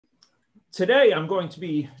Today, I'm going to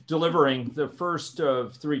be delivering the first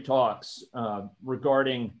of three talks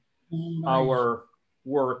regarding our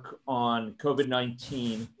work on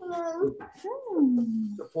COVID-19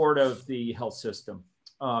 support of the health system.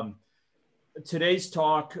 Today's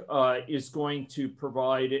talk is going to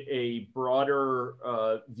provide a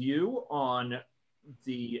broader view on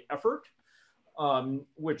the effort,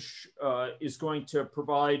 which is going to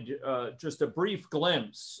provide just a brief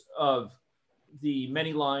glimpse of the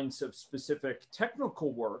many lines of specific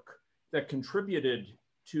technical work that contributed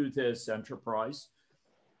to this enterprise,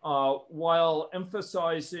 while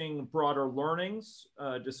emphasizing broader learnings,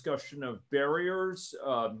 discussion of barriers,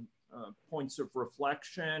 points of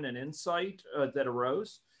reflection and insight that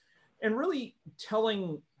arose, and really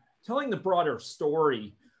telling the broader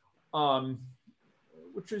story,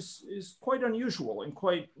 which is quite unusual and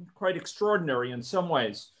quite extraordinary in some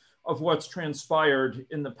ways, of what's transpired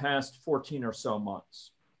in the past 14 or so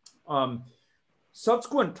months.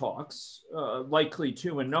 Subsequent talks, likely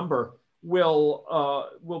two in number,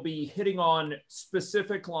 will be hitting on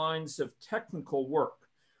specific lines of technical work.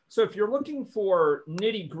 So if you're looking for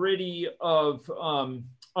nitty-gritty of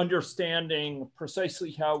understanding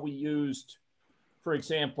precisely how we used, for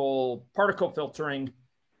example, particle filtering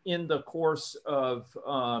in the course of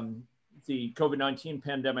the COVID-19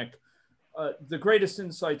 pandemic, the greatest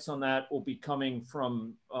insights on that will be coming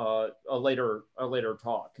from a later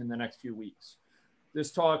talk in the next few weeks.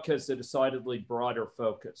 This talk has a decidedly broader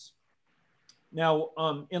focus. Now,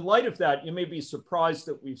 in light of that, you may be surprised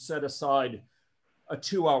that we've set aside a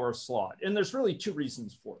 2-hour slot. And there's really two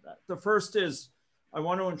reasons for that. The first is I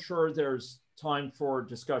want to ensure there's time for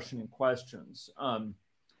discussion and questions,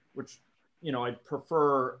 which, I'd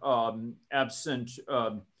prefer absent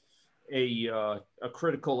a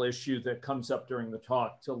critical issue that comes up during the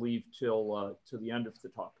talk to leave till the end of the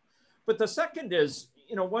talk. But the second is,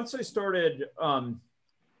 once I started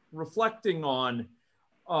reflecting on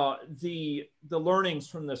the learnings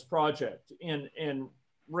from this project and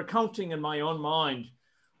recounting in my own mind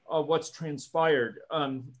what's transpired,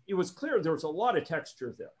 it was clear there was a lot of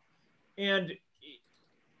texture there. And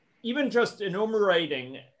even just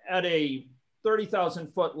enumerating at a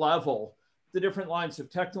 30,000 foot level the different lines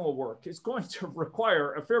of technical work is going to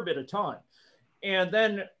require a fair bit of time. And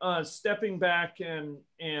then stepping back and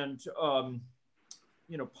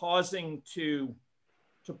pausing to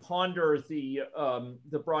ponder the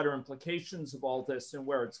broader implications of all this and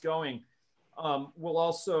where it's going will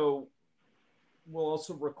also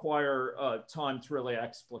require time to really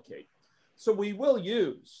explicate. So we will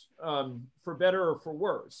use, for better or for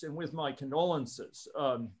worse, and with my condolences,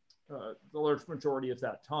 the large majority of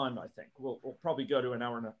that time, I think. We'll probably go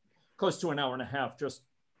to close to an hour and a half just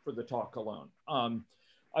for the talk alone.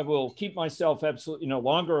 I will keep myself absolutely no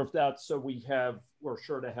longer of that, so we're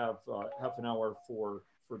sure to have half an hour for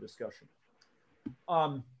discussion.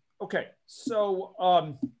 Okay,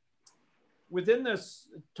 so within this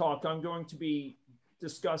talk, I'm going to be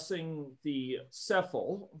discussing the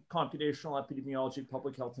CEPHL, Computational Epidemiology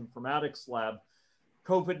Public Health Informatics Lab,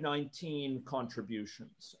 COVID-19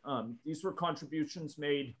 contributions. These were contributions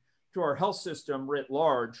made to our health system writ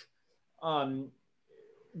large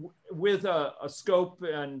with a scope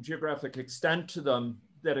and geographic extent to them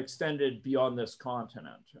that extended beyond this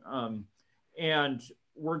continent. And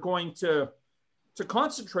we're going to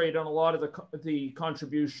concentrate on a lot of the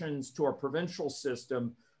contributions to our provincial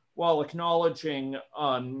system while acknowledging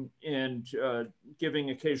and giving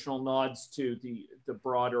occasional nods to the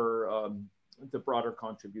broader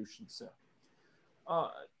contributions there.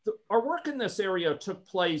 Our work in this area took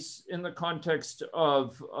place in the context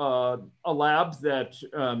of a lab that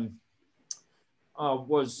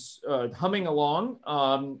was humming along.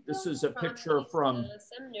 This is a picture from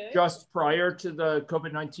just prior to the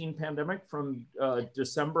COVID-19 pandemic from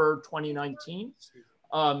December 2019,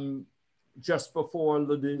 just before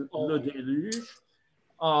Le Déluge.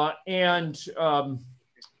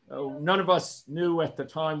 None of us knew at the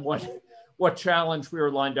time what challenge we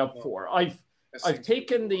were lined up for. I've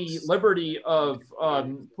taken the liberty of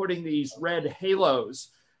putting these red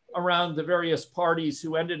halos around the various parties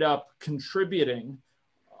who ended up contributing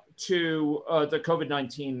to the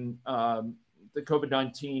COVID-19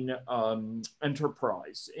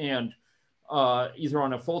 enterprise, and either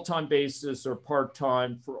on a full-time basis or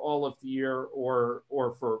part-time for all of the year or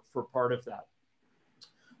for part of that.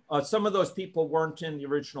 Some of those people weren't in the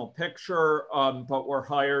original picture, but were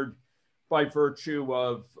hired by virtue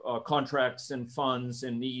of contracts and funds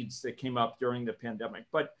and needs that came up during the pandemic.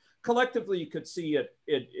 But collectively, you could see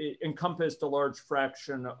it encompassed a large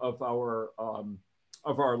fraction of our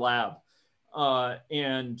lab.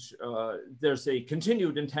 There's a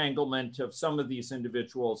continued entanglement of some of these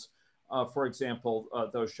individuals, for example,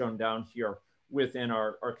 those shown down here within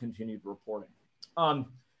our continued reporting.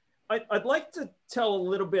 I'd like to tell a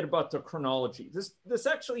little bit about the chronology. This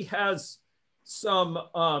actually has some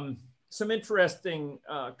interesting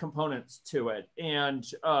components to it, and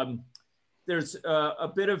there's a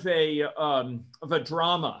bit of a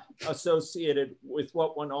drama associated with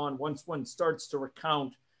what went on once one starts to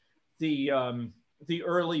recount the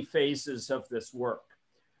early phases of this work.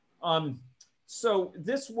 So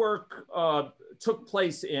this work took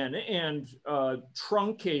place in and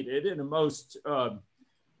truncated in a most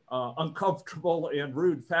uncomfortable and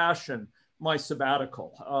rude fashion my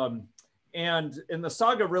sabbatical. And the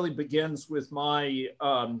saga really begins with my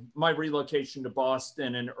relocation to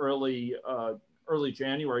Boston in early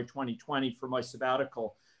January 2020 for my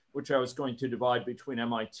sabbatical, which I was going to divide between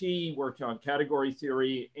MIT, working on category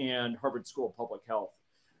theory, and Harvard School of Public Health,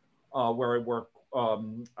 where I work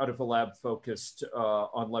out of a lab focused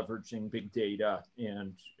on leveraging big data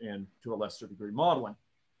and to a lesser degree modeling.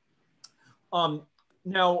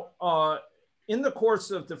 In the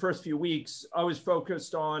course of the first few weeks, I was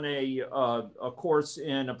focused on a course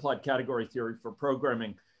in applied category theory for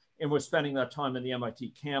programming and was spending that time in the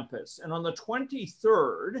MIT campus. And on the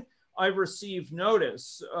 23rd, I received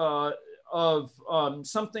notice of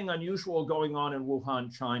something unusual going on in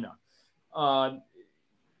Wuhan, China.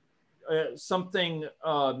 Something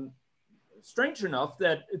strange enough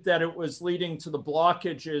that it was leading to the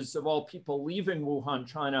blockages of all people leaving Wuhan,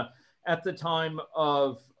 China at the time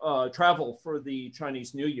of travel for the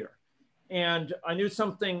Chinese New Year. And I knew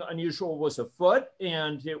something unusual was afoot,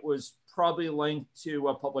 and it was probably linked to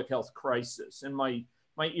a public health crisis, and my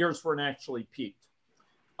ears weren't actually peaked.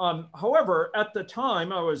 However, at the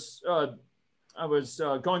time, I was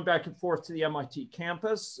going back and forth to the MIT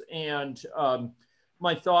campus, and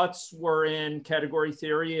my thoughts were in category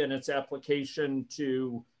theory and its application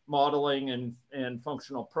to modeling and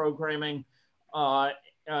functional programming,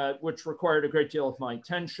 which required a great deal of my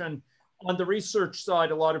attention. On the research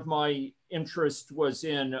side, a lot of my interest was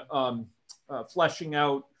in fleshing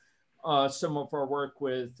out some of our work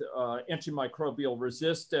with antimicrobial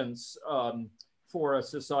resistance for a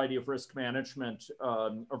Society of Risk Management,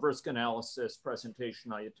 a risk analysis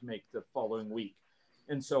presentation I had to make the following week.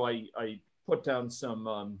 And so I put down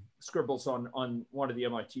some scribbles on one of the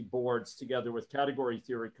MIT boards together with category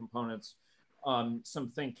theory components,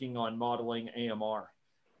 some thinking on modeling AMR.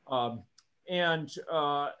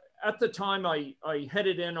 At the time, I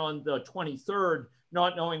headed in on the 23rd,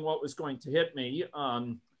 not knowing what was going to hit me.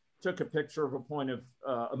 Took a picture of a point of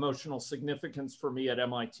emotional significance for me at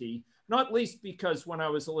MIT, not least because when I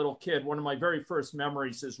was a little kid, one of my very first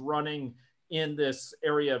memories is running in this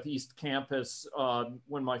area of East Campus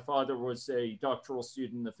when my father was a doctoral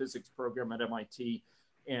student in the physics program at MIT.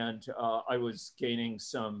 And I was gaining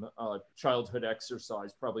some childhood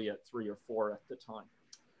exercise, probably at 3 or 4 at the time.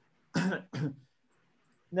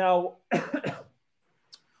 Now,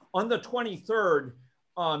 on the 23rd,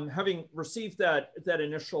 having received that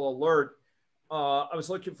initial alert, I was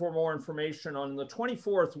looking for more information. On the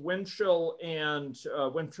 24th, Winchell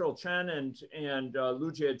Chen and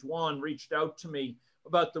Lu Jieduan reached out to me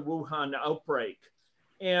about the Wuhan outbreak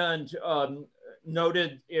and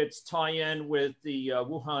noted its tie-in with the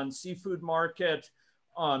Wuhan seafood market,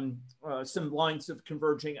 some lines of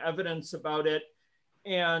converging evidence about it.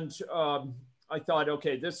 And I thought,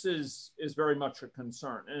 okay, this is very much a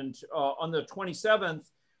concern. And on the 27th,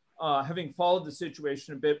 having followed the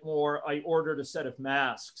situation a bit more, I ordered a set of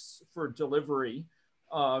masks for delivery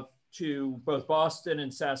to both Boston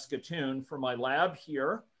and Saskatoon for my lab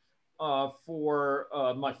here, for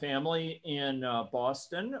my family in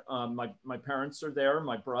Boston. My parents are there,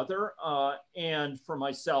 my brother, and for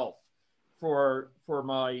myself for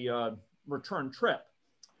my return trip.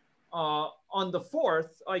 On the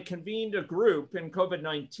 4th, I convened a group in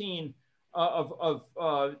COVID-19 of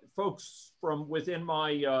folks from within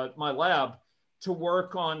my lab to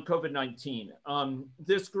work on COVID-19.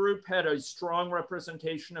 This group had a strong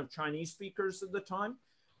representation of Chinese speakers at the time,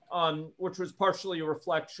 which was partially a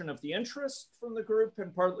reflection of the interest from the group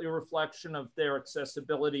and partly a reflection of their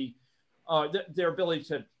accessibility, their ability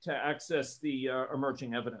to access the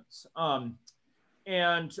emerging evidence.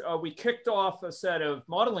 We kicked off a set of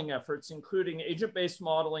modeling efforts, including agent-based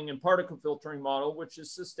modeling and particle filtering model, which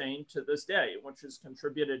is sustained to this day, which has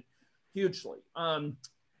contributed hugely.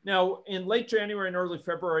 Now, in late January and early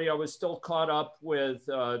February, I was still caught up with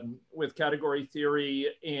category theory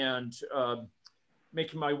and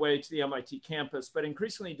making my way to the MIT campus, but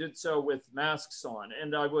increasingly did so with masks on.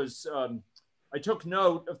 And I was I took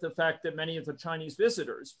note of the fact that many of the Chinese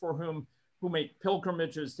visitors who make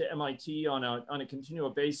pilgrimages to MIT on a continual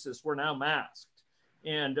basis were now masked.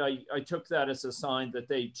 And I took that as a sign that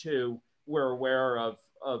they too were aware of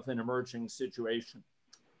an emerging situation.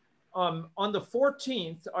 On the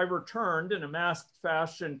 14th, I returned in a masked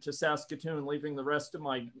fashion to Saskatoon, leaving the rest of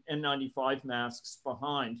my N95 masks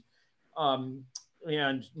behind.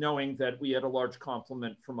 And knowing that we had a large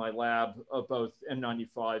complement from my lab of both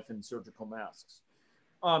N95 and surgical masks.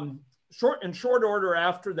 In short order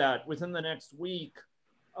after that, within the next week,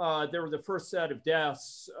 there were the first set of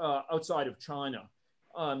deaths outside of China,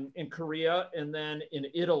 in Korea and then in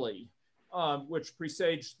Italy, which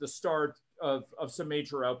presaged the start of some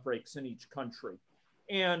major outbreaks in each country.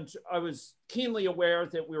 And I was keenly aware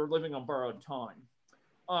that we were living on borrowed time.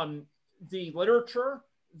 The literature,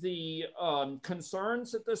 the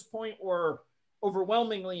concerns at this point were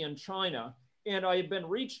overwhelmingly in China. And I had been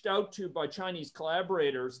reached out to by Chinese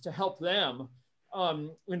collaborators to help them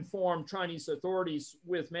inform Chinese authorities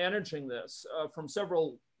with managing this from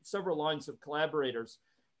several lines of collaborators.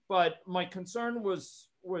 But my concern was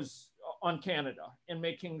on Canada and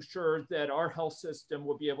making sure that our health system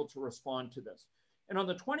would be able to respond to this. And on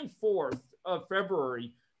the 24th of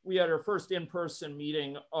February, we had our first in-person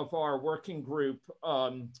meeting of our working group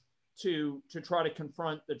to try to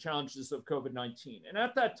confront the challenges of COVID-19. And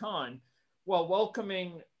at that time, while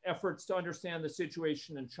welcoming efforts to understand the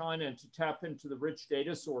situation in China and to tap into the rich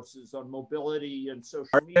data sources on mobility and social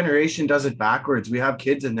media. Our generation does it backwards. We have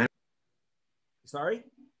kids and then. Sorry?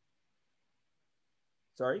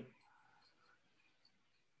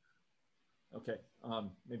 Okay,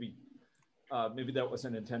 maybe that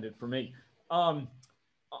wasn't intended for me. On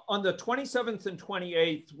the 27th and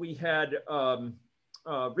 28th, we had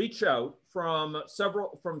reach out from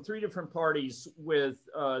three different parties with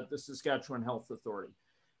the Saskatchewan Health Authority.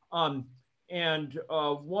 And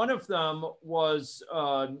one of them was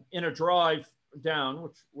in a drive down,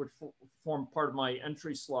 which formed part of my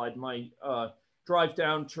entry slide, my drive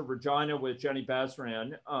down to Regina with Jenny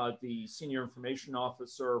Bazran, the Senior Information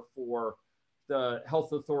Officer for the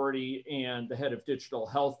Health Authority and the head of digital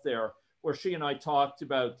health there, where she and I talked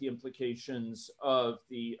about the implications of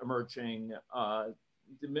the emerging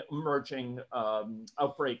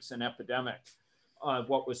outbreaks and epidemic,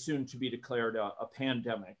 what was soon to be declared a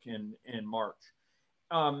pandemic in March.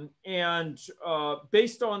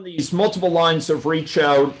 Based on these multiple lines of reach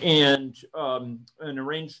out and an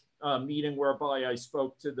arranged meeting whereby I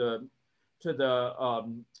spoke to the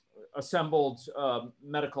assembled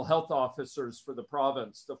medical health officers for the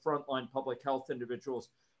province, the frontline public health individuals,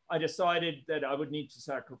 I decided that I would need to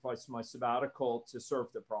sacrifice my sabbatical to serve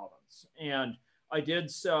the province. And I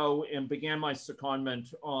did so and began my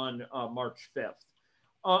secondment on March 5th.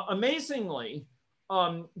 Amazingly,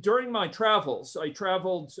 during my travels, I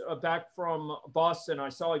traveled back from Boston. I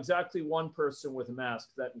saw exactly one person with a mask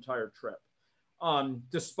that entire trip,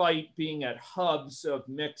 despite being at hubs of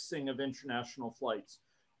mixing of international flights.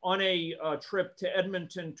 On a trip to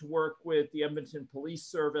Edmonton to work with the Edmonton Police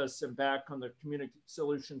Service and back on the Community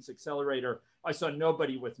Solutions Accelerator, I saw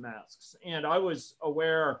nobody with masks. And I was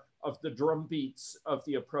aware of the drumbeats of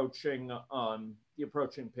the approaching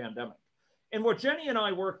pandemic. And what Jenny and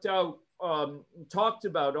I worked out, talked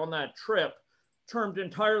about on that trip, termed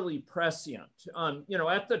entirely prescient.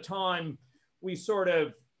 At the time, we sort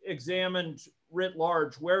of examined writ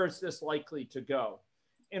large, where is this likely to go?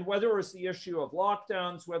 And whether it was the issue of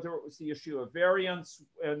lockdowns, whether it was the issue of variants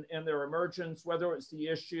and their emergence, whether it was the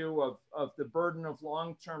issue of the burden of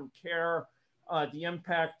long-term care, the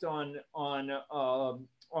impact on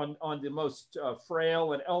the most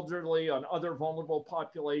frail and elderly, on other vulnerable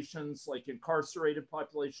populations like incarcerated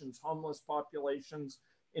populations, homeless populations,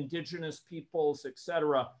 indigenous peoples, et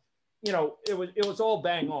cetera. It was all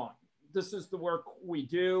bang on. This is the work we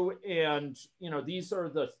do. And, these are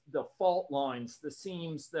the fault lines, the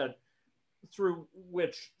seams that through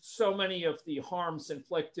which so many of the harms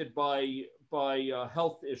inflicted by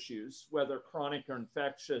health issues, whether chronic or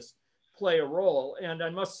infectious, play a role. And I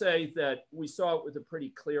must say that we saw it with a pretty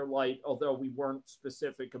clear light, although we weren't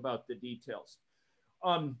specific about the details.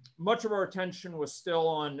 Much of our attention was still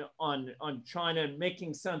on China and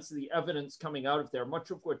making sense of the evidence coming out of there,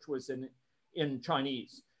 much of which was in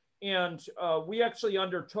Chinese. And we actually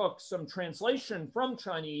undertook some translation from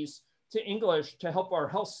Chinese to English to help our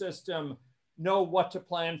health system know what to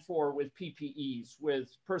plan for with PPEs, with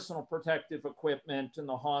personal protective equipment in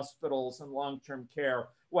the hospitals and long-term care,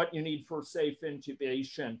 what you need for safe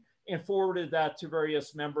intubation, and forwarded that to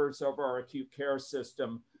various members of our acute care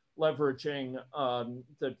system, leveraging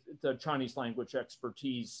the Chinese language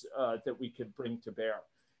expertise that we could bring to bear.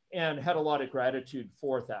 and had a lot of gratitude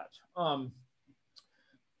for that. On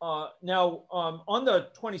the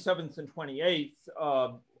 27th and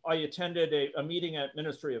 28th, I attended a meeting at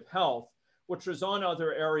Ministry of Health, which was on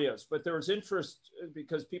other areas, but there was interest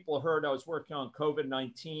because people heard I was working on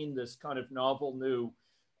COVID-19, this kind of novel new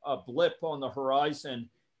blip on the horizon.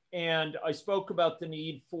 And I spoke about the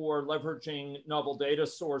need for leveraging novel data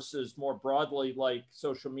sources more broadly, like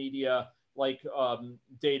social media, like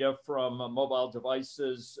data from mobile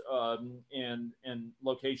devices and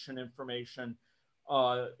location information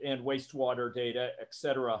and wastewater data, et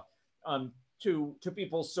cetera, to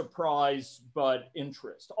people's surprise but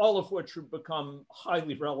interest, all of which would become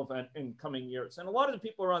highly relevant in coming years. And a lot of the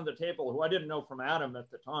people around the table who I didn't know from Adam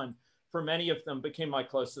at the time, for many of them became my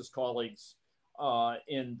closest colleagues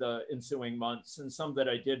in the ensuing months. And some that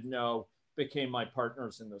I did know became my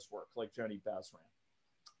partners in this work, like Jenny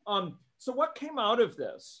Basran. So what came out of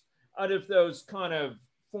this, out of those kind of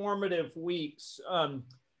formative weeks,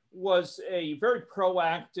 was a very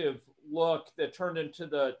proactive look that turned into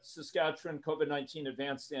the Saskatchewan COVID-19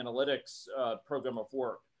 Advanced Analytics program of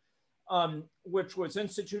work, which was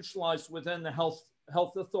institutionalized within the Health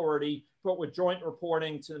Authority, but with joint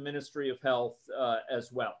reporting to the Ministry of Health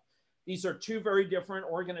as well. These are two very different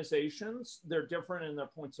organizations. They're different in their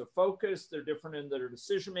points of focus. They're different in their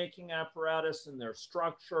decision-making apparatus and their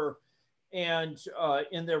structure and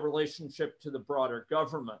in their relationship to the broader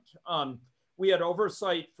government. We had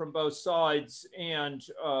oversight from both sides, and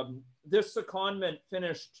this secondment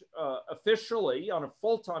finished officially on a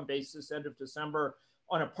full-time basis end of December,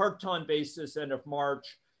 on a part-time basis end of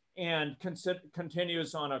March, and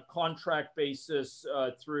continues on a contract basis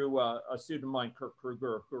through a student of mine, Kirk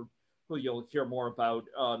Kruger, who you'll hear more about,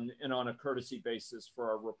 and on a courtesy basis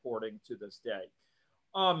for our reporting to this day.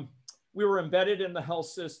 We were embedded in the health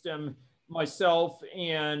system, myself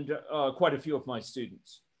and quite a few of my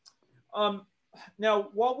students. Now,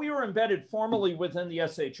 while we were embedded formally within the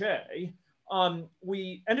SHA,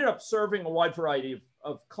 we ended up serving a wide variety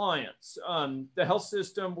of clients. The health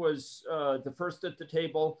system was the first at the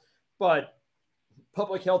table, but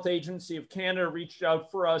Public Health Agency of Canada reached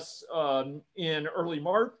out for us in early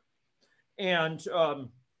March. And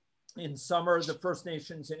in summer, the First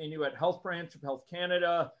Nations and Inuit Health Branch of Health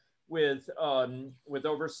Canada with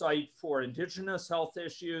oversight for Indigenous health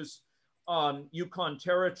issues. Yukon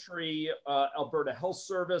Territory, Alberta Health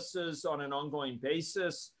Services on an ongoing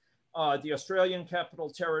basis, the Australian Capital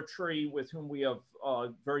Territory with whom we have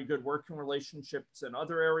very good working relationships in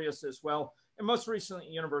other areas as well, and most recently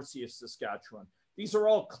University of Saskatchewan. These are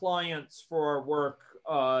all clients for our work,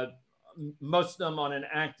 most of them on an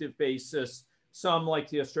active basis, some like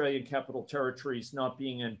the Australian Capital Territories not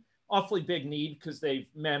being in awfully big need because they've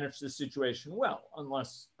managed the situation well, unlike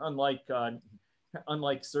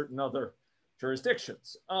certain other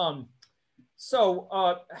jurisdictions. Health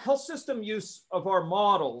system use of our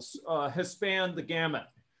models has spanned the gamut.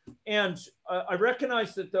 And I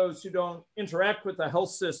recognize that those who don't interact with the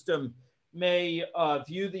health system may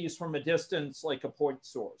view these from a distance like a point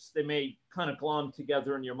source. They may kind of glom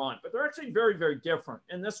together in your mind, but they're actually very, very different.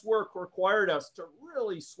 And this work required us to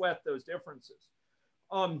really sweat those differences.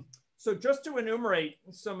 So just to enumerate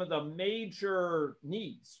some of the major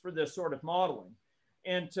needs for this sort of modeling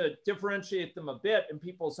and to differentiate them a bit in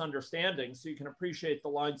people's understanding so you can appreciate the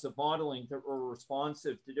lines of modeling that were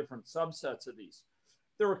responsive to different subsets of these.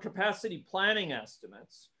 There were capacity planning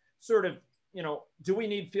estimates, sort of, you know, do we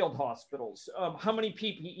need field hospitals? How many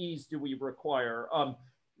PPEs do we require?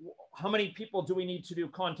 How many people do we need to do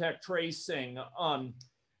contact tracing?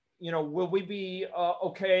 You know, will we be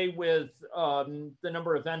okay with the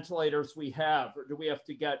number of ventilators we have, or do we have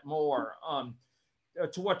to get more?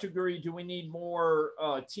 To what degree do we need more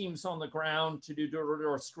teams on the ground to do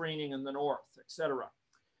door-to-door screening in the north, et cetera?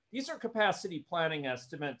 These are capacity planning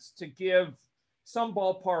estimates to give some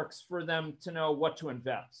ballparks for them to know what to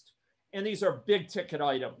invest. And these are big ticket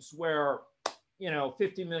items where, you know,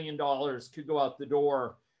 $50 million could go out the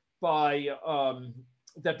door by,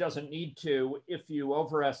 that doesn't need to if you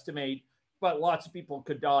overestimate, but lots of people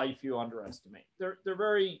could die if you underestimate. They're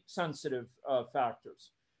very sensitive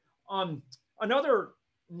factors. Another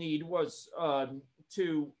need was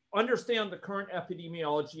to understand the current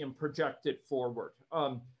epidemiology and project it forward,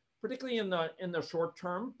 particularly in the short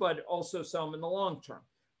term, but also some in the long term.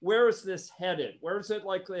 Where is this headed? Where is it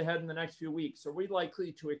likely to head in the next few weeks? Are we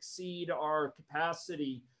likely to exceed our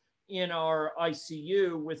capacity in our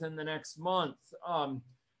ICU within the next month?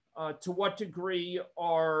 To what degree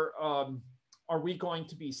are we going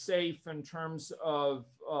to be safe in terms of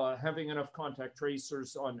having enough contact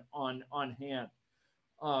tracers on hand,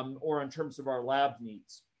 or in terms of our lab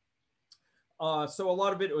needs? So a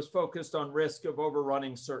lot of it was focused on risk of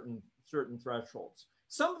overrunning certain thresholds.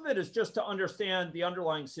 Some of it is just to understand the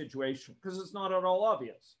underlying situation because it's not at all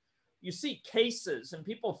obvious. You see cases and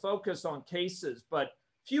people focus on cases, but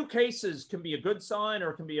few cases can be a good sign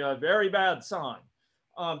or can be a very bad sign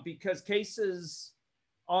because cases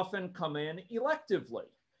often come in electively.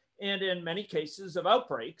 And in many cases of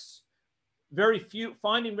outbreaks,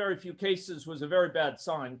 finding very few cases was a very bad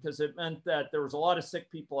sign because it meant that there was a lot of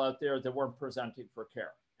sick people out there that weren't presenting for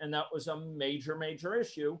care. And that was a major, major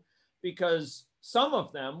issue because some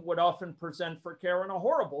of them would often present for care in a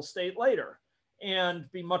horrible state later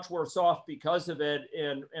and be much worse off because of it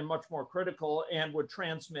and much more critical and would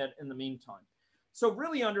transmit in the meantime. So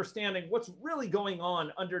really understanding what's really going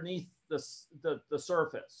on underneath the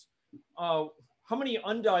surface. How many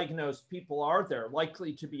undiagnosed people are there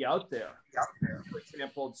likely to be out there, for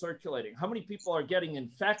example, and circulating? How many people are getting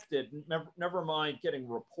infected, never mind getting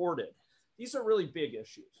reported? These are really big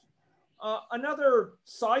issues. Another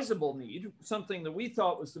sizable need, something that we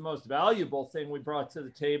thought was the most valuable thing we brought to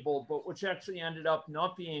the table, but which actually ended up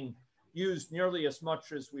not being used nearly as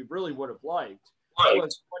much as we really would have liked,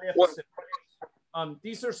 was what if scenarios.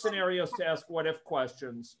 These are scenarios to ask what if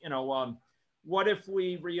questions. What if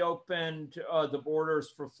we reopened the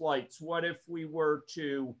borders for flights? What if we were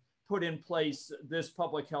to put in place this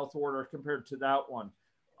public health order compared to that one?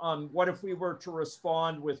 What if we were to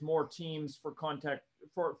respond with more teams for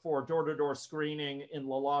door-to-door screening in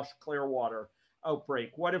La Loche Clearwater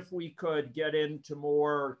outbreak? What if we could get into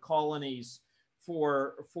more colonies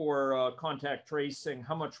for contact tracing?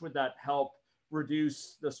 How much would that help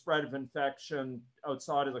reduce the spread of infection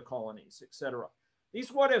outside of the colonies, et cetera? These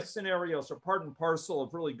what if scenarios are part and parcel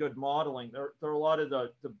of really good modeling. They're a lot of the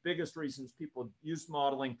biggest reasons people use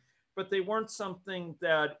modeling, but they weren't something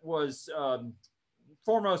that was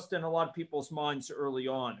foremost in a lot of people's minds early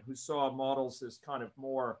on, who saw models as kind of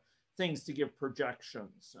more things to give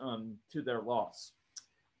projections to their loss.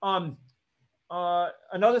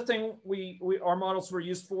 Another thing our models were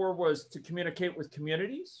used for was to communicate with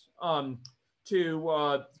communities,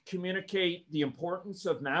 to communicate the importance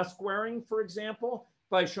of mask wearing, for example,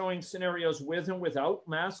 by showing scenarios with and without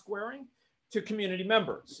mask wearing to community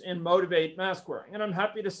members and motivate mask wearing. And I'm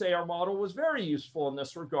happy to say our model was very useful in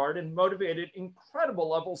this regard and motivated incredible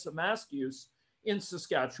levels of mask use in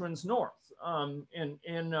Saskatchewan's north,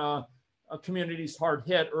 in communities hard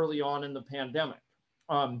hit early on in the pandemic.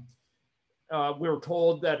 We were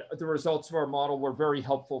told that the results of our model were very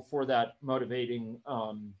helpful for that motivating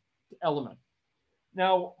element.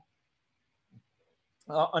 Now,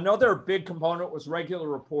 another big component was regular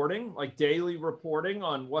reporting, like daily reporting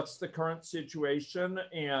on what's the current situation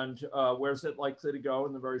and where's it likely to go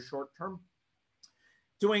in the very short term.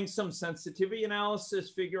 Doing some sensitivity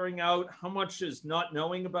analysis, figuring out how much is not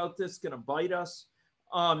knowing about this going to bite us.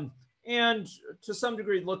 And to some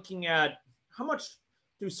degree, looking at how much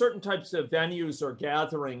do certain types of venues or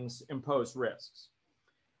gatherings impose risks.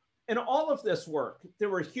 In all of this work, there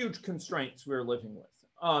were huge constraints we were living with.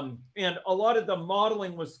 And a lot of the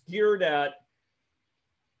modeling was geared at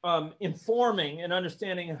informing and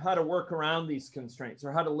understanding how to work around these constraints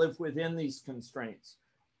or how to live within these constraints,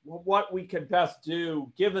 what we could best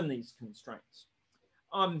do given these constraints.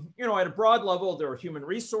 At a broad level, there are human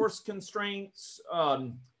resource constraints.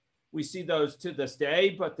 We see those to this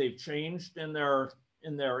day, but they've changed in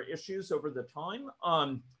their issues over the time.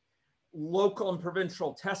 Local and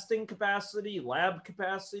provincial testing capacity, lab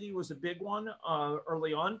capacity was a big one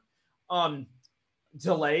early on.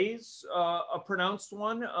 Delays, a pronounced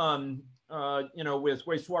one. With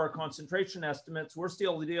wastewater concentration estimates, we're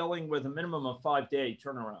still dealing with a minimum of 5-day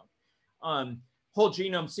turnaround. Whole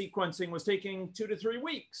genome sequencing was taking 2 to 3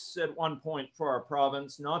 weeks at one point for our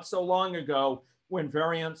province, not so long ago when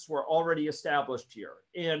variants were already established here.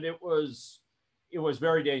 And it was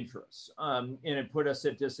very dangerous and it put us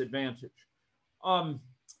at disadvantage.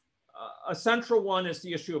 A central one is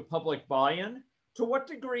the issue of public buy-in. To what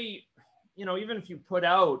degree, even if you put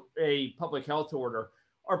out a public health order,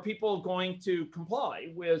 are people going to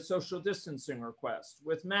comply with social distancing requests,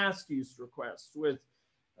 with mask use requests, with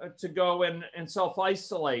to go and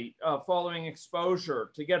self-isolate following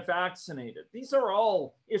exposure, to get vaccinated? These are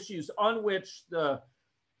all issues on which the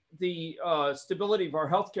stability of our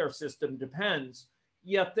healthcare system depends,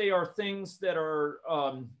 yet they are things that are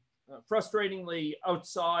frustratingly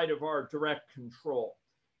outside of our direct control.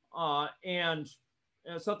 And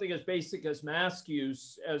something as basic as mask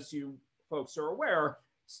use, as you folks are aware,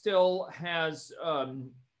 still has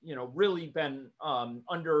really been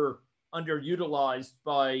underutilized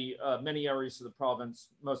by many areas of the province,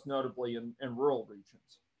 most notably in rural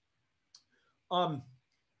regions.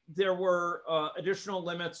 there were additional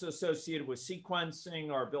limits associated with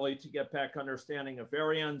sequencing, our ability to get back understanding of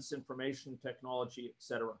variants, information technology, et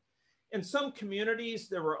cetera. In some communities,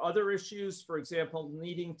 there were other issues, for example,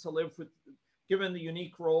 needing to live with, given the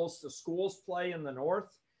unique roles the schools play in the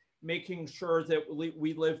North, making sure that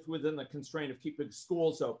we lived within the constraint of keeping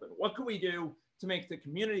schools open. What could we do to make the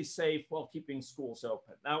community safe while keeping schools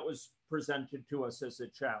open? That was presented to us as a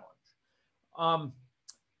challenge.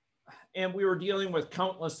 And we were dealing with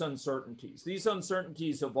countless uncertainties. These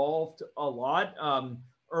uncertainties evolved a lot.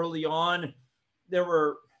 Early on, there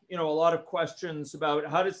were a lot of questions about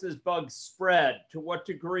how does this bug spread? To what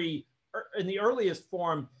degree, in the earliest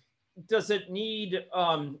form, does it need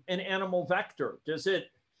an animal vector? Does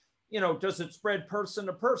it spread person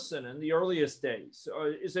to person in the earliest days?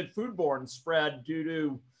 Is it foodborne spread due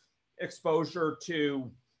to exposure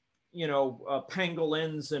to,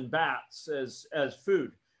 pangolins and bats as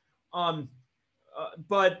food?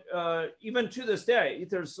 But even to this day,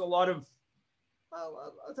 there's a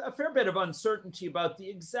fair bit of uncertainty about the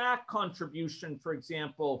exact contribution, for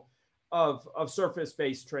example, of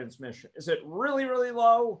surface-based transmission. Is it really, really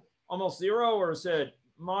low, almost zero, or is it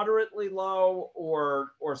moderately low,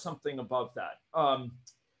 or something above that?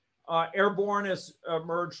 Airborne has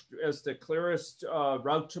emerged as the clearest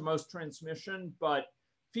route to most transmission, but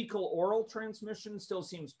fecal oral transmission still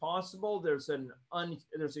seems possible. There's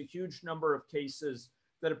a huge number of cases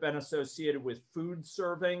that have been associated with food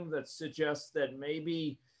serving that suggests that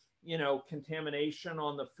maybe, contamination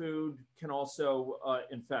on the food can also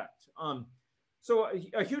infect. So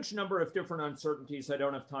a huge number of different uncertainties I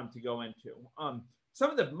don't have time to go into. Some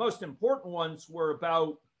of the most important ones were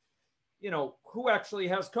about, who actually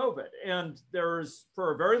has COVID. And there's,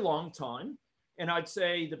 for a very long time, and I'd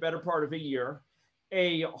say the better part of a year,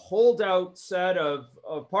 a holdout set of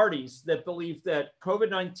parties that believe that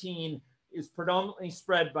COVID-19 is predominantly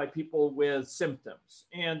spread by people with symptoms.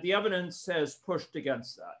 And the evidence has pushed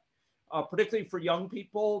against that, particularly for young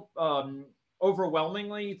people.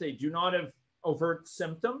 Overwhelmingly, they do not have overt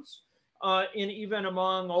symptoms. And even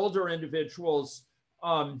among older individuals,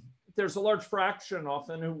 there's a large fraction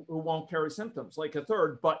often who won't carry symptoms, like a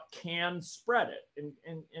third, but can spread it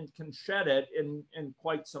and can shed it in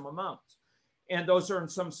quite some amounts. And those are in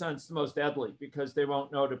some sense the most deadly because they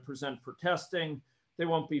won't know to present for testing. They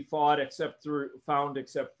won't be found except through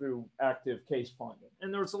active case finding.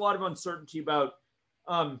 And there was a lot of uncertainty about,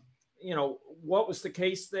 what was the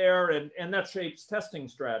case there, and that shapes testing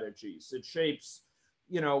strategies. It shapes,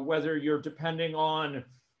 whether you're depending on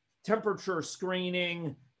temperature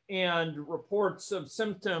screening and reports of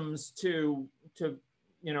symptoms to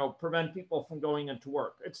prevent people from going into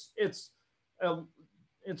work.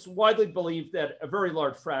 It's widely believed that a very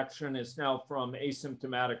large fraction is now from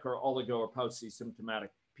asymptomatic or oligo or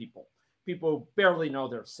pauci-symptomatic people who barely know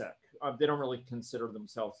they're sick. They don't really consider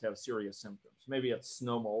themselves to have serious symptoms. Maybe it's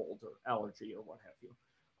snow mold or allergy or what have you.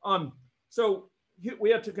 So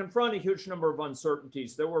we had to confront a huge number of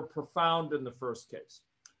uncertainties that were profound in the first case.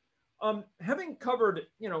 Having covered,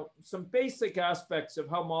 some basic aspects of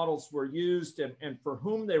how models were used and for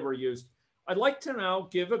whom they were used, I'd like to now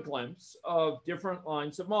give a glimpse of different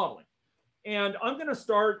lines of modeling. And I'm going to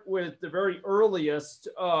start with the very earliest,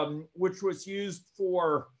 which was used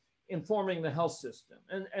for informing the health system.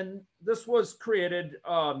 And this was created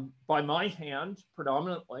by my hand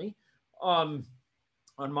predominantly on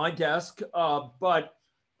my desk, but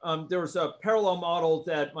there was a parallel model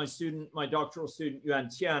that my doctoral student, Yuan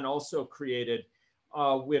Tian, also created,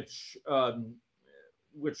 which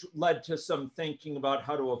led to some thinking about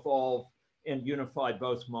how to evolve and unify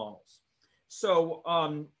both models. So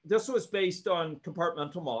this was based on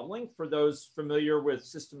compartmental modeling. For those familiar with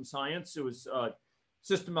system science, it was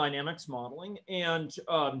system dynamics modeling. And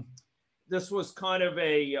this was kind of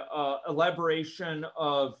a elaboration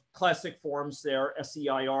of classic forms there,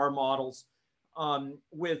 SEIR models,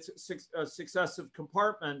 with successive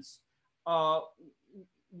compartments,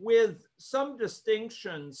 with some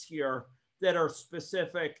distinctions here that are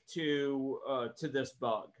specific to this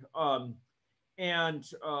bug.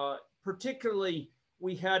 Particularly,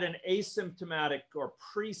 we had an asymptomatic or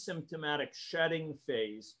pre-symptomatic shedding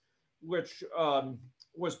phase, which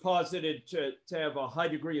was posited to have a high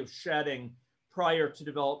degree of shedding prior to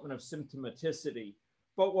development of symptomaticity.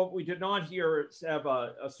 But what we did not hear is have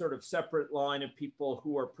a sort of separate line of people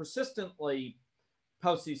who are persistently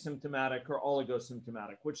pauci-symptomatic or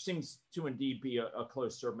oligosymptomatic, which seems to indeed be a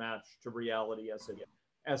closer match to reality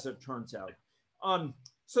as it turns out.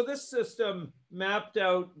 So this system mapped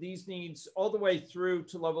out these needs all the way through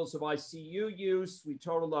to levels of ICU use. We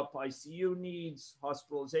totaled up ICU needs,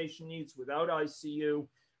 hospitalization needs without ICU,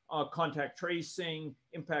 contact tracing,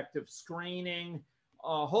 impact of screening,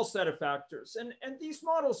 a whole set of factors. And these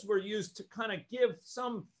models were used to kind of give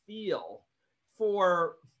some feel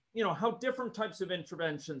for, how different types of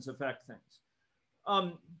interventions affect things.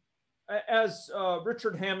 As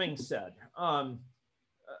Richard Hamming said,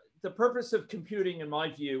 the purpose of computing, in my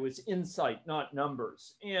view, is insight, not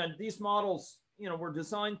numbers. And these models, were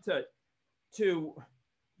designed to,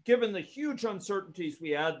 given the huge uncertainties we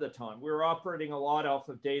had at the time, we were operating a lot off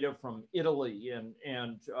of data from Italy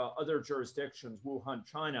and other jurisdictions, Wuhan,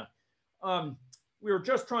 China. We were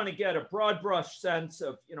just trying to get a broad brush sense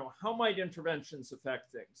of, how might interventions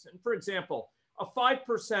affect things. And for example, a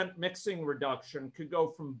 5% mixing reduction could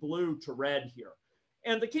go from blue to red here.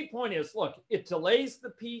 And the key point is, look, it delays the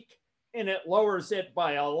peak and it lowers it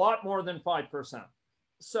by a lot more than 5%.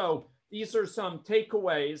 So these are some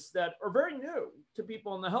takeaways that are very new to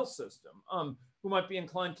people in the health system who might be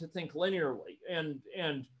inclined to think linearly and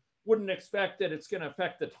wouldn't expect that it's going to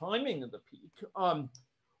affect the timing of the peak.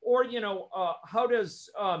 Or, how does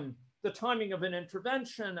the timing of an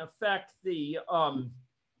intervention affect the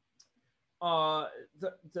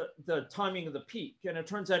timing of the peak? And it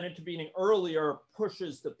turns out intervening earlier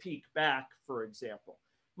pushes the peak back, for example.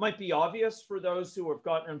 Might be obvious for those who have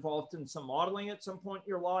gotten involved in some modeling at some point in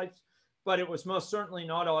your lives, but it was most certainly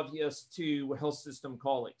not obvious to health system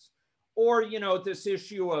colleagues. Or, this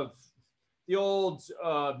issue of the old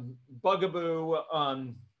bugaboo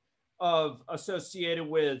of associated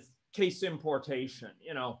with case importation.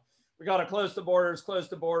 We got to close the borders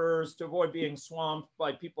to avoid being swamped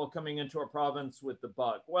by people coming into a province with the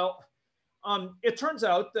bug. Well, it turns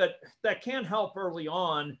out that can help early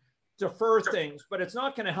on defer things, but it's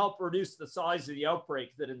not going to help reduce the size of the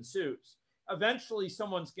outbreak that ensues. Eventually,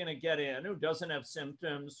 someone's going to get in who doesn't have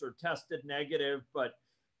symptoms or tested negative, but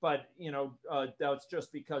that's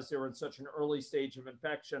just because they were in such an early stage of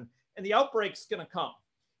infection, and the outbreak's going to come.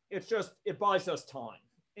 It's just, it buys us time.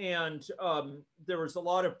 And there was a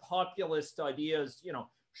lot of populist ideas,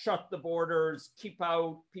 shut the borders, keep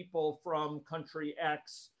out people from country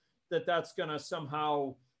X, that's going to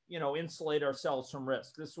somehow, insulate ourselves from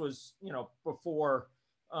risk. This was, before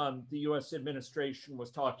the US administration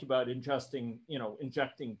was talking about injecting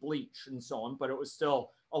bleach and so on, but it was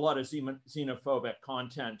still a lot of xenophobic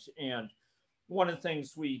content. And one of the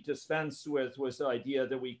things we dispensed with was the idea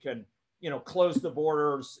that we can, close the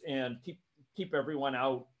borders and keep everyone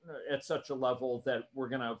out at such a level that we're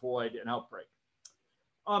going to avoid an outbreak.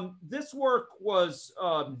 This work was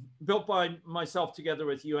built by myself together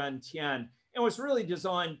with Yuan Tian and was really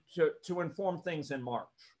designed to inform things in March.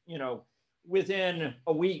 Within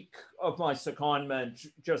a week of my secondment,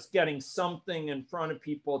 just getting something in front of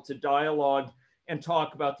people to dialogue and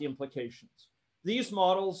talk about the implications. These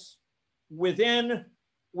models, within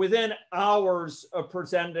hours of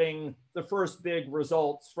presenting the first big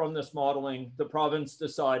results from this modeling, the province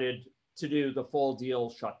decided to do the full deal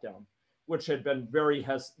shutdown, which they had been very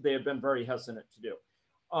hesitant to do.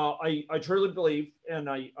 I truly believe, and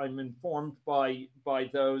I'm informed by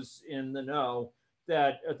those in the know,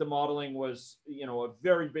 that the modeling was, a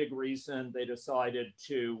very big reason they decided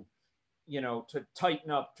to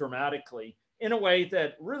tighten up dramatically in a way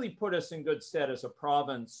that really put us in good stead as a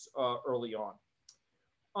province early on.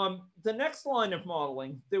 The next line of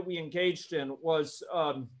modeling that we engaged in was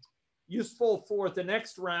useful for the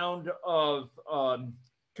next round of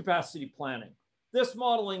capacity planning. This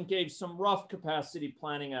modeling gave some rough capacity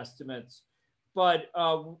planning estimates, but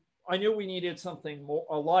I knew we needed something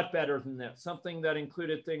a lot better than this, something that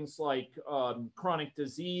included things like chronic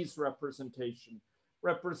disease representation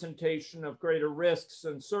of greater risks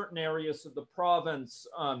in certain areas of the province,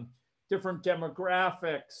 different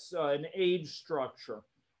demographics, an age structure.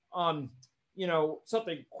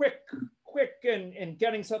 Something quick and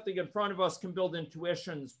getting something in front of us can build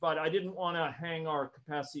intuitions, but I didn't want to hang our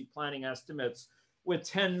capacity planning estimates with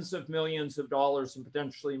tens of millions of dollars and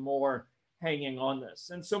potentially more hanging on this.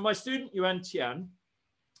 And so my student, Yuan Tian,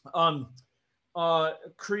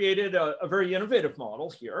 created a very innovative model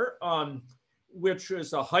here, which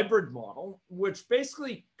is a hybrid model, which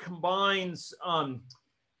basically combines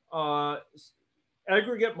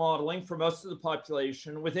aggregate modeling for most of the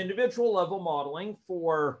population with individual level modeling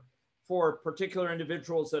for particular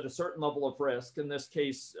individuals at a certain level of risk, in this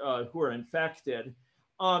case, who are infected,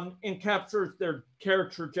 and captures their care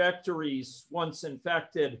trajectories once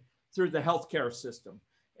infected through the healthcare system.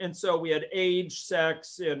 And so we had age,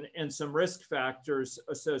 sex, and some risk factors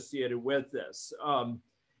associated with this.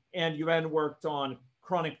 And Yuan worked on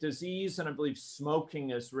chronic disease and I believe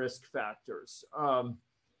smoking as risk factors.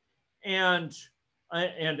 And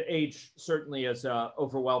age certainly as an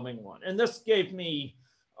overwhelming one. And this gave me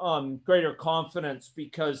greater confidence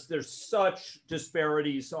because there's such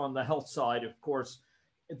disparities on the health side, of course,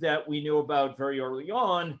 that we knew about very early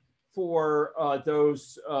on for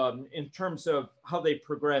those in terms of how they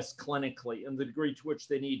progress clinically and the degree to which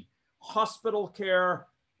they need hospital care,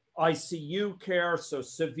 ICU care, so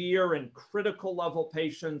severe and critical level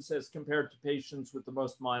patients as compared to patients with the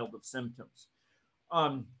most mild of symptoms.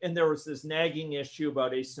 And there was this nagging issue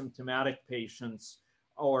about asymptomatic patients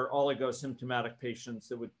or oligosymptomatic patients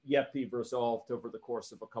that would yet be resolved over the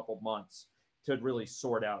course of a couple of months to really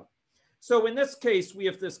sort out. So in this case, we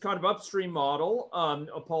have this kind of upstream model.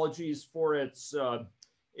 Apologies for its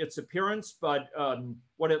appearance, but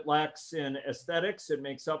what it lacks in aesthetics, it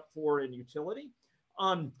makes up for in utility.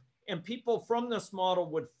 And people from this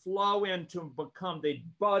model would flow into they'd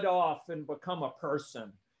bud off and become a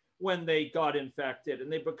person when they got infected,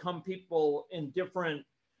 and they become people in different,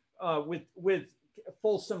 with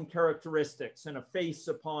fulsome characteristics and a face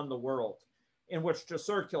upon the world in which to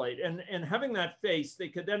circulate. And having that face, they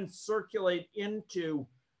could then circulate into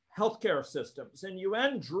healthcare systems. And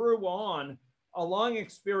UN drew on a long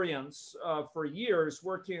experience for years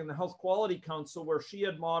working in the Health Quality Council, where she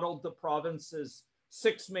had modeled the province's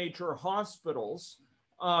 6 major hospitals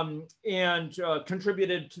and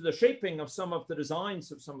contributed to the shaping of some of the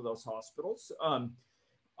designs of some of those hospitals.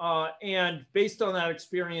 And based on that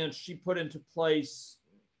experience, she put into place,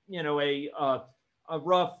 a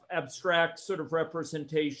rough, abstract sort of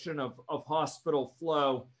representation of hospital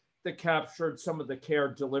flow that captured some of the care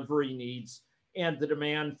delivery needs and the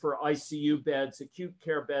demand for ICU beds, acute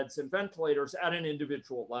care beds, and ventilators at an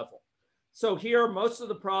individual level. So here, most of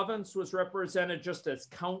the province was represented just as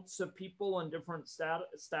counts of people in different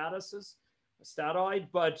statuses, stati,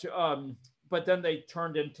 but then they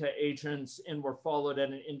turned into agents and were followed at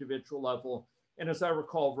an individual level, and as I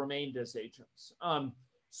recall, remained as agents.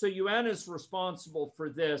 So UN is responsible for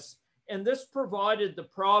this, and this provided the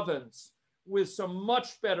province with some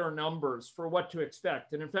much better numbers for what to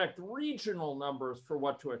expect, and in fact, regional numbers for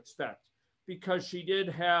what to expect, because she did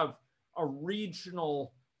have a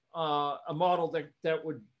regional, a model that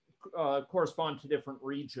would correspond to different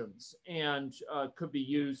regions and could be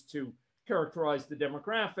used to characterize the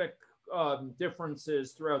demographic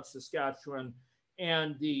differences throughout Saskatchewan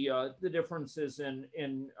and the differences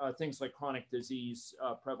in things like chronic disease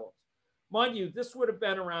prevalence. Mind you, this would have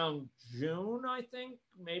been around June, I think,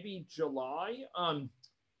 maybe July,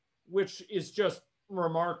 which is just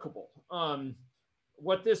remarkable.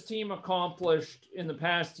 What this team accomplished in the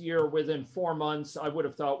past year within 4 months, I would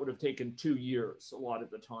have thought would have taken 2 years a lot of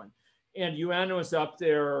the time. And UN was up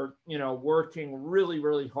there, working really,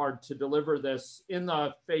 really hard to deliver this in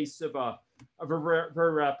the face of a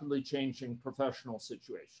very rapidly changing professional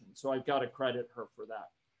situation. So I've got to credit her for that.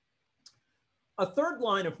 A third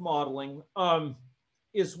line of modeling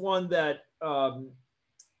is one that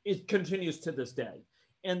it continues to this day.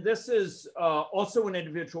 And this is also an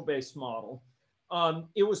individual-based model.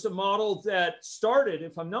 It was a model that started,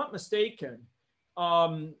 if I'm not mistaken,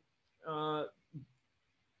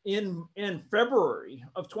 in February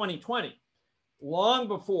of 2020, long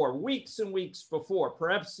before, weeks and weeks before,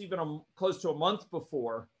 perhaps even close to a month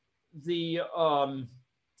before the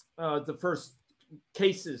first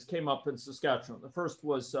cases came up in Saskatchewan. The first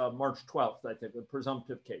was March 12th, I think, a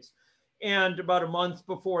presumptive case. And about a month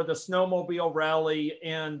before the snowmobile rally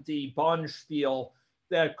and the bonspiel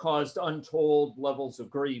that caused untold levels of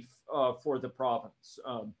grief for the province.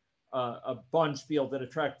 A bonspiel that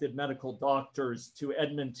attracted medical doctors to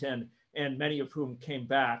Edmonton, and many of whom came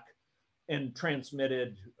back and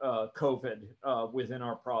transmitted COVID within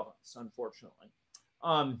our province, unfortunately.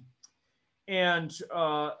 And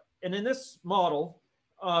in this model,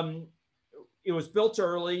 it was built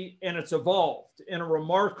early and it's evolved in a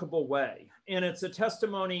remarkable way. And it's a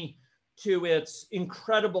testimony to its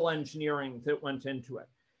incredible engineering that went into it.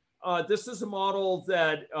 This is a model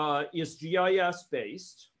that is GIS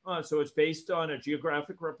based. So it's based on a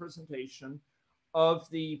geographic representation of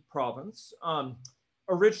the province.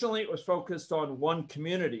 Originally, it was focused on one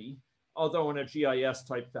community, although in a GIS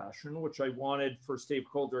type fashion, which I wanted for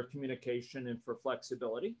stakeholder communication and for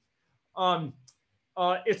flexibility.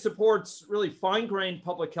 It supports really fine-grained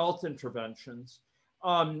public health interventions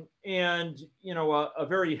and a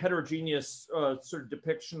very heterogeneous sort of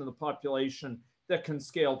depiction of the population that can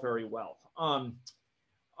scale very well.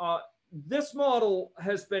 This model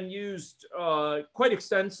has been used quite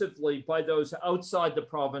extensively by those outside the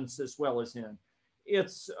province as well as in.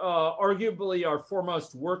 It's arguably our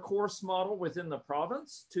foremost workhorse model within the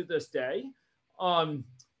province to this day.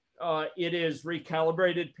 It is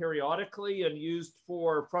recalibrated periodically and used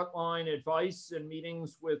for frontline advice and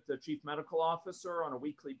meetings with the chief medical officer on a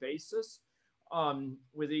weekly basis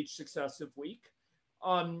with each successive week.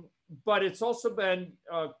 But it's also been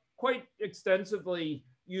quite extensively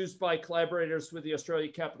used by collaborators with the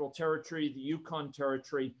Australia Capital Territory, the Yukon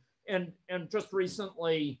Territory, and just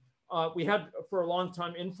recently, we had for a long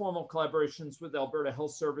time informal collaborations with Alberta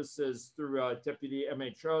Health Services through Deputy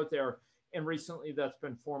MHO there. And recently that's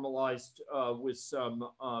been formalized with some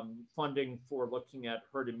funding for looking at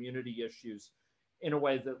herd immunity issues in a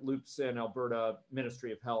way that loops in Alberta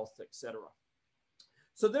Ministry of Health, et cetera.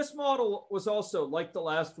 So this model was also, like the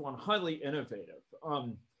last one, highly innovative.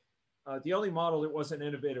 The only model that wasn't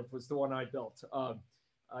innovative was the one I built.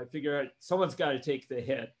 I figured someone's got to take the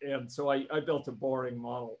hit. And so I built a boring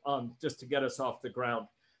model just to get us off the ground.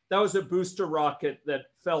 That was a booster rocket that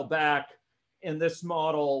fell back. And this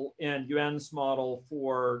model and Yuan's model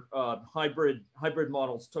for hybrid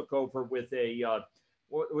models took over with a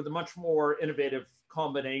much more innovative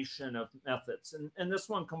combination of methods. And this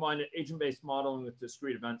one combined agent-based modeling with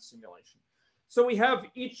discrete event simulation. So we have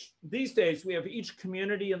these days, we have each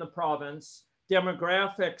community in the province,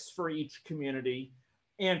 demographics for each community,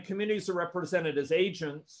 and communities are represented as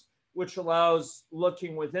agents, which allows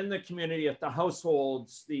looking within the community at the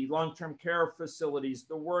households, the long-term care facilities,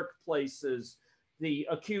 the workplaces, the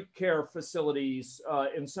acute care facilities,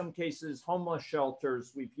 in some cases, homeless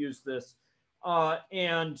shelters, we've used this,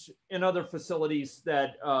 and in other facilities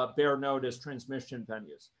that bear note as transmission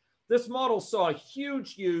venues. This model saw a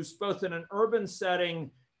huge use both in an urban setting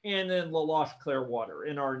and in La Loche Clearwater,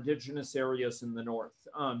 in our Indigenous areas in the north,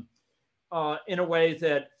 in a way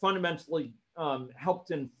that fundamentally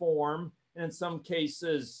helped inform, and in some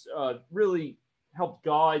cases really helped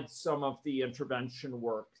guide some of the intervention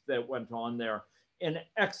work that went on there. An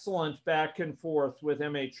excellent back and forth with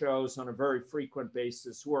MHOs on a very frequent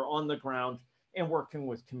basis who are on the ground and working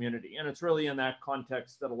with community. And it's really in that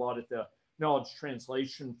context that a lot of the knowledge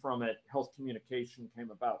translation from it, health communication, came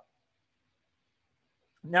about.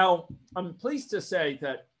 Now, I'm pleased to say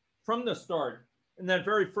that from the start, in that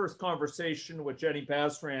very first conversation with Jenny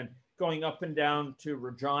Basran, going up and down to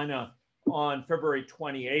Regina on February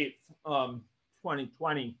 28th,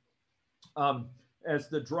 2020, as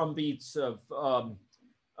the drumbeats of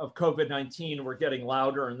COVID-19 were getting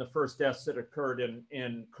louder and the first deaths that occurred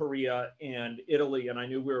in Korea and Italy, and I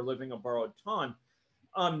knew we were living a borrowed time,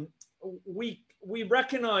 we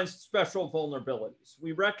recognized special vulnerabilities.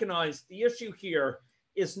 We recognized the issue here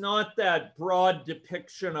is not that broad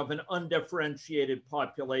depiction of an undifferentiated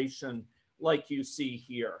population like you see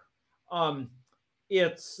here.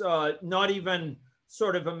 It's not even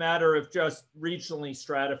sort of a matter of just regionally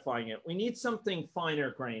stratifying it. We need something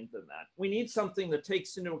finer grained than that. We need something that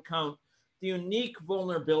takes into account the unique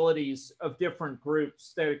vulnerabilities of different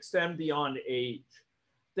groups that extend beyond age.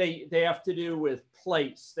 They have to do with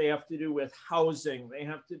place, they have to do with housing, they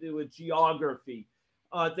have to do with geography,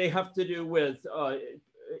 they have to do with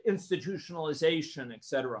institutionalization, et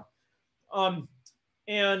cetera.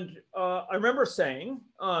 And I remember saying,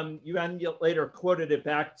 Yuan later quoted it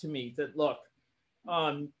back to me, that look,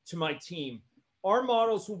 to my team, our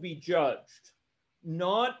models will be judged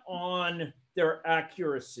not on their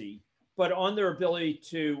accuracy, but on their ability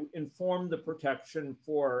to inform the protection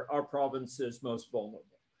for our province's most vulnerable.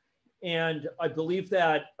 And I believe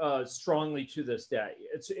that strongly to this day.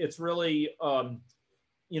 It's really,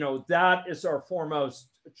 that is our foremost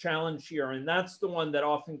challenge here. And that's the one that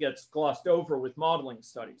often gets glossed over with modeling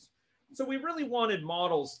studies. So we really wanted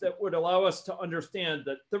models that would allow us to understand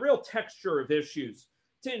that the real texture of issues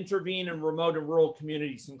to intervene in remote and rural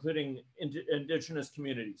communities, including Indigenous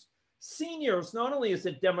communities. Seniors, not only as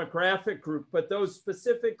a demographic group, but those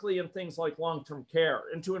specifically in things like long-term care,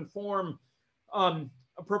 and to inform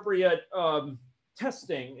appropriate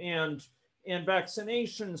testing and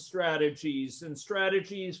vaccination strategies and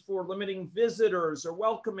strategies for limiting visitors or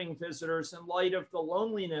welcoming visitors in light of the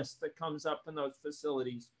loneliness that comes up in those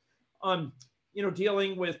facilities.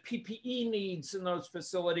 Dealing with PPE needs in those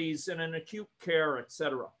facilities and in acute care, et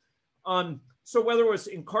cetera. So whether it was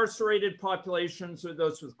incarcerated populations or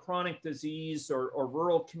those with chronic disease or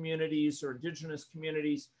rural communities or Indigenous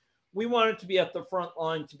communities, we wanted to be at the front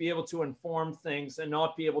line to be able to inform things and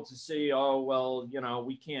not be able to say, oh, well,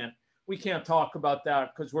 we can't talk about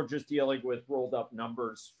that because we're just dealing with rolled up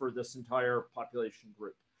numbers for this entire population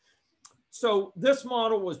group. So this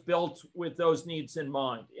model was built with those needs in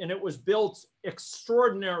mind, and it was built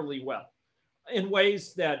extraordinarily well in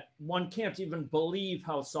ways that one can't even believe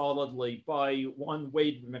how solidly by one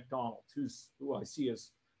Wade McDonald, who I see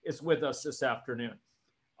is with us this afternoon.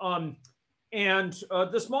 And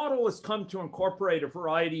this model has come to incorporate a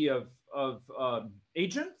variety of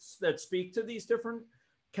agents that speak to these different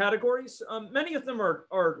categories. Many of them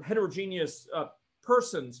are heterogeneous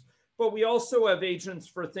persons, but we also have agents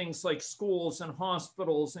for things like schools and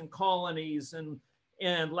hospitals and colonies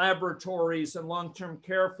and laboratories and long-term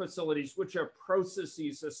care facilities, which have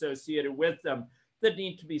processes associated with them that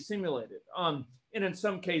need to be simulated. And in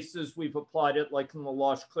some cases, we've applied it, like in the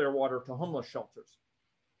Losh Clearwater, to homeless shelters.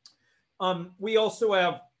 We also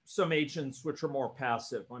have some agents which are more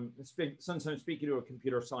passive. Since I'm speaking to a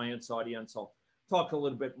computer science audience, I'll talk a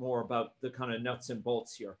little bit more about the kind of nuts and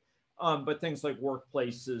bolts here. But things like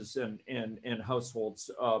workplaces and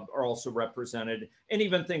households are also represented. And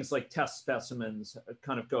even things like test specimens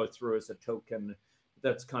kind of go through as a token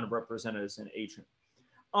that's kind of represented as an agent.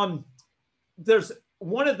 There's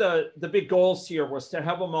one of the big goals here was to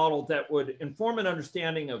have a model that would inform an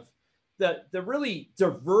understanding of the really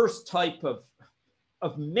diverse type of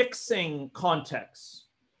mixing contexts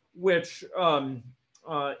which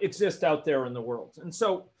exist out there in the world. And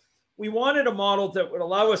so we wanted a model that would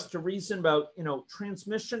allow us to reason about,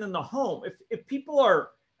 transmission in the home. If people are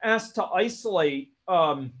asked to isolate,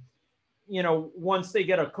 once they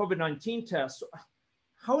get a COVID-19 test,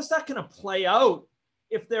 how is that going to play out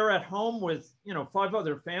if they're at home with, 5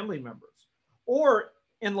 other family members? Or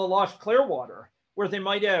in the Losh Clearwater, where they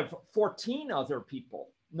might have 14 other people,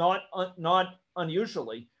 not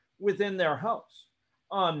unusually, within their house,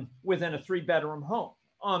 within a 3-bedroom home.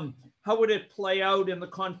 How would it play out in the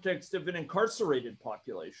context of an incarcerated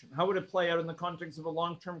population? How would it play out in the context of a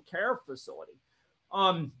long-term care facility?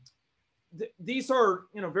 These are,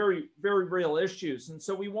 very, very real issues. And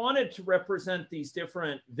so we wanted to represent these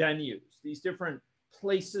different venues, these different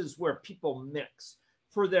places where people mix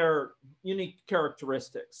for their unique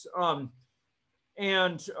characteristics.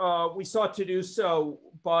 And we sought to do so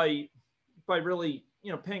by really,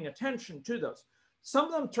 paying attention to those. Some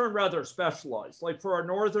of them turned rather specialized, like for our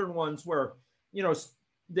northern ones where,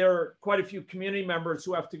 there are quite a few community members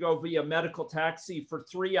who have to go via medical taxi for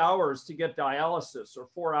 3 hours to get dialysis, or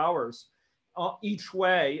 4 hours each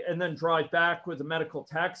way, and then drive back with a medical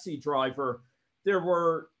taxi driver. There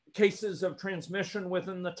were cases of transmission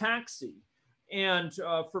within the taxi. And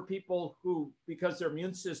for people who, because their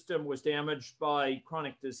immune system was damaged by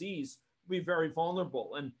chronic disease, be very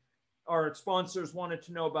vulnerable. And our sponsors wanted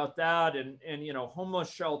to know about that, and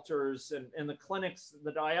homeless shelters and the clinics,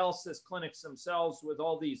 the dialysis clinics themselves, with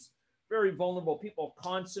all these very vulnerable people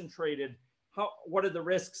concentrated. What are the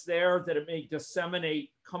risks there that it may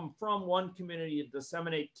come from one community and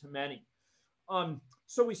disseminate to many?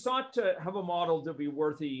 So we sought to have a model to be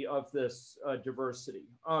worthy of this diversity.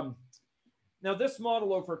 Now, this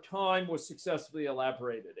model over time was successfully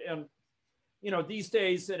elaborated. And, these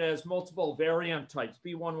days it has multiple variant types,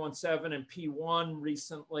 B117 and P1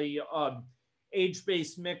 recently,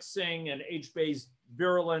 age-based mixing and age-based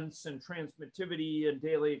virulence and transmittivity and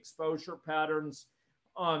daily exposure patterns,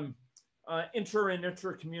 inter and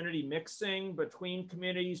inter-community mixing between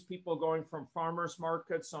communities, people going from farmers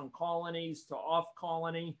markets on colonies to off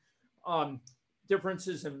colony,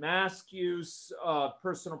 differences in mask use,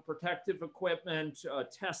 personal protective equipment,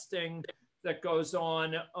 testing that goes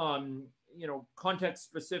on,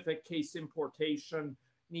 context-specific case importation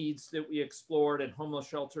needs that we explored at homeless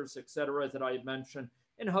shelters, et cetera, that I had mentioned,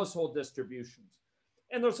 and household distributions.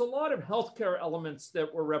 And there's a lot of healthcare elements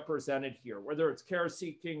that were represented here, whether it's care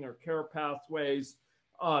seeking or care pathways,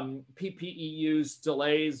 PPE use,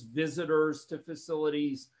 delays, visitors to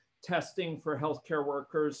facilities, testing for healthcare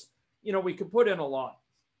workers. We could put in a lot.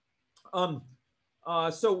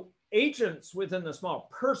 So agents within this model,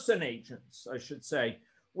 person agents, I should say,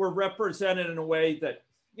 were represented in a way that,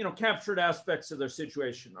 captured aspects of their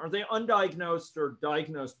situation. Are they undiagnosed or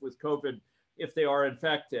diagnosed with COVID if they are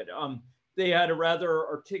infected? They had a rather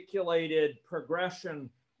articulated progression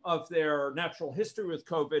of their natural history with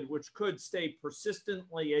COVID, which could stay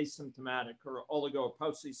persistently asymptomatic or oligo or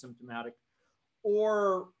post-symptomatic,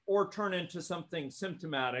 or turn into something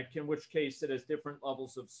symptomatic, in which case it has different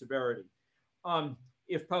levels of severity.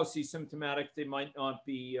 If post-symptomatic, they might not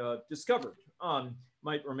be discovered,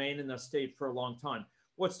 might remain in that state for a long time.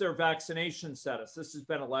 What's their vaccination status? This has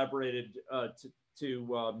been elaborated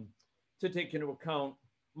to take into account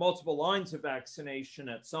multiple lines of vaccination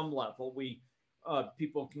at some level.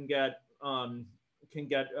 People can get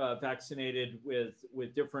vaccinated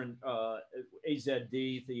with different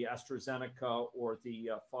AZD, the AstraZeneca or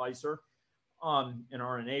the Pfizer, an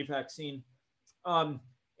RNA vaccine,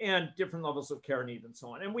 and different levels of care need and so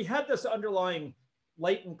on. And we had this underlying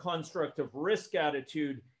latent construct of risk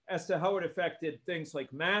attitude as to how it affected things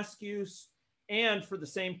like mask use and for the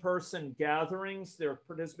same person gatherings, their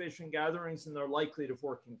participation in gatherings, and their likelihood of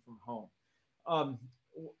working from home.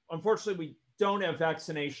 Unfortunately, we don't have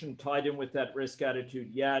vaccination tied in with that risk attitude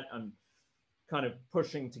yet. I'm kind of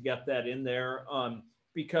pushing to get that in there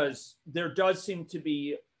because there does seem to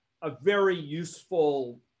be a very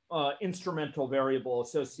useful instrumental variable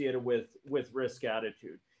associated with risk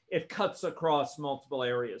attitude. It cuts across multiple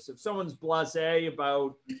areas. If someone's blasé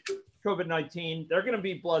about COVID-19, they're going to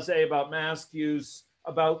be blasé about mask use,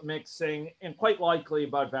 about mixing, and quite likely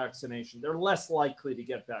about vaccination. They're less likely to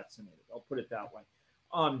get vaccinated. I'll put it that way.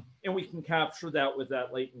 And we can capture that with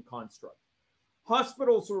that latent construct.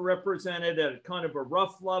 Hospitals were represented at kind of a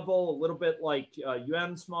rough level, a little bit like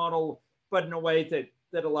Yuan's model, but in a way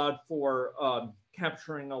that allowed for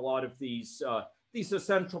capturing a lot of these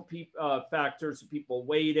essential factors of people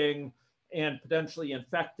waiting and potentially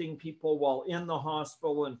infecting people while in the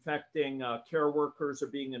hospital, infecting care workers or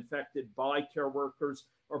being infected by care workers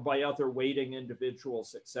or by other waiting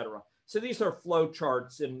individuals, et cetera. So these are flow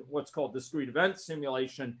charts in what's called discrete event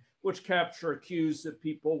simulation, which capture queues of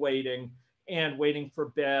people waiting and waiting for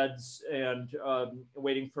beds and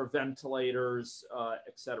waiting for ventilators,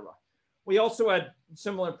 et cetera. We also had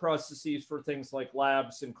similar processes for things like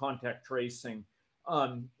labs and contact tracing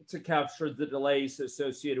to capture the delays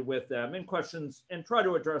associated with them and questions and try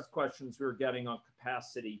to address questions we were getting on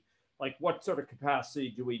capacity, like what sort of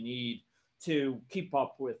capacity do we need to keep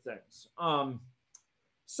up with things.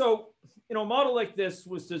 So, a model like this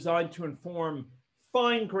was designed to inform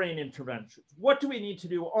fine-grained interventions. What do we need to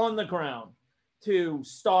do on the ground to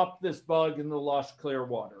stop this bug in the lush clear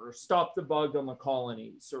water, or stop the bug on the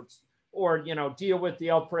colonies, or deal with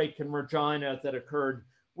the outbreak in Regina that occurred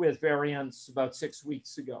with variants about 6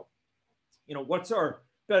 weeks ago? What's our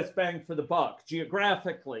best bang for the buck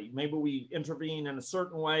geographically? Maybe we intervene in a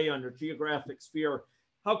certain way under geographic sphere.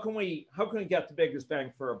 How can we get the biggest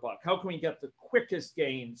bang for a buck? How can we get the quickest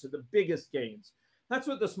gains or the biggest gains? That's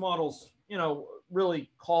what this model's really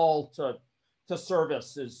call to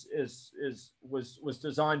service was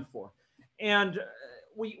designed for. And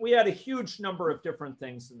we had a huge number of different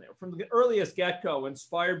things in there. From the earliest get-go,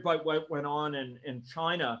 inspired by what went on in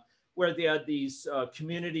China, where they had these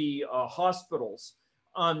community hospitals.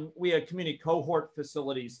 We had community cohort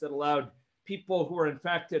facilities that allowed people who were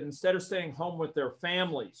infected, instead of staying home with their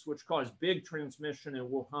families, which caused big transmission in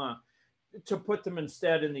Wuhan, to put them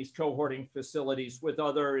instead in these cohorting facilities with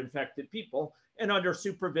other infected people and under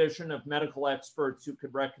supervision of medical experts who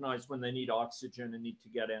could recognize when they need oxygen and need to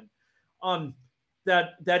get in.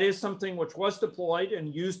 That is something which was deployed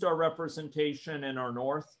and used our representation in our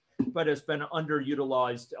north, but has been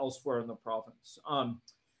underutilized elsewhere in the province.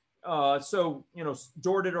 So,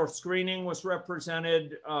 door-to-door screening was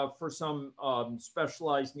represented for some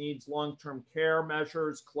specialized needs, long-term care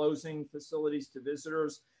measures, closing facilities to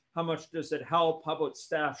visitors. How much does it help? How about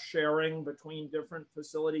staff sharing between different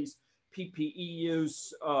facilities, PPE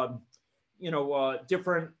use,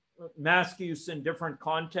 different mask use in different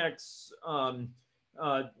contexts?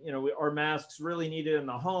 Are masks really needed in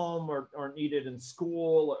the home or needed in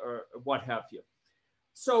school or what have you?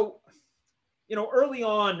 So, early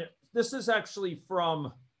on, this is actually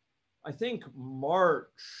from, I think,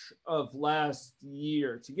 March of last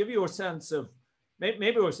year, to give you a sense of, maybe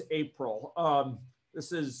it was April.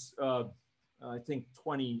 This is, I think,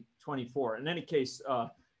 2024. In any case,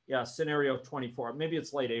 scenario 24. Maybe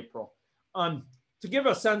it's late April. To give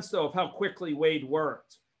a sense, though, of how quickly Wade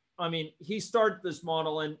worked, he started this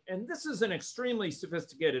model, and this is an extremely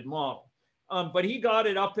sophisticated model. But he got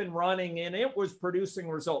it up and running, and it was producing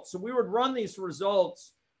results. So we would run these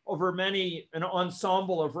results over an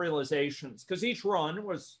ensemble of realizations, because each run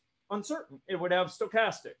was uncertain. It would have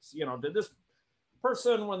stochastics. Did this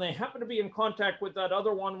person, when they happened to be in contact with that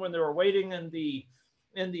other one when they were waiting in the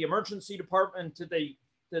emergency department, did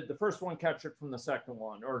the first one catch it from the second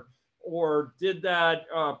one, or did that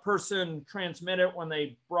person transmit it when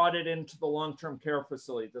they brought it into the long-term care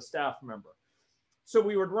facility, the staff member? So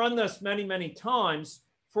we would run this many, many times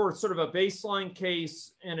for sort of a baseline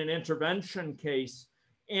case and an intervention case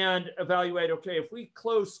and evaluate, okay, if we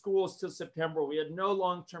close schools till September, we had no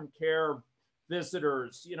long-term care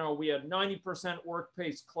visitors, we had 90%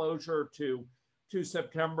 workplace closure to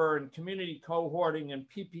September, and community cohorting and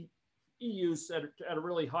PPE use at a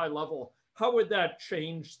really high level. How would that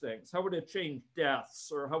change things? How would it change deaths,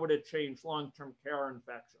 or how would it change long-term care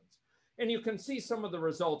infections? And you can see some of the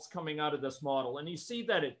results coming out of this model. And you see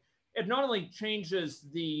that it not only changes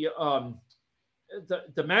the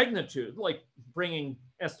magnitude, like bringing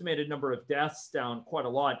estimated number of deaths down quite a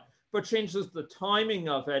lot, but changes the timing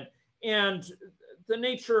of it. And the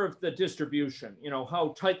nature of the distribution,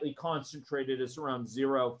 how tightly concentrated is around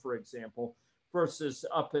 0, for example, versus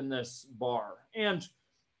up in this bar. And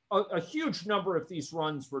a huge number of these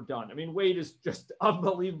runs were done. I mean, Wade is just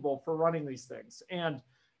unbelievable for running these things. And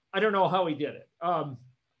I don't know how he did it.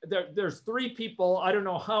 There's 3 people. I don't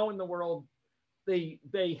know how in the world they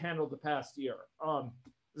handled the past year.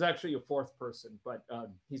 There's actually a 4th person, but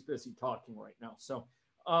he's busy talking right now. So,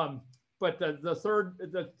 but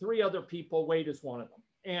the 3 other people, Wade is one of them.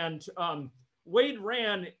 And Wade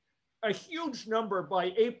ran a huge number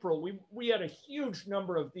by April. We had a huge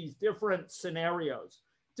number of these different scenarios,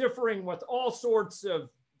 differing with all sorts of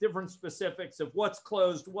different specifics of what's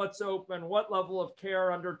closed, what's open, what level of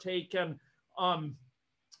care undertaken,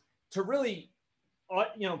 to really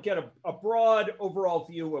get a broad overall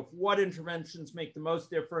view of what interventions make the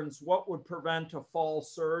most difference, what would prevent a fall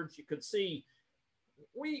surge. You could see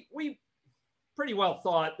we pretty well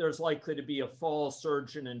thought there's likely to be a fall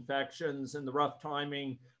surge in infections, and the rough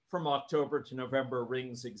timing from October to November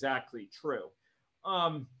rings exactly true.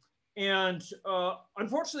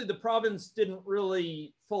 Unfortunately, the province didn't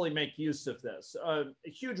really fully make use of this. A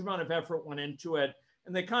huge amount of effort went into it,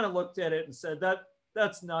 and they kind of looked at it and said,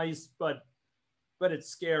 that's nice, but it's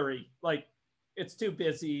scary. Like, it's too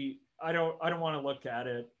busy. I don't want to look at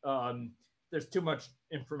it. There's too much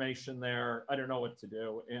information there. I don't know what to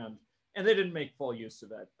do. And they didn't make full use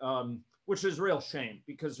of it, which is a real shame,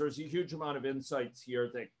 because there's a huge amount of insights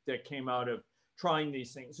here that came out of trying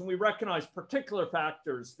these things. And we recognize particular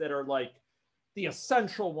factors that are like the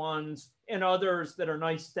essential ones, and others that are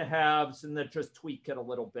nice to haves and that just tweak it a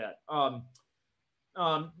little bit.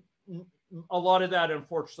 A lot of that,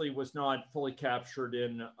 unfortunately, was not fully captured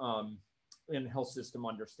in health system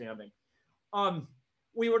understanding.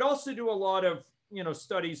 We would also do a lot of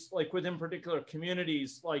studies like within particular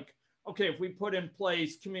communities, like, okay, if we put in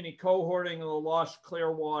place community cohorting in the Losh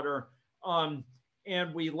Clearwater,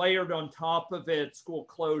 and we layered on top of it school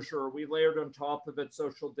closure, we layered on top of it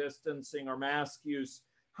social distancing or mask use,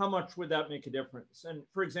 how much would that make a difference? And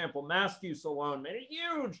for example, mask use alone made a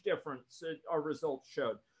huge difference, our results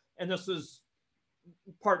showed. And this was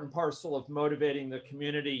part and parcel of motivating the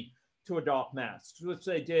community to adopt masks, which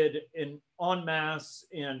they did en masse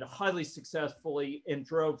and highly successfully, and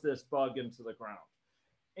drove this bug into the ground.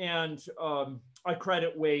 And I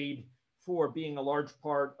credit Wade for being a large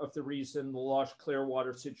part of the reason the Losh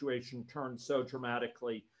Clearwater situation turned so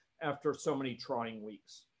dramatically after so many trying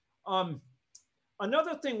weeks.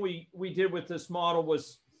 Another thing we did with this model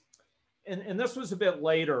was, and this was a bit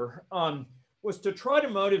later, was to try to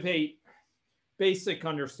motivate basic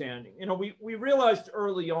understanding. We realized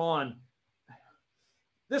early on,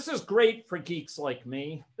 this is great for geeks like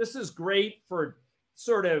me. This is great for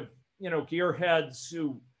sort of, gearheads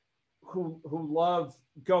who love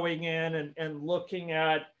going in and looking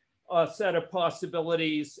at a set of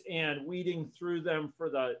possibilities and weeding through them for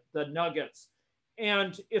the nuggets.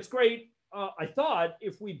 And it's great, I thought,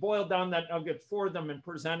 if we boiled down that nugget for them and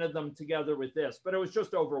presented them together with this, but it was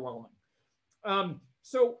just overwhelming.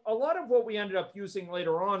 So a lot of what we ended up using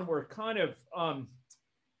later on were kind of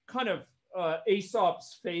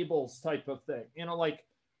Aesop's fables type of thing,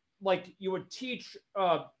 like you would teach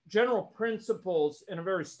general principles in a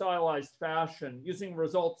very stylized fashion using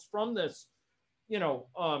results from this,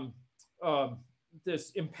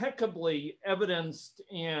 this impeccably evidenced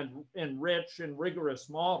and rich and rigorous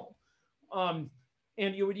model. And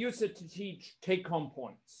you would use it to teach take-home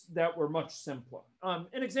points that were much simpler. An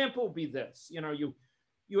example would be this,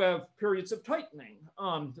 you have periods of tightening.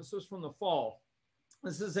 This was from the fall.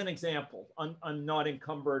 This is an example. I'm not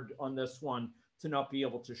encumbered on this one to not be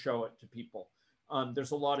able to show it to people. There's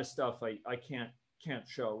a lot of stuff I can't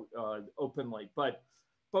show openly, but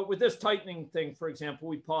with this tightening thing, for example,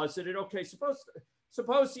 we posited, okay,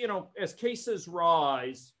 suppose as cases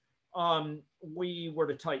rise, we were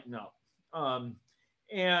to tighten up.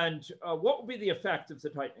 And what would be the effect of the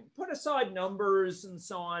tightening? Put aside numbers and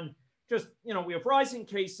so on. Just, we have rising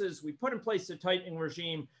cases. We put in place a tightening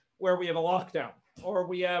regime where we have a lockdown, or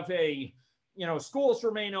we have schools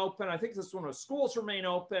remain open. I think this one was schools remain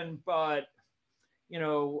open, but,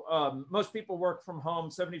 most people work from home.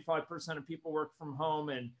 75% of people work from home,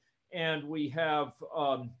 and we have,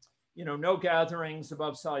 no gatherings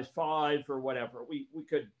above size 5 or whatever. We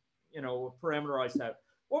could, parameterize that.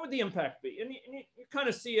 What would the impact be? And you kind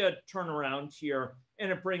of see a turnaround here,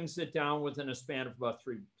 and it brings it down within a span of about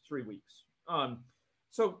three weeks.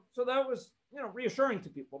 So that was, reassuring to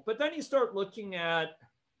people. But then you start looking at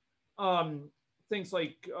things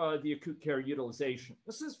like the acute care utilization.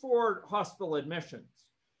 This is for hospital admissions.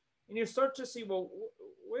 And you start to see, well,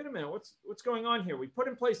 wait a minute, what's going on here? We put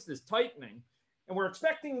in place this tightening, and we're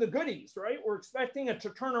expecting the goodies, right? We're expecting it to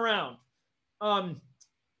turn around.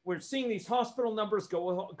 We're seeing these hospital numbers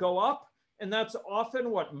go up, and that's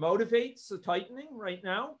often what motivates the tightening right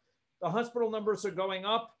now. The hospital numbers are going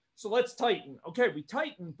up, so let's tighten. Okay, we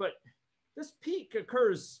tighten, but this peak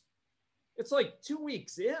occurs, it's like 2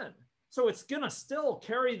 weeks in. So it's gonna still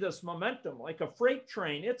carry this momentum like a freight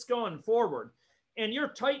train. It's going forward. And you're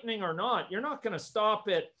tightening or not, you're not gonna stop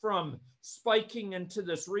it from spiking into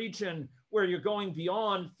this region where you're going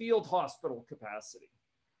beyond field hospital capacity,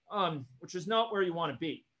 which is not where you wanna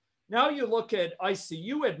be. Now you look at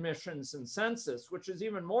ICU admissions and census, which is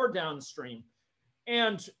even more downstream.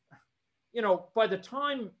 And by the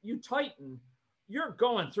time you tighten, you're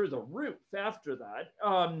going through the roof after that.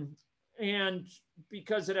 And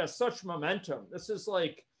because it has such momentum, this is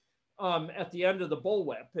like at the end of the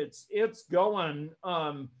bullwhip. It's going,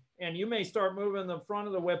 and you may start moving the front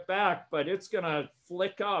of the whip back, but it's going to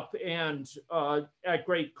flick up and at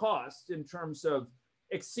great cost in terms of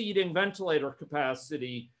exceeding ventilator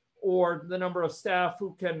capacity or the number of staff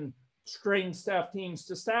who can train staff teams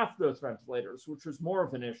to staff those ventilators, which was more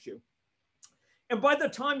of an issue. And by the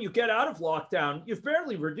time you get out of lockdown, you've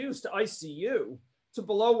barely reduced ICU to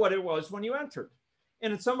below what it was when you entered.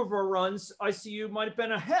 And in some of our runs, ICU might have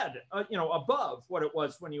been ahead, above what it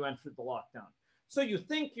was when you entered the lockdown. So you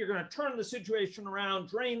think you're going to turn the situation around,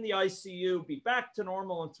 drain the ICU, be back to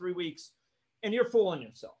normal in 3 weeks, and you're fooling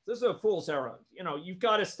yourself. This is a fool's errand. You've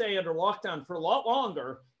got to stay under lockdown for a lot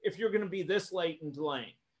longer if you're going to be this late and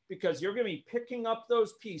delaying, because you're going to be picking up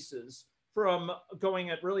those pieces from going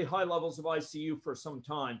at really high levels of ICU for some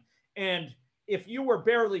time. And if you were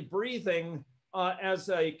barely breathing as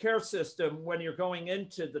a care system when you're going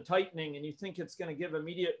into the tightening and you think it's going to give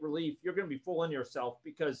immediate relief, you're going to be fooling yourself,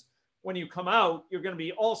 because when you come out, you're going to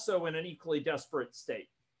be also in an equally desperate state.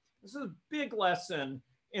 This is a big lesson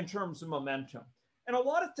in terms of momentum. And a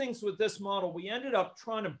lot of things with this model, we ended up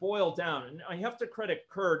trying to boil down. And I have to credit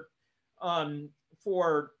Kurt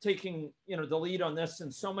for taking the lead on this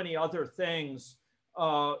and so many other things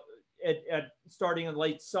at starting in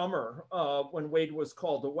late summer when Wade was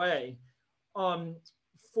called away,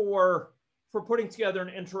 for putting together an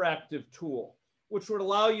interactive tool, which would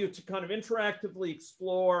allow you to kind of interactively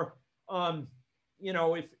explore,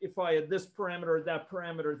 if I had this parameter, that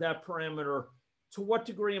parameter, that parameter, to what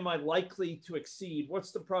degree am I likely to exceed?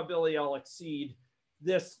 What's the probability I'll exceed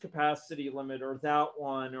this capacity limit or that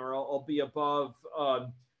one, or I'll be above,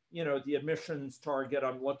 the admissions target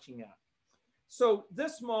I'm looking at. So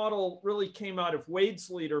this model really came out of Wade's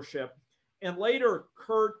leadership, and later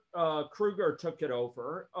Kurt Kruger took it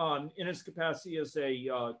over in his capacity as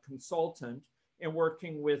a consultant and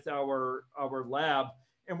working with our lab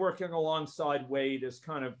and working alongside Wade as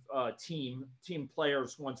kind of team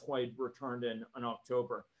players once Wade returned in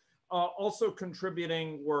October. Also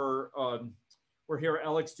contributing were here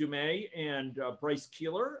Alex Dumais and Bryce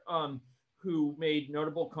Keeler, who made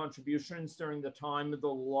notable contributions during the time of the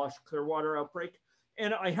Losh Clearwater outbreak.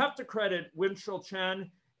 And I have to credit Winchell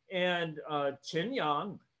Chen and Chin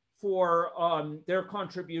Yang for their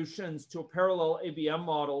contributions to a parallel ABM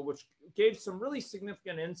model, which gave some really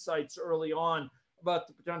significant insights early on about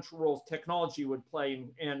the potential roles technology would play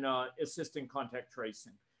in assisting contact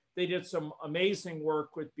tracing. They did some amazing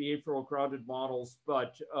work with behavioral grounded models,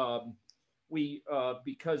 but we,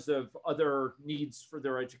 because of other needs for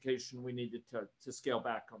their education, we needed to scale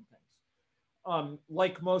back on things.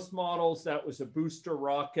 Like most models, that was a booster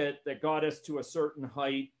rocket that got us to a certain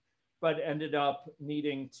height, but ended up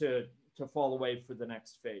needing to fall away for the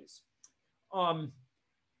next phase.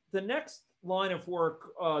 The next line of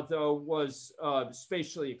work, though, was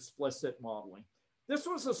spatially explicit modeling. This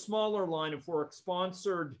was a smaller line of work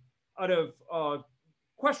sponsored out of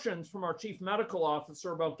questions from our chief medical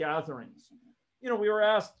officer about gatherings. We were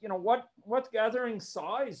asked, what gathering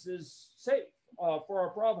size is safe for our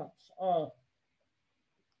province?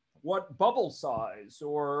 What bubble size?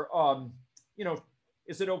 Or,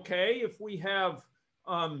 is it okay if we have,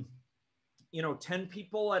 10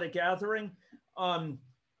 people at a gathering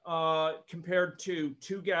compared to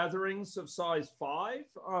 2 gatherings of size 5,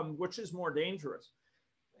 which is more dangerous?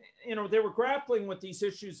 They were grappling with these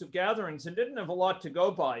issues of gatherings and didn't have a lot to go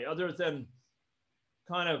by other than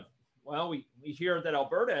kind of, well, we hear that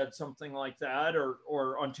Alberta had something like that,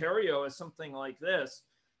 or Ontario has something like this.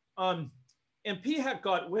 And PHEC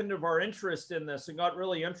got wind of our interest in this and got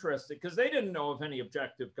really interested because they didn't know of any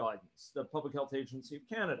objective guidance, the Public Health Agency of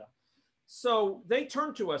Canada. So they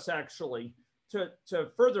turned to us actually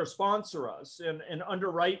to further sponsor us and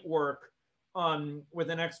underwrite work with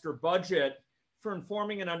an extra budget for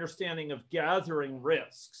informing and understanding of gathering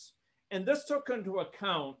risks. And this took into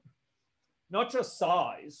account not just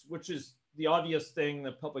size, which is the obvious thing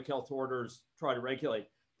that public health orders try to regulate,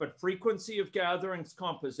 but frequency of gatherings,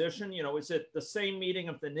 composition. Is it the same meeting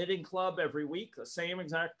of the knitting club every week, the same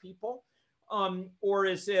exact people? Or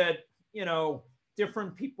is it,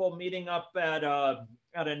 different people meeting up at a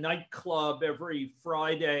nightclub every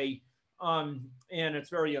Friday, and it's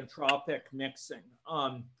very entropic mixing?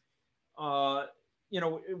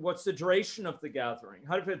 What's the duration of the gathering?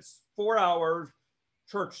 How if it's 4-hour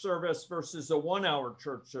church service versus a 1-hour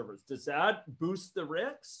church service? Does that boost the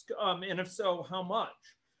risk? And if so, how much?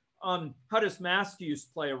 How does mask use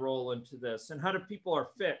play a role into this? And how do people are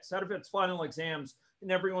fixed? How if it's final exams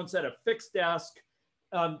and everyone's at a fixed desk?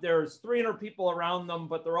 There's 300 people around them,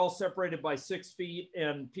 but they're all separated by 6 feet,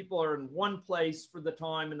 and people are in one place for the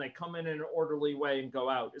time, and they come in an orderly way and go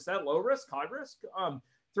out. Is that low risk, high risk?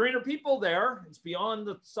 300 people there, it's beyond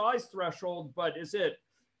the size threshold, but is it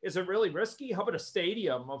really risky? How about a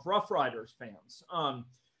stadium of Rough Riders fans?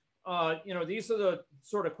 These are the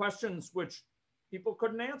sort of questions which people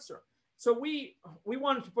couldn't answer. So we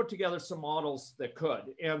wanted to put together some models that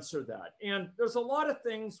could answer that. And there's a lot of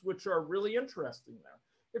things which are really interesting there.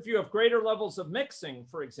 If you have greater levels of mixing,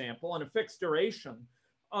 for example, and a fixed duration,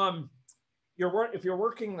 if you're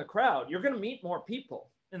working the crowd, you're going to meet more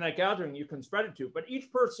people in that gathering you can spread it to, but each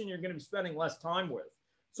person you're going to be spending less time with.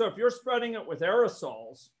 So if you're spreading it with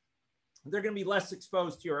aerosols, they're going to be less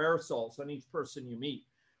exposed to your aerosols on each person you meet.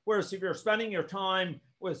 Whereas if you're spending your time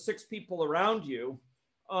with 6 people around you,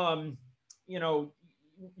 you're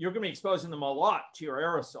going to be exposing them a lot to your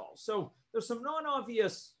aerosols. So there's some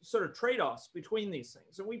non-obvious sort of trade-offs between these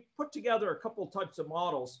things. And we put together a couple types of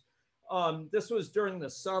models. This was during the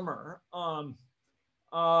summer.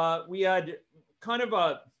 We had kind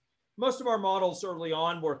of most of our models early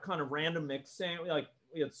on were kind of random mixing. Like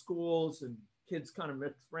we had schools and kids kind of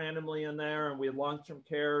mixed randomly in there, and we had long-term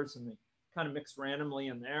cares and they kind of mixed randomly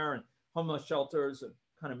in there, and homeless shelters and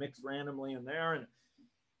kind of mixed randomly in there. And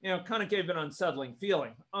kind of gave an unsettling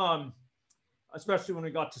feeling, especially when we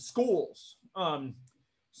got to schools. We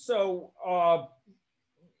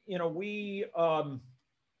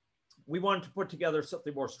wanted to put together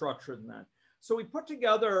something more structured than that. So we put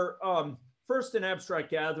together first an abstract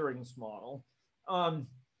gatherings model,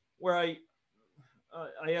 where I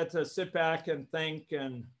had to sit back and think.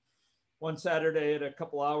 And one Saturday at a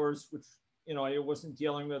couple hours, which I wasn't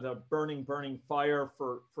dealing with a burning fire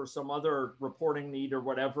for some other reporting need or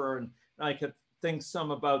whatever. And I could think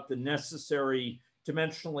some about the necessary,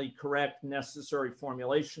 dimensionally correct, necessary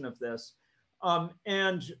formulation of this.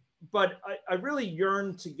 But I really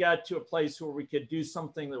yearned to get to a place where we could do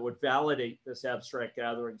something that would validate this abstract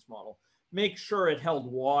gatherings model, make sure it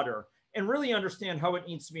held water, and really understand how it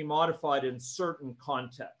needs to be modified in certain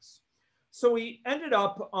contexts. So we ended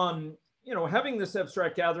up having this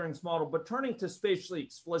abstract gatherings model, but turning to spatially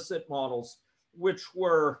explicit models, which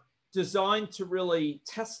were designed to really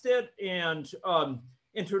test it and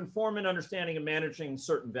to inform an understanding of managing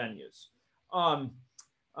certain venues,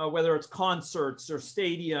 whether it's concerts or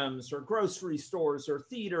stadiums or grocery stores or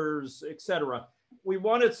theaters, et cetera. We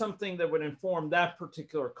wanted something that would inform that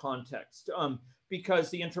particular context, because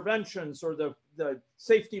the interventions or the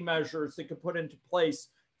safety measures that could put into place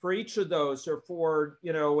for each of those, or for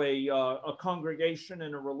a congregation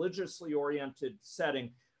in a religiously oriented setting,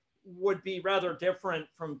 would be rather different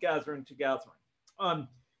from gathering to gathering.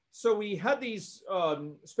 So we had these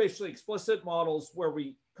spatially explicit models where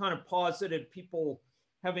we kind of posited people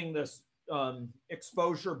having this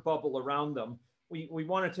exposure bubble around them. We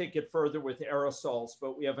want to take it further with aerosols,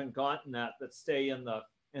 but we haven't gotten that stay in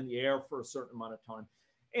the air for a certain amount of time.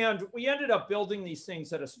 And we ended up building these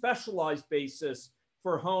things at a specialized basis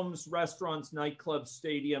for homes, restaurants, nightclubs,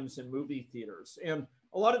 stadiums, and movie theaters. And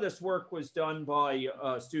a lot of this work was done by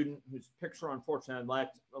a student whose picture, unfortunately,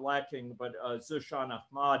 I'm lacking, but Zushan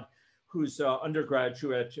Ahmad, who's an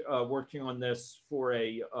undergraduate working on this for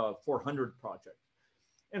a 400 project.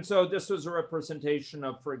 And so this was a representation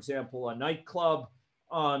of, for example, a nightclub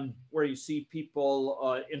where you see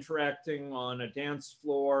people interacting on a dance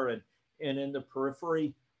floor and in the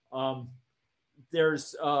periphery.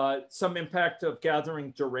 There's some impact of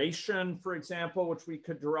gathering duration, for example, which we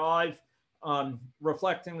could derive,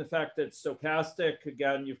 reflecting the fact that it's stochastic.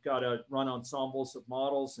 Again, you've got to run ensembles of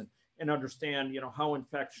models and understand, how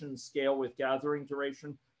infections scale with gathering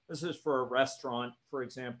duration. This is for a restaurant, for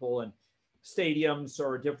example, and stadiums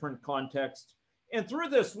are a different context. And through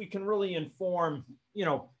this, we can really inform,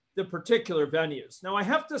 the particular venues. Now, I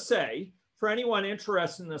have to say, for anyone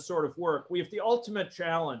interested in this sort of work, we have the ultimate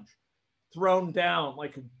challenge thrown down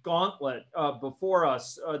like a gauntlet before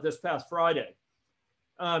us this past Friday.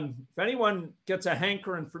 If anyone gets a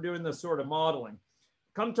hankering for doing this sort of modeling,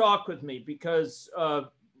 come talk with me, because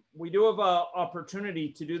we do have an opportunity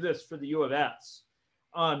to do this for the U of S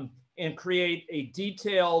and create a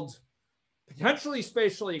detailed, potentially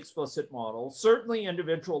spatially explicit model, certainly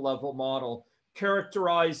individual level model,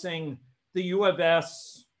 characterizing the U of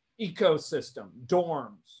S ecosystem,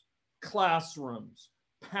 dorms, classrooms,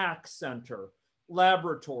 PAC center,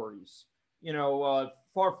 laboratories,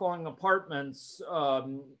 far-flung apartments,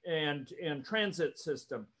 and transit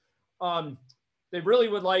system. They really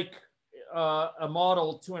would like a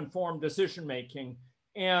model to inform decision-making,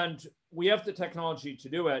 and we have the technology to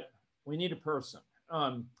do it. We need a person.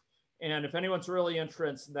 And if anyone's really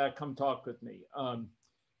interested in that, come talk with me.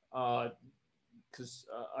 Because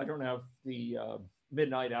I don't have the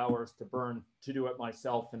midnight hours to burn to do it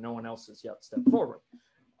myself, and no one else has yet stepped forward.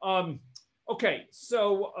 Okay,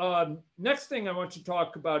 so next thing I want to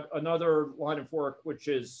talk about another line of work, which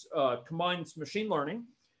is combines machine learning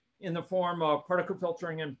in the form of particle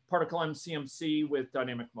filtering and particle MCMC with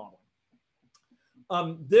dynamic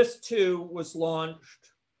modeling. This too was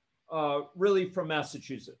launched really from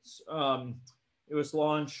Massachusetts. It was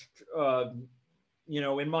launched,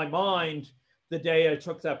 in my mind, the day I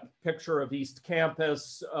took that picture of East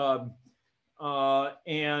Campus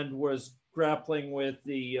and was grappling with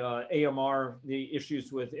the AMR, the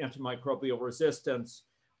issues with antimicrobial resistance.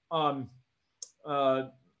 My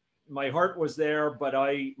heart was there, but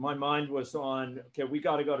my mind was on, okay, we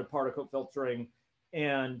got to go to particle filtering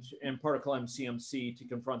and particle MCMC to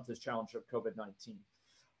confront this challenge of COVID-19.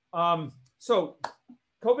 So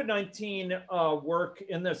COVID-19 work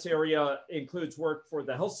in this area includes work for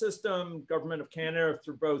the health system, Government of Canada,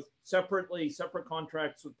 through both separate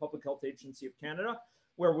contracts with Public Health Agency of Canada,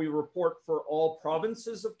 where we report for all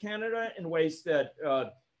provinces of Canada in ways that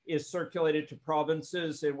is circulated to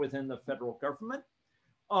provinces and within the federal government.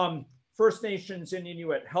 First Nations and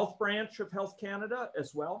Inuit Health Branch of Health Canada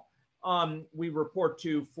as well. We report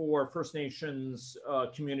to for First Nations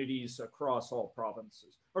communities across all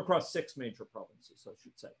provinces, across 6 major provinces, I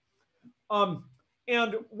should say.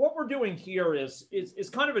 And what we're doing here is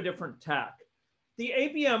kind of a different tack. The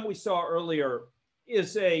ABM we saw earlier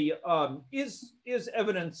is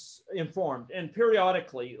evidence informed, and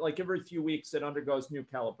periodically, like every few weeks, it undergoes new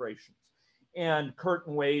calibrations. And Kurt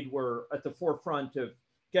and Wade were at the forefront of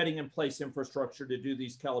getting in place infrastructure to do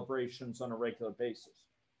these calibrations on a regular basis.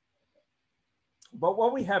 But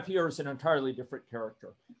what we have here is an entirely different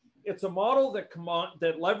character. It's a model that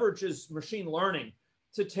leverages machine learning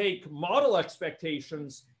to take model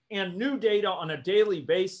expectations and new data on a daily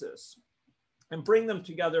basis and bring them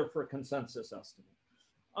together for a consensus estimate.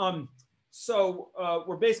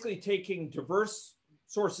 We're basically taking diverse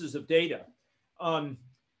sources of data,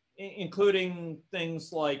 including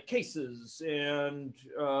things like cases and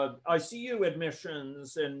ICU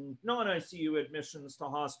admissions and non-ICU admissions to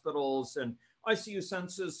hospitals, and ICU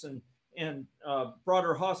census and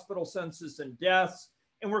broader hospital census and deaths.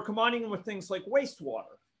 And we're combining them with things like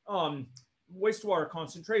wastewater, wastewater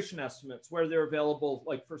concentration estimates where they're available,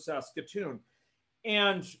 like for Saskatoon,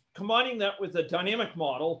 and combining that with a dynamic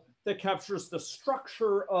model that captures the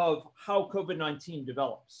structure of how COVID-19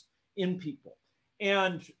 develops in people.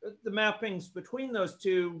 And the mappings between those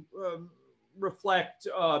two reflect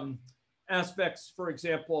aspects, for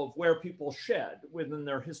example, of where people shed within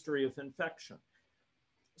their history of infection.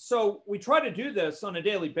 So we try to do this on a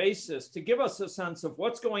daily basis to give us a sense of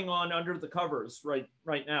what's going on under the covers right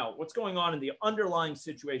now, what's going on in the underlying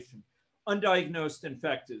situation, undiagnosed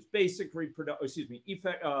infectives,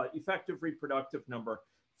 effective reproductive number,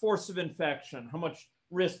 force of infection, how much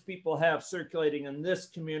risk people have circulating in this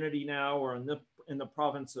community now or in the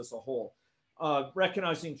province as a whole,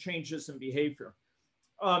 recognizing changes in behavior,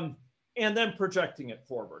 and then projecting it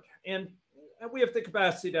forward. And we have the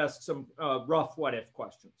capacity to ask some rough what-if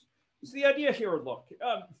questions. So the idea here, look,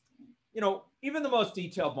 even the most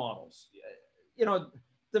detailed models,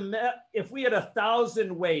 if we had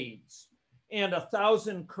 1,000 Wades and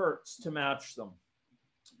 1,000 Kurts to match them,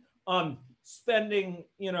 spending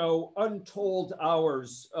untold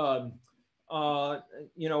hours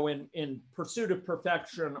in pursuit of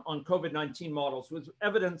perfection on COVID-19 models with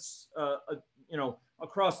evidence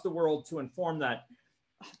across the world to inform that,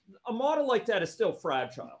 a model like that is still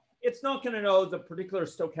fragile. It's not going to know the particular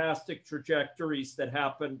stochastic trajectories that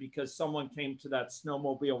happened because someone came to that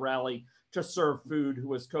snowmobile rally to serve food who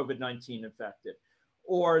was COVID-19 infected,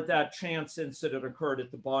 or that chance incident occurred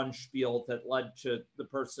at the Bonspiel that led to the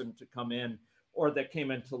person to come in, or that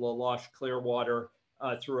came into La Loche Clearwater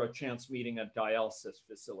through a chance meeting at dialysis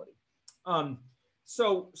facility.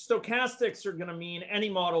 So stochastics are going to mean any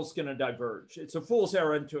model is going to diverge. It's a fool's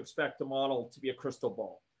errand to expect the model to be a crystal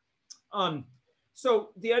ball.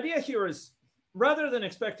 So the idea here is, rather than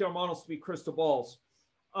expect our models to be crystal balls,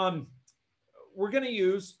 we're going to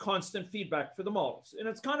use constant feedback for the models. And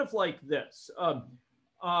it's kind of like this.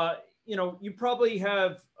 You probably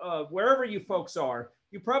have, wherever you folks are,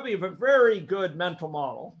 you probably have a very good mental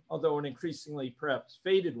model, although an increasingly perhaps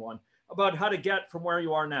faded one, about how to get from where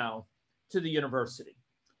you are now to the university.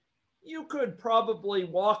 You could probably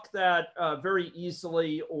walk that very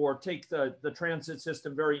easily, or take the transit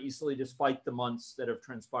system very easily, despite the months that have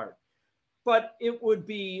transpired. But it would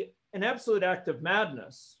be an absolute act of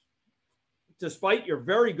madness, despite your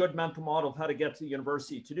very good mental model of how to get to the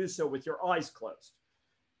university, to do so with your eyes closed.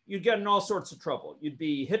 You'd get in all sorts of trouble. You'd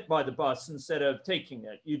be hit by the bus instead of taking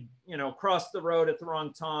it. You'd cross the road at the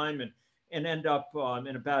wrong time and end up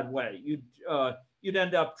in a bad way. You'd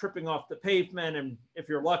end up tripping off the pavement, and if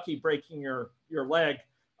you're lucky, breaking your leg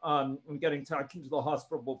and getting taken to the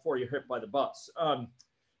hospital before you're hit by the bus.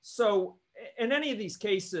 So in any of these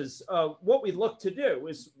cases, what we look to do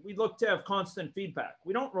is we look to have constant feedback.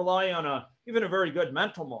 We don't rely on even a very good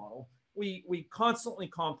mental model. We constantly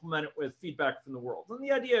complement it with feedback from the world. And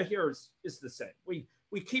the idea here is the same.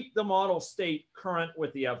 We keep the model state current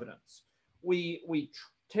with the evidence. We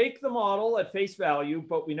take the model at face value,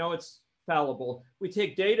 but we know it's fallible. We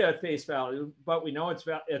take data at face value, but we know it's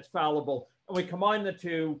fallible. And we combine the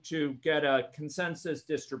two to get a consensus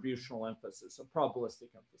distributional emphasis, a probabilistic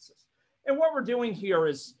emphasis. And what we're doing here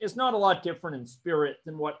is not a lot different in spirit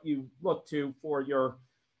than what you look to for your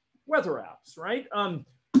weather apps, right?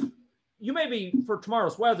 You may be, for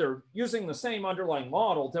tomorrow's weather, using the same underlying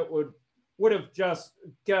model that would have just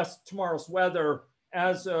guessed tomorrow's weather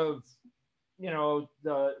as of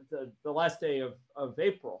the last day of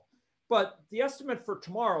April. But the estimate for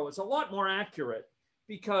tomorrow is a lot more accurate,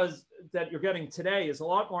 because that you're getting today is a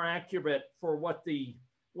lot more accurate for what the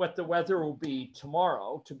weather will be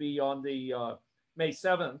tomorrow, to be on the May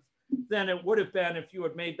 7th, than it would have been if you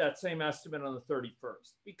had made that same estimate on the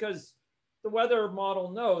 31st. Because the weather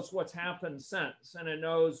model knows what's happened since, and it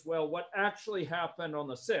knows, well, what actually happened on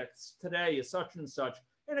the 6th today is such and such,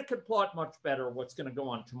 and it could plot much better what's going to go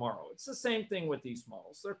on tomorrow. It's the same thing with these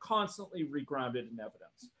models. They're constantly regrounded in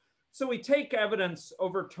evidence. So we take evidence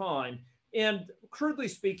over time, and crudely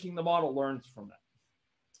speaking, the model learns from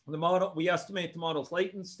it. We estimate the model's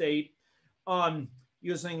latent state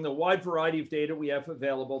using the wide variety of data we have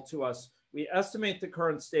available to us. We estimate the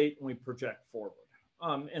current state and we project forward.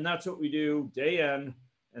 And that's what we do day in,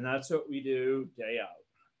 and that's what we do day out.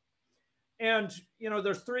 And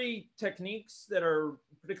there's three techniques that are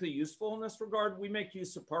particularly useful in this regard. We make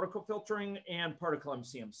use of particle filtering and particle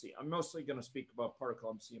MCMC. I'm mostly going to speak about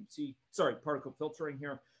particle filtering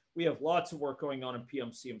here. We have lots of work going on in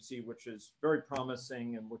PMCMC, which is very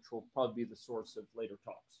promising and which will probably be the source of later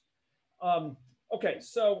talks. Okay,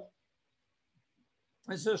 so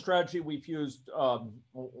this is a strategy we've used a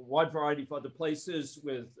wide variety of other places,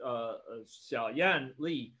 with Xiaoyan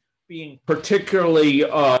Li being particularly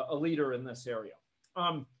a leader in this area.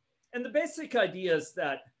 And the basic idea is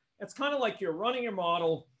that it's kind of like you're running your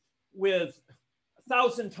model with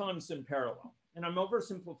 1,000 times in parallel. And I'm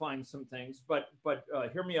oversimplifying some things, but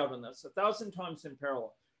hear me out on this. 1,000 times in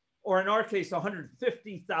parallel, or in our case,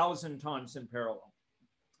 150,000 times in parallel.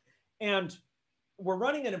 And we're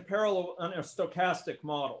running it in parallel on a stochastic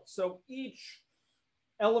model. So each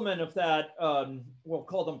element of that, we'll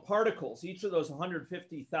call them particles, each of those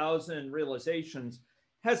 150,000 realizations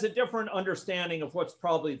has a different understanding of what's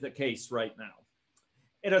probably the case right now.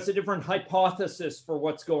 It has a different hypothesis for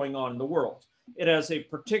what's going on in the world. It has a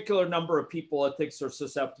particular number of people it thinks are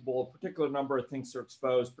susceptible, a particular number it thinks are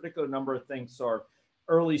exposed, a particular number it thinks are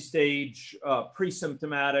early stage,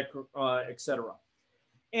 pre-symptomatic, etc.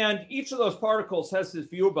 And each of those particles has this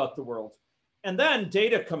view about the world. And then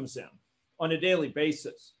data comes in on a daily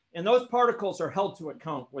basis. And those particles are held to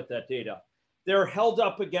account with that data. They're held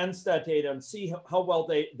up against that data and see how well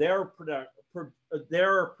their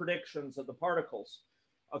predictions of the particles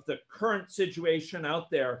of the current situation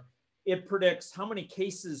out there. It predicts how many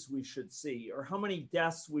cases we should see, or how many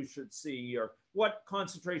deaths we should see, or what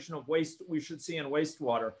concentration of waste we should see in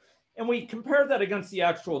wastewater. And we compare that against the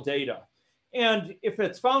actual data. And if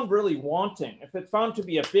it's found really wanting, if it's found to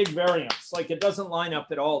be a big variance, like it doesn't line up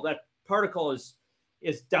at all, that particle is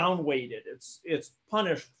downweighted. It's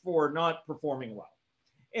punished for not performing well.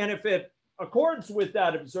 And if it accords with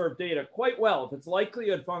that observed data quite well, if its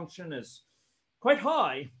likelihood function is quite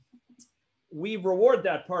high, we reward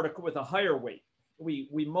that particle with a higher weight.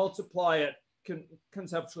 We multiply it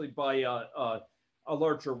conceptually by a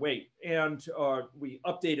larger weight, and we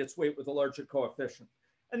update its weight with a larger coefficient.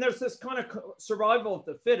 And there's this kind of survival of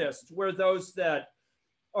the fittest, where those that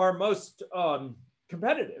are most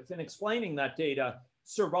competitive in explaining that data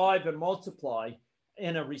survive and multiply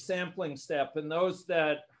in a resampling step, and those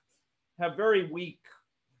that have very weak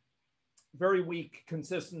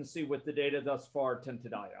consistency with the data thus far tend to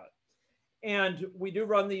die out. And we do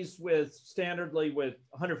run these standardly with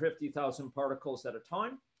 150,000 particles at a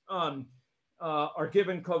time. Our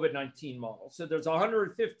given COVID-19 model. So there's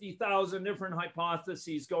 150,000 different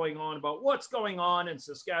hypotheses going on about what's going on in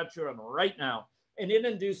Saskatchewan right now. And it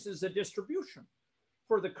induces a distribution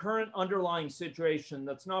for the current underlying situation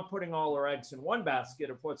that's not putting all our eggs in one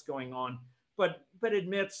basket of what's going on, but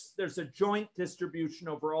admits there's a joint distribution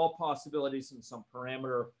over all possibilities and some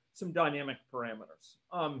dynamic parameters.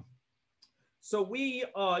 So we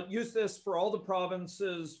use this for all the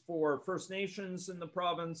provinces, for First Nations in the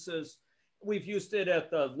provinces. We've used it at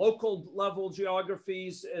the local level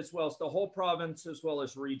geographies, as well as the whole province, as well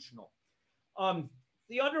as regional.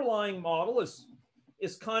 The underlying model is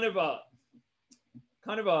kind of a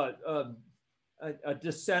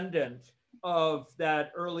descendant of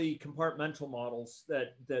that early compartmental models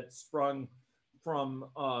that sprung from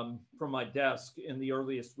my desk in the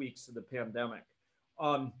earliest weeks of the pandemic.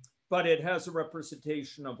 But it has a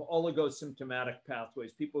representation of oligosymptomatic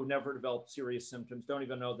pathways, people who never developed serious symptoms, don't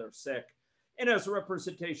even know they're sick. And has a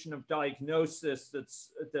representation of diagnosis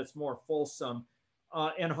that's more fulsome,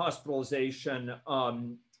 and hospitalization.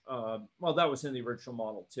 Well, that was in the original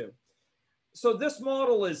model too. So this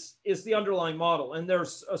model is the underlying model, and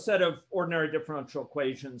there's a set of ordinary differential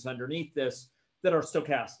equations underneath this that are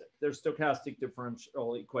stochastic. They're stochastic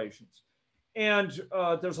differential equations. And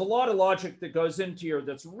there's a lot of logic that goes into here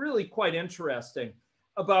that's really quite interesting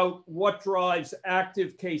about what drives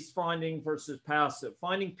active case finding versus passive.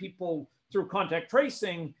 Finding people through contact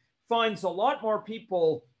tracing finds a lot more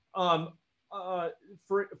people.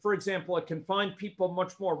 For example, it can find people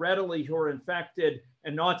much more readily who are infected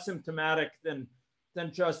and not symptomatic than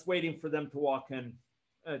just waiting for them to walk in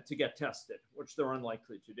to get tested, which they're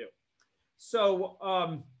unlikely to do. So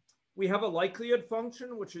we have a likelihood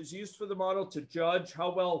function, which is used for the model to judge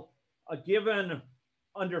how well a given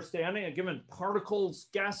understanding, a given particle's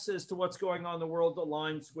guess as to what's going on in the world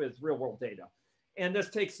aligns with real world data. And this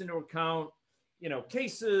takes into account,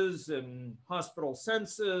 cases and hospital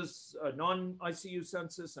census, non-ICU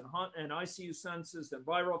census and ICU census and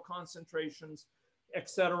viral concentrations, et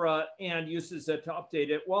cetera, and uses it to update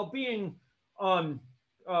it while being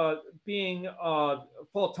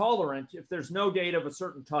fault tolerant. If there's no data of a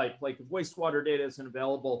certain type, like if wastewater data isn't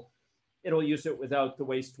available, it'll use it without the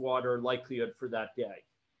wastewater likelihood for that day.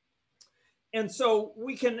 And so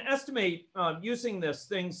we can estimate using this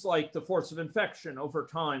things like the force of infection over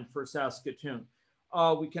time for Saskatoon.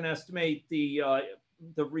 We can estimate the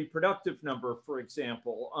reproductive number, for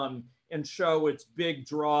example, and show its big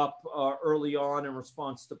drop early on in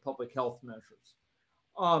response to public health measures.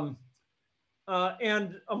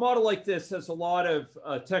 And a model like this has a lot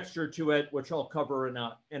of texture to it, which I'll cover in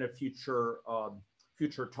a future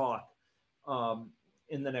talk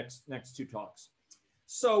in the next two talks.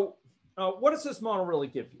 So what does this model really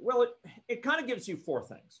give you? Well, it kind of gives you four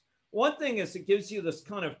things. One thing is it gives you this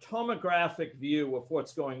kind of tomographic view of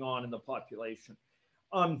what's going on in the population.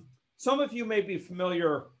 Some of you may be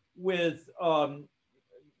familiar with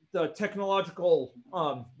the technological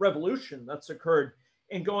revolution that's occurred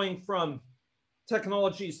in going from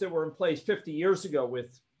technologies that were in place 50 years ago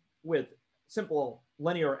with simple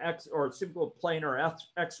linear or simple planar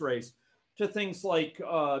X-rays to things like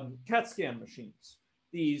CAT scan machines,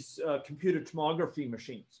 these computed tomography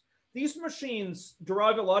machines. These machines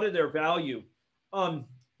derive a lot of their value,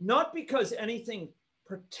 not because anything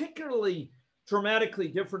particularly dramatically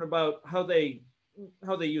different about how they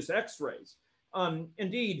use X-rays.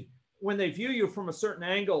 Indeed, when they view you from a certain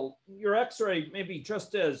angle, your X-ray may be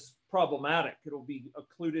just as problematic. It'll be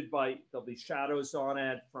occluded there'll be shadows on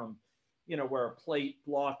it from, where a plate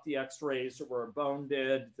blocked the X-rays or where a bone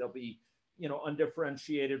did. There'll be,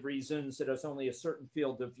 undifferentiated reasons. It has only a certain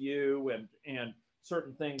field of view and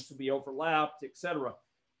certain things to be overlapped, et cetera.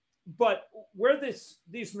 But where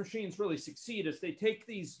these machines really succeed is they take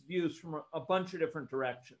these views from a bunch of different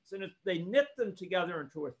directions, and they knit them together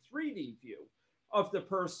into a 3D view of the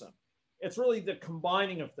person. It's really the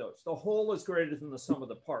combining of those. The whole is greater than the sum of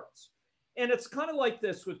the parts. And it's kind of like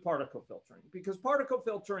this with particle filtering, because particle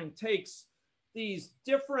filtering takes these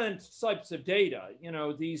different types of data,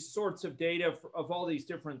 these sorts of data of all these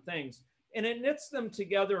different things, and it knits them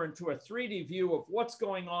together into a 3D view of what's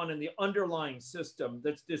going on in the underlying system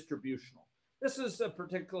that's distributional. This is a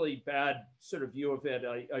particularly bad sort of view of it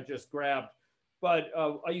I just grabbed, but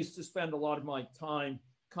I used to spend a lot of my time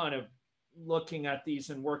kind of looking at these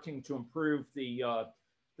and working to improve the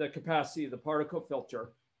capacity of the particle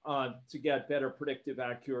filter to get better predictive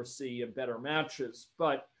accuracy and better matches.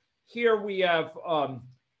 But here we have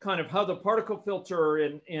kind of how the particle filter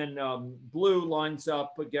in blue lines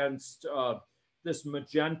up against this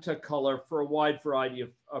magenta color for a wide variety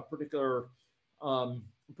of particular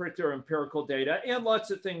empirical data and lots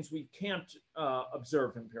of things we can't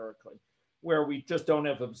observe empirically, where we just don't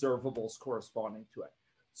have observables corresponding to it.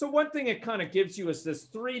 So one thing it kind of gives you is this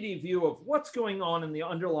 3D view of what's going on in the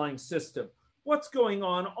underlying system, what's going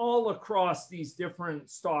on all across these different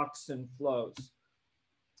stocks and flows.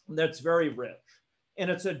 That's very rich. And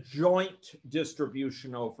it's a joint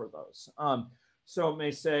distribution over those. So it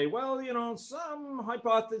may say, well, you know, some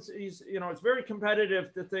hypotheses, you know, it's very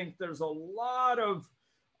competitive to think there's a lot of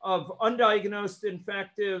undiagnosed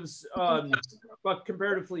infectives, but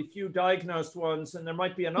comparatively few diagnosed ones. And there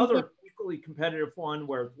might be another equally competitive one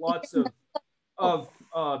where lots of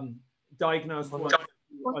diagnosed ones.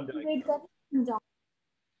 Undiagnosed.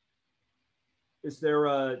 Is there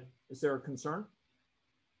a concern?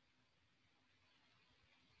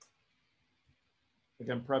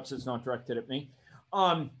 Again, perhaps it's not directed at me.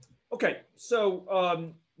 Okay,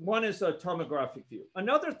 so one is a tomographic view.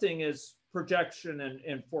 Another thing is projection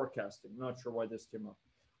and forecasting. I'm not sure why this came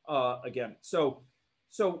up again. So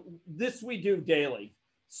this we do daily.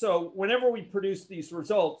 So whenever we produce these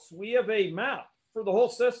results, we have a map for the whole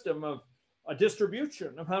system of a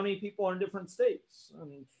distribution of how many people are in different states.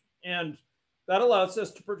 And that allows us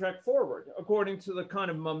to project forward according to the kind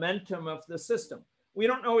of momentum of the system. We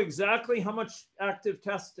don't know exactly how much active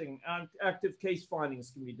testing, active case findings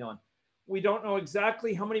can be done. We don't know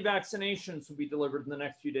exactly how many vaccinations will be delivered in the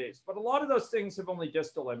next few days, but a lot of those things have only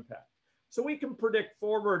distal impact. So we can predict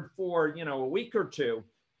forward for, you know, a week or two,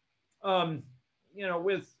 you know,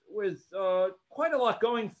 with quite a lot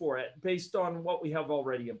going for it based on what we have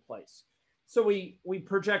already in place. So we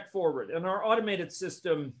project forward, and our automated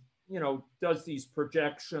system, you know, does these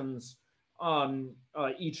projections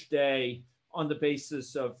each day on the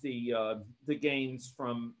basis of the gains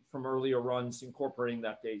from earlier runs incorporating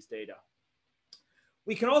that day's data.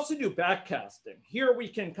 We can also do backcasting. Here we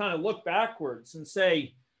can kind of look backwards and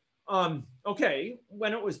say, okay,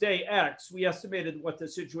 when it was day X, we estimated what the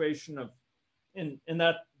situation of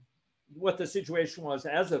what the situation was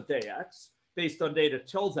as of day X based on data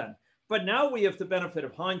till then. But now we have the benefit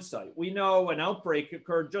of hindsight. We know an outbreak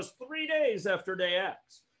occurred just 3 days after day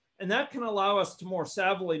X. And that can allow us to more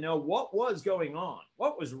savvily know what was going on,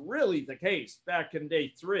 what was really the case back in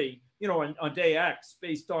day 3, you know, on day X,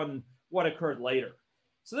 based on what occurred later.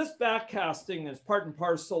 So this backcasting is part and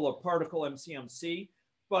parcel of particle MCMC,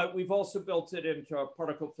 but we've also built it into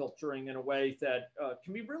particle filtering in a way that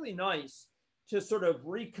can be really nice to sort of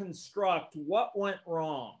reconstruct what went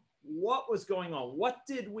wrong, what was going on, what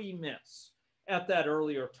did we miss at that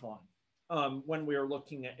earlier time when we were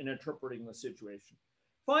looking at and interpreting the situation.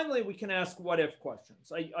 Finally, we can ask what-if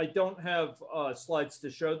questions. I don't have slides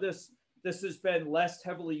to show this. This has been less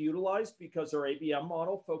heavily utilized because our ABM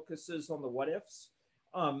model focuses on the what-ifs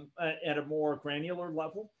at a more granular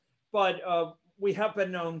level. But we have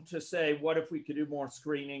been known to say, what if we could do more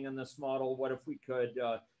screening in this model? What if we could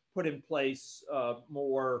put in place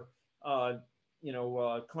more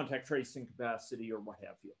contact tracing capacity or what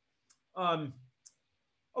have you?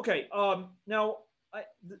 Okay, now,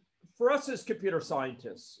 for us as computer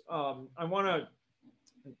scientists, I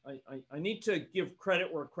need to give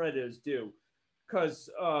credit where credit is due, because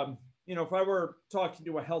you know, if I were talking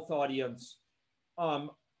to a health audience, I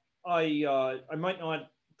might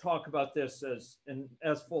not talk about this in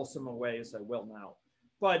as fulsome a way as I will now.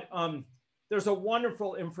 But there's a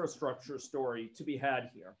wonderful infrastructure story to be had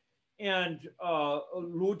here, and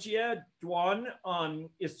Lucia Duan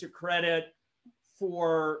is to credit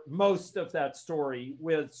for most of that story,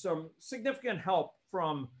 with some significant help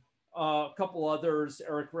from a couple others,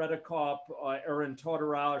 Eric Redekop, Aaron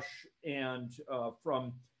Todarash, and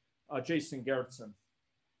from Jason Gertsen.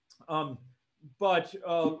 But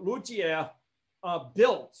Lucia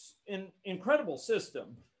built an incredible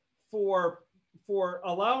system for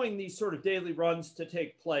allowing these sort of daily runs to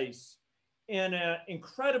take place in an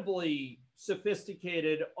incredibly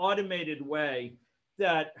sophisticated, automated way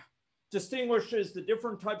that distinguishes the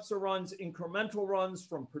different types of runs, incremental runs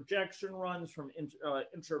from projection runs, from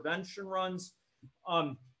intervention runs,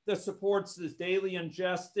 that supports this daily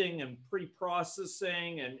ingesting and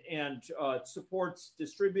pre-processing and supports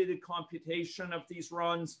distributed computation of these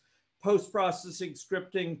runs, post-processing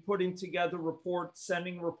scripting, putting together reports,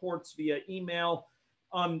 sending reports via email,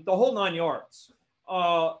 the whole 9 yards.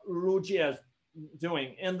 Lucia is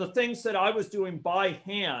doing. And the things that I was doing by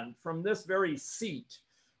hand from this very seat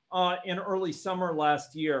in early summer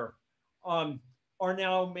last year are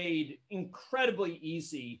now made incredibly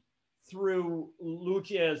easy through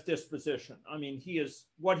Lucia's disposition. I mean,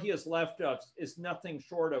 what he has left us is nothing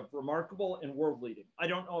short of remarkable and world leading. I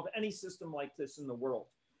don't know of any system like this in the world.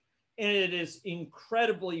 And it is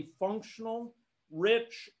incredibly functional,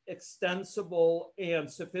 rich, extensible,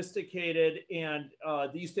 and sophisticated. And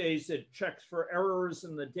these days it checks for errors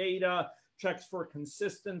in the data, checks for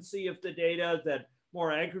consistency of the data, that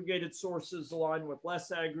more aggregated sources align with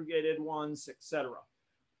less aggregated ones, et cetera.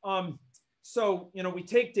 So, we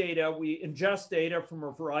take data, we ingest data from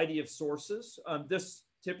a variety of sources. This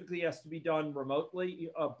typically has to be done remotely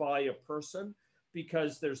by a person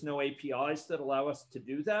because there's no APIs that allow us to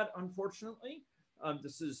do that, unfortunately.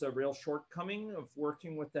 This is a real shortcoming of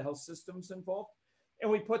working with the health systems involved. And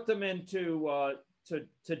we put them into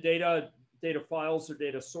to data files or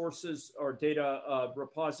data sources or data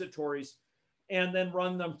repositories, and then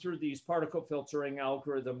run them through these particle filtering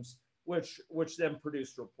algorithms, which then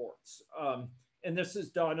produce reports. And this is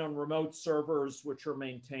done on remote servers, which are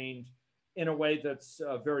maintained in a way that's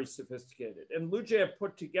very sophisticated. And Lucia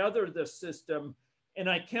put together this system, and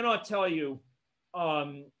I cannot tell you,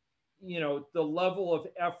 the level of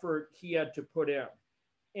effort he had to put in.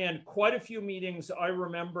 And quite a few meetings, I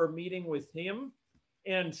remember meeting with him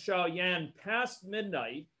and Xiaoyan past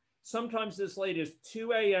midnight, sometimes as late as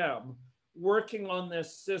 2 a.m., working on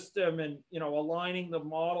this system and aligning the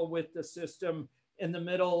model with the system in the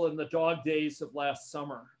the dog days of last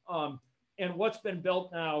summer. And what's been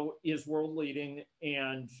built now is world leading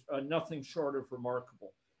and nothing short of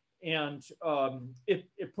remarkable. And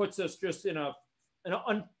it puts us just in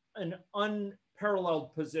an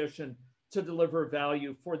unparalleled position to deliver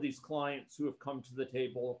value for these clients who have come to the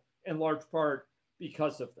table, in large part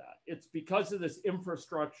because of that. It's because of this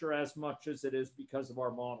infrastructure as much as it is because of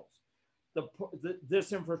our models.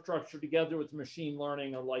 This infrastructure together with machine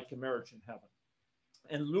learning are like a marriage in heaven.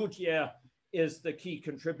 And Lucia is the key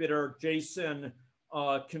contributor. Jason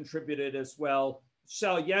contributed as well.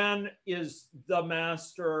 Xiaoyan is the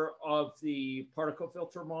master of the particle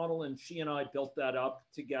filter model, and she and I built that up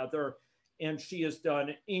together, and she has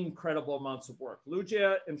done incredible amounts of work.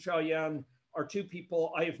 Lucia and Xiaoyan are two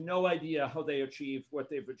people. I have no idea how they achieved what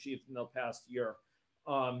they've achieved in the past year.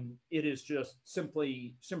 It is just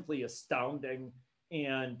simply astounding,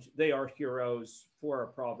 and they are heroes for our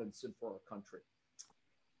province and for our country.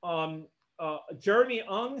 Jeremy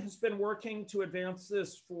Ung has been working to advance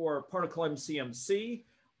this for particle MCMC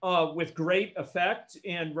with great effect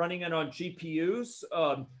and running it on GPUs.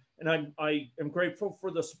 And I am grateful for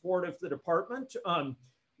the support of the department.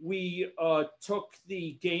 We took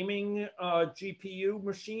the gaming GPU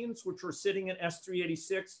machines, which were sitting in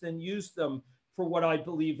S386, then used them for what I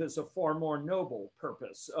believe is a far more noble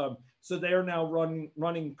purpose. So they are now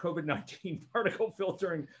running COVID-19 particle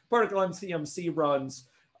filtering, particle MCMC runs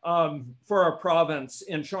for our province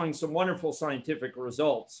and showing some wonderful scientific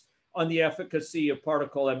results on the efficacy of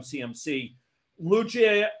particle MCMC.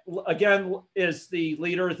 Lucia, again, is the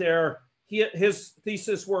leader there. His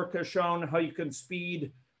thesis work has shown how you can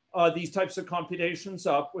speed these types of computations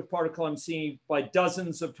up with particle MC by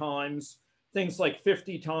dozens of times. Things like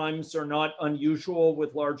 50 times are not unusual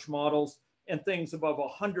with large models, and things above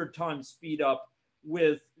 100 times speed up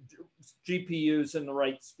with GPUs and the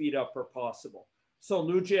right speed up are possible. So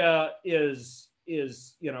Lucia is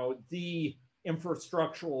the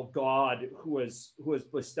infrastructural god who has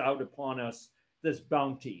bestowed upon us this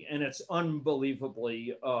bounty, and it's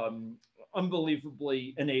unbelievably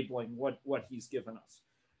enabling what he's given us.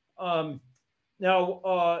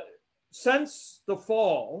 Now, since the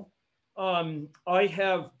fall, I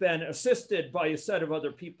have been assisted by a set of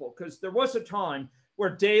other people, because there was a time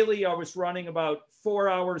where daily I was running about 4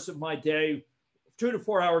 hours of my day, 2 to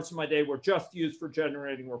 4 hours of my day were just used for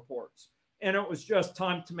generating reports. And it was just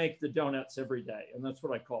time to make the donuts every day. And that's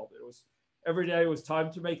what I called it. It was every day was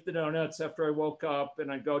time to make the donuts after I woke up,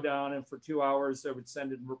 and I'd go down, and for 2 hours I would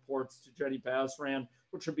send in reports to Jenny Basran,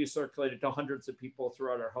 which would be circulated to hundreds of people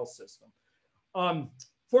throughout our health system.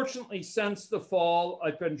 Fortunately, since the fall,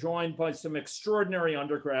 I've been joined by some extraordinary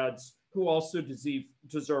undergrads who also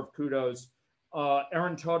deserve kudos.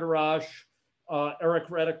 Aaron Todarash, Eric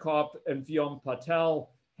Redekop, and Vyom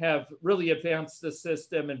Patel have really advanced the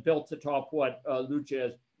system and built atop what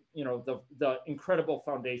Lucia, the incredible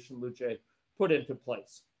foundation Lucia put into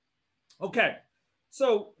place. Okay,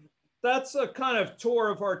 so that's a kind of tour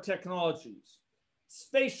of our technologies.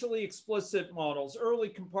 spatially explicit models, early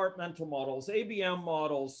compartmental models, ABM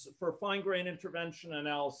models for fine-grained intervention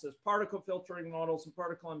analysis, particle filtering models, and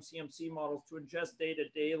particle MCMC models to ingest data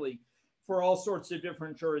daily for all sorts of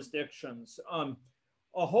different jurisdictions.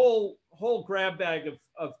 A whole grab bag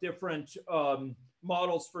of different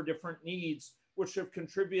models for different needs, which have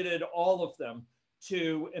contributed, all of them,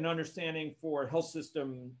 to an understanding for health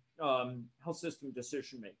system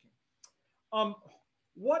decision making.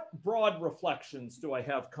 What broad reflections do I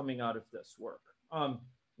have coming out of this work?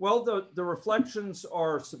 Well, the reflections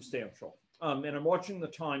are substantial, and I'm watching the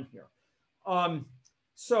time here.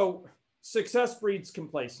 So success breeds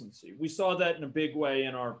complacency. We saw that in a big way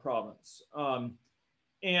in our province.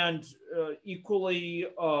 And equally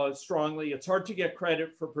strongly, it's hard to get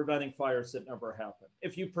credit for preventing fires that never happen.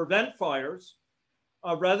 If you prevent fires,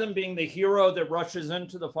 rather than being the hero that rushes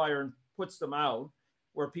into the fire and puts them out,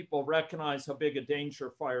 where people recognize how big a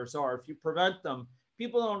danger fires are, if you prevent them,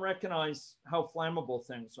 people don't recognize how flammable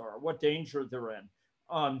things are, what danger they're in,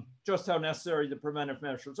 just how necessary the preventive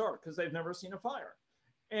measures are, because they've never seen a fire.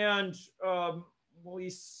 And we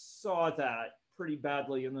saw that pretty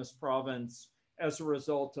badly in this province as a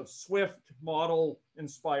result of swift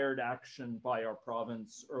model-inspired action by our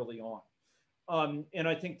province early on. And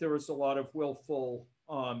I think there was a lot of willful,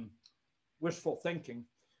 wishful thinking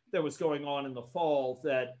that was going on in the fall,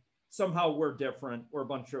 that somehow we're different. We're a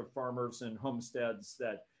bunch of farmers and homesteads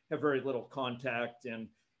that have very little contact, and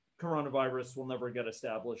coronavirus will never get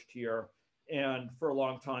established here. And for a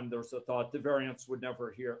long time, there was a thought the variants would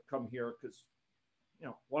never come here because,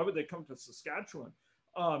 why would they come to Saskatchewan?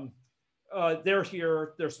 They're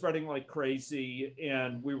here, they're spreading like crazy,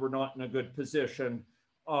 and we were not in a good position.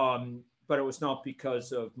 But it was not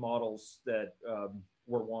because of models that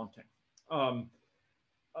were wanting.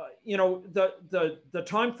 The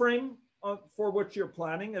time frame for which you're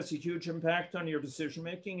planning has a huge impact on your decision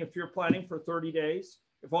making. If you're planning for 30 days,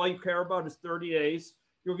 if all you care about is 30 days,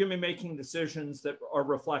 you're going to be making decisions that are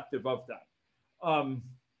reflective of that.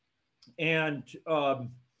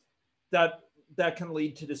 That can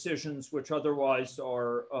lead to decisions which otherwise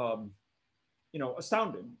are,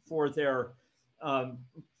 astounding for their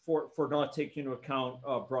for not taking into account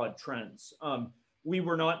broad trends. We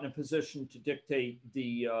were not in a position to dictate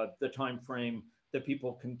the time frame that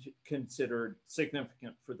people considered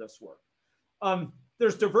significant for this work.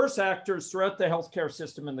 There's diverse actors throughout the healthcare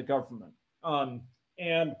system and the government.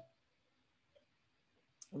 And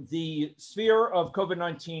the sphere of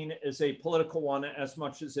COVID-19 is a political one as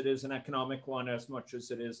much as it is an economic one, as much as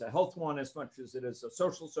it is a health one, as much as it is a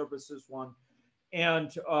social services one.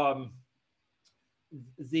 And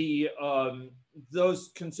those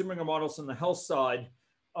consuming models on the health side,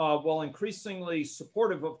 while increasingly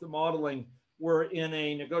supportive of the modeling, were in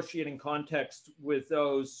a negotiating context with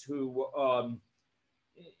those who,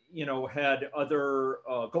 had other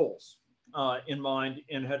goals in mind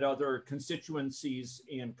and had other constituencies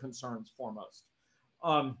and concerns foremost,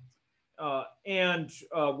 and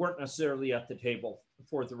weren't necessarily at the table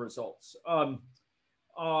for the results.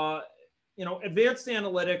 Advanced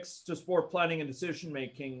analytics to support planning and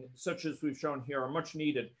decision-making, such as we've shown here, are much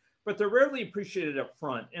needed, but they're rarely appreciated up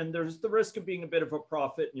front. And there's the risk of being a bit of a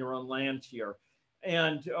prophet in your own land here.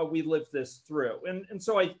 And we lived this through. And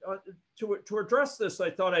so to address this, I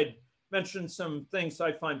thought I'd mention some things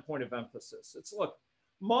I find point of emphasis. It's, look,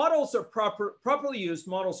 models are properly used,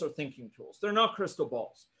 models are thinking tools. They're not crystal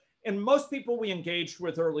balls. And most people we engaged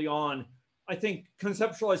with early on, I think,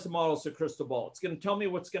 conceptualize the model as a crystal ball. It's going to tell me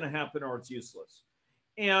what's going to happen or it's useless.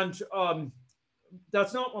 And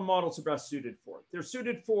that's not what models are best suited for. They're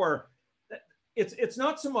suited for, it's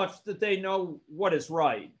not so much that they know what is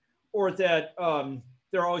right or that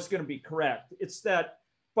they're always going to be correct. It's that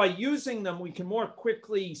by using them, we can more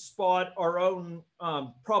quickly spot our own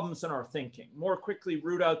problems in our thinking, more quickly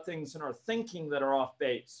root out things in our thinking that are off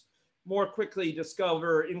base, more quickly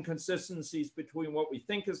discover inconsistencies between what we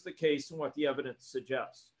think is the case and what the evidence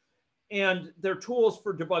suggests. And they're tools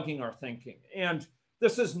for debugging our thinking. And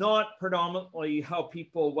this is not predominantly how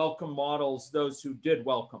people welcome models, those who did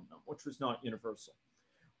welcome them, which was not universal.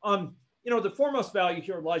 The foremost value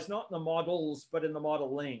here lies not in the models, but in the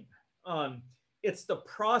modeling. It's the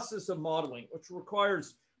process of modeling, which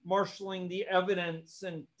requires marshaling the evidence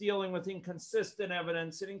and dealing with inconsistent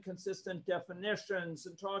evidence and inconsistent definitions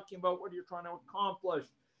and talking about what you're trying to accomplish,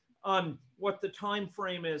 what the time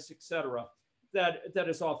frame is, et cetera. That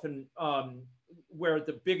is often where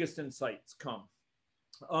the biggest insights come.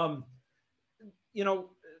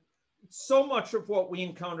 So much of what we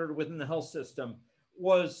encountered within the health system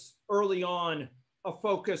was early on a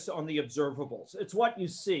focus on the observables. It's what you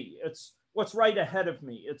see. It's what's right ahead of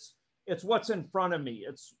me. It's It's what's in front of me.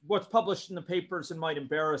 It's what's published in the papers and might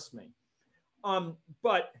embarrass me.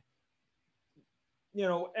 But,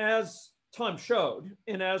 as time showed,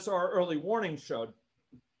 and as our early warnings showed,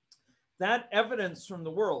 that evidence from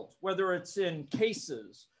the world, whether it's in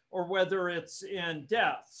cases or whether it's in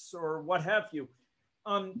deaths or what have you,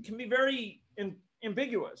 can be very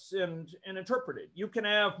ambiguous and interpreted. You can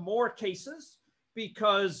have more cases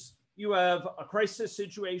because you have a crisis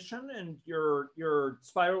situation and you're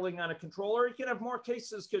spiraling out of control, or you can have more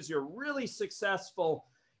cases because you're really successful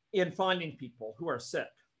in finding people who are sick.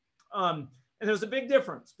 And there's a big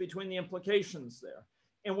difference between the implications there.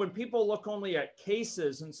 And when people look only at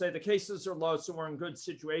cases and say the cases are low, so we're in good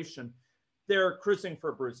situation, they're cruising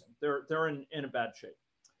for bruising. They're in a bad shape.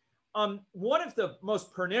 One of the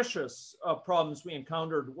most pernicious problems we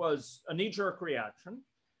encountered was a knee-jerk reaction.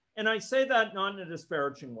 And I say that not in a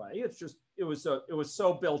disparaging way. It's just, it was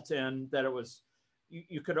so built in that it was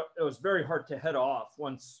very hard to head off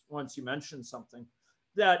once you mentioned something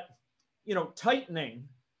that, tightening,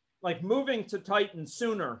 like moving to tighten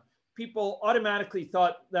sooner, people automatically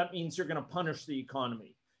thought that means you're going to punish the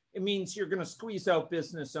economy. It means you're going to squeeze out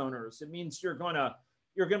business owners. It means you're going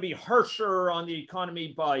to be harsher on the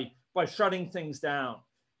economy by shutting things down.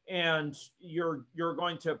 And you're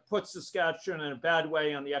going to put Saskatchewan in a bad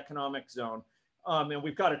way on the economic zone. And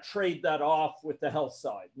we've got to trade that off with the health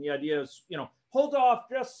side. And the idea is, hold off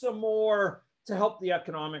just some more to help the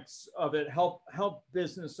economics of it, help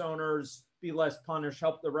business owners be less punished,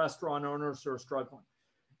 help the restaurant owners who are struggling.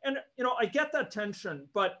 And, I get that tension,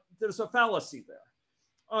 but there's a fallacy there.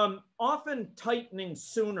 Often tightening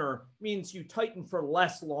sooner means you tighten for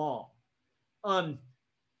less long.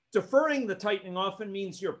 Deferring the tightening often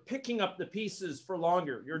means you're picking up the pieces for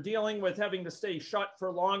longer. You're dealing with having to stay shut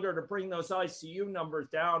for longer to bring those ICU numbers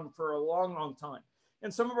down for a long, long time.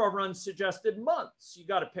 And some of our runs suggested months. You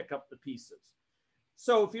got to pick up the pieces.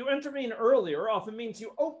 So if you intervene earlier, often means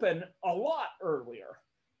you open a lot earlier.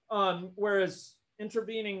 Whereas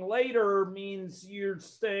intervening later means you're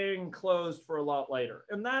staying closed for a lot later.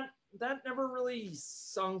 And that never really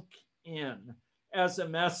sunk in as a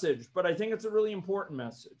message, but I think it's a really important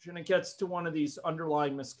message, and it gets to one of these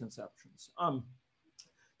underlying misconceptions.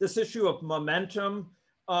 This issue of momentum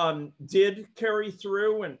did carry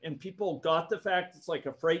through, and people got the fact it's like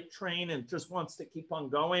a freight train and just wants to keep on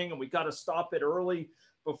going, and we got to stop it early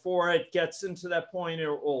before it gets into that point. It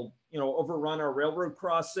will, overrun our railroad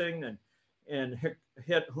crossing and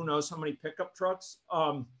hit who knows how many pickup trucks.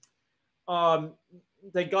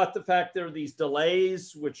 They got the fact there are these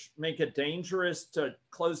delays, which make it dangerous to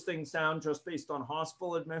close things down just based on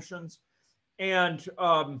hospital admissions. And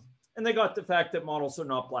they got the fact that models are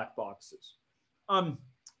not black boxes.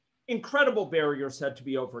 Incredible barriers had to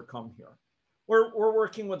be overcome here. We're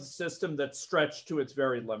working with a system that's stretched to its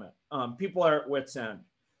very limit. People are at wit's end.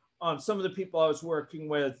 Some of the people I was working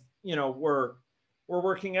with, were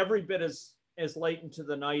working every bit as late into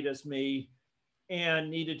the night as me, and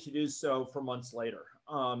needed to do so for months later.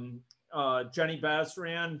 Jenny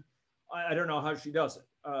Basran, I don't know how she does it.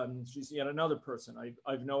 She's yet another person.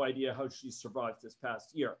 I've no idea how she survived this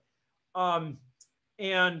past year. That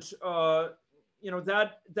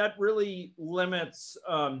really limits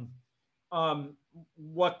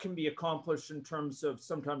what can be accomplished in terms of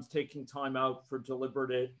sometimes taking time out for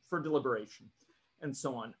deliberation and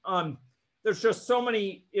so on. There's just so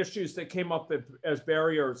many issues that came up as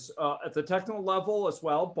barriers at the technical level as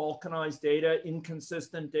well: balkanized data,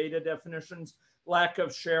 inconsistent data definitions, lack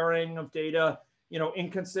of sharing of data,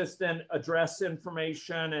 inconsistent address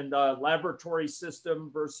information, and laboratory system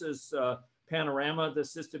versus Panorama, the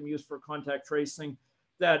system used for contact tracing,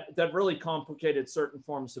 that really complicated certain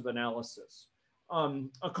forms of analysis.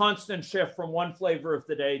 A constant shift from one flavor of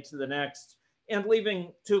the day to the next, and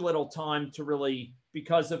leaving too little time to really,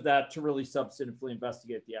 because of that, to really substantively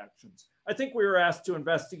investigate the actions. I think we were asked to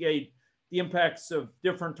investigate the impacts of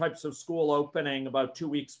different types of school opening about 2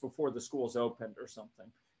 weeks before the schools opened or something.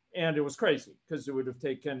 And it was crazy because it would have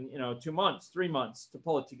taken, 2 months, 3 months to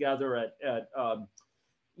pull it together at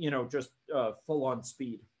just full on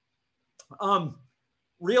speed.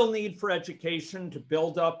 Real need for education to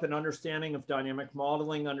build up an understanding of dynamic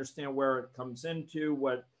modeling, understand where it comes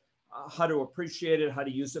into, how to appreciate it, how to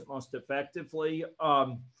use it most effectively.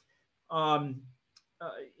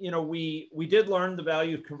 We did learn the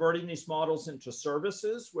value of converting these models into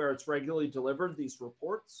services where it's regularly delivered, these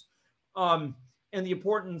reports, and the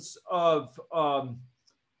importance of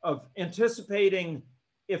anticipating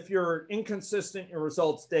if you're inconsistent in your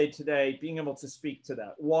results day to day, being able to speak to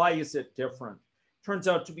that. Why is it different? Turns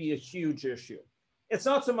out to be a huge issue. It's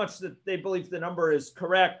not so much that they believe the number is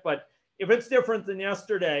correct, but If it's different than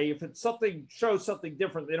yesterday, if it's something shows something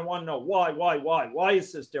different, they don't want to know why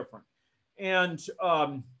is this different? And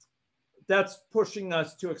that's pushing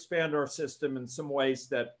us to expand our system in some ways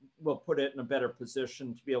that will put it in a better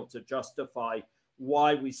position to be able to justify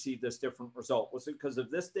why we see this different result. Was it because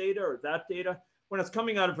of this data or that data? When it's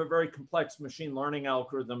coming out of a very complex machine learning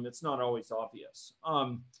algorithm, it's not always obvious.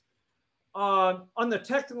 On the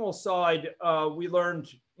technical side, we learned,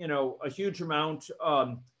 a huge amount.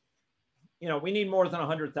 We need more than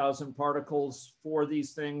 100,000 particles for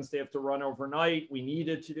these things. They have to run overnight. We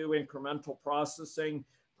needed to do incremental processing,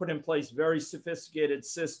 put in place very sophisticated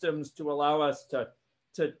systems to allow us to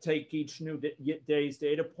take each new day's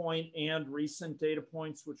data point and recent data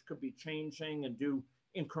points, which could be changing, and do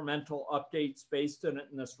incremental updates based on it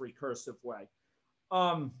in this recursive way.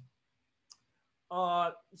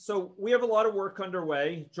 So we have a lot of work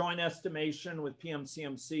underway. Joint estimation with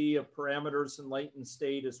PMCMC of parameters and latent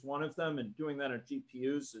state is one of them, and doing that on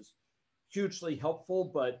GPUs is hugely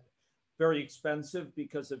helpful, but very expensive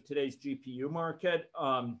because of today's GPU market.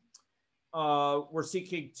 We're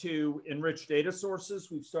seeking to enrich data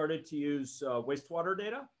sources. We've started to use wastewater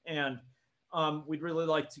data, and we'd really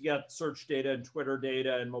like to get search data and Twitter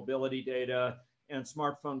data and mobility data and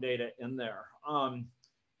smartphone data in there.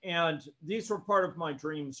 And these were part of my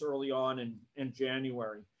dreams early on in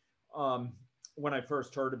January when I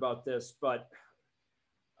first heard about this, but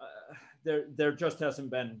there just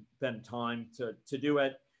hasn't been time to do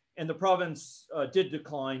it. And the province did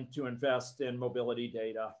decline to invest in mobility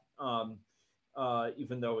data,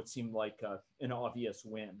 even though it seemed like an obvious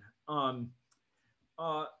win.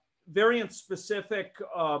 Variant-specific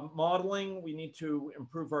modeling, we need to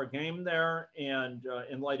improve our game there, and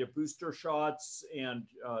in light of booster shots and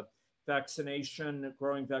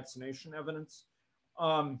growing vaccination evidence.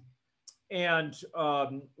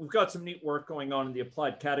 We've got some neat work going on in the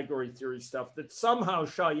applied category theory stuff that somehow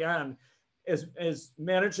Cheyenne is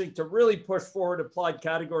managing to really push forward applied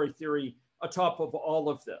category theory atop of all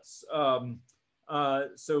of this.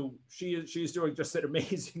 So she's doing just an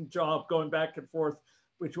amazing job going back and forth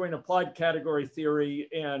between applied category theory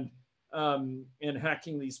and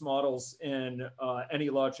hacking these models in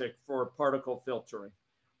AnyLogic for particle filtering,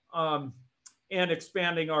 and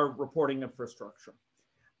expanding our reporting infrastructure.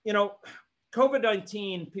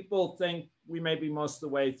 COVID-19, people think we may be most of the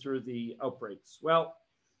way through the outbreaks. Well,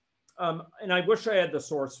 and I wish I had the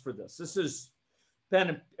source for this. This has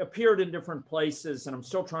appeared in different places, and I'm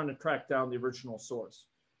still trying to track down the original source.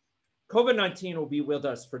 COVID-19 will be with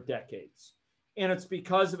us for decades, and it's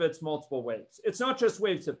because of its multiple waves. It's not just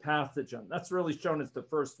waves of pathogen. That's really shown as the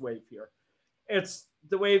first wave here. It's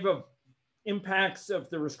the wave of impacts of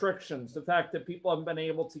the restrictions, the fact that people haven't been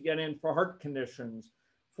able to get in for heart conditions,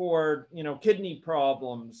 for kidney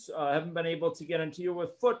problems, haven't been able to get into you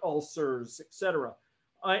with foot ulcers, et cetera.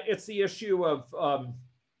 It's the issue of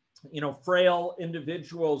frail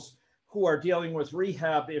individuals who are dealing with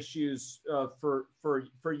rehab issues for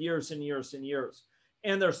years and years and years,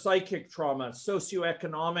 and their psychic trauma,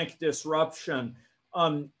 socioeconomic disruption,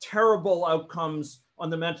 terrible outcomes on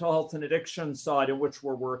the mental health and addiction side in which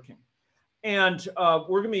we're working. And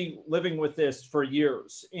we're going to be living with this for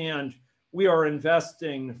years, and we are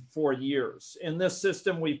investing for years. In this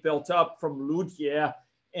system we've built up from Ludier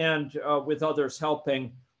and with others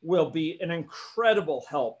helping will be an incredible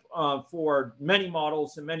help for many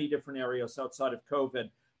models in many different areas outside of COVID,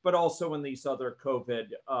 but also in these other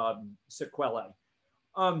COVID sequelae.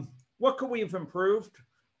 What could we have improved?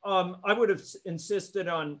 I would have insisted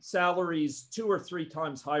on salaries 2 or 3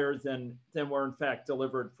 times higher than were in fact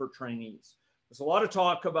delivered for trainees. There's a lot of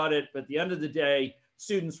talk about it, but at the end of the day,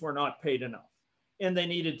 students were not paid enough, and they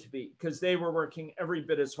needed to be, because they were working every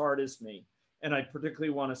bit as hard as me. And I particularly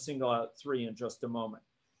want to single out 3 in just a moment.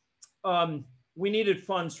 We needed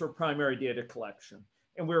funds for primary data collection,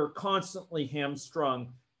 and we were constantly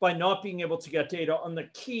hamstrung by not being able to get data on the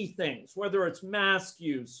key things, whether it's mask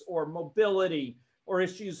use or mobility or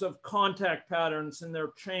issues of contact patterns and their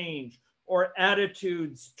change or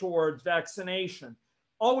attitudes towards vaccination,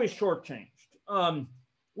 always shortchanged.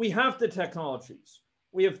 We have the technologies.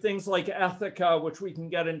 We have things like Ethica, which we can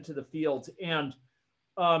get into the field. And,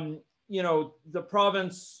 the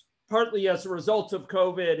province, partly as a result of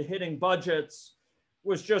COVID hitting budgets,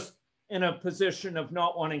 was just in a position of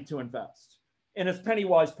not wanting to invest. And it's penny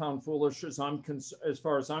wise, pound foolish as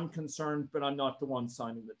far as I'm concerned, but I'm not the one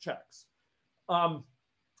signing the checks.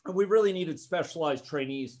 We really needed specialized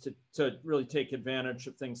trainees to really take advantage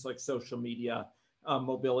of things like social media,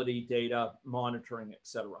 mobility data, monitoring, et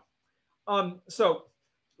cetera. So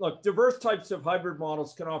look, diverse types of hybrid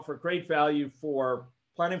models can offer great value for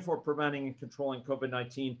planning for preventing and controlling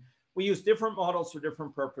COVID-19. we use different models for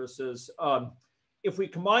different purposes. If we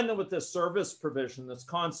combine them with this service provision, this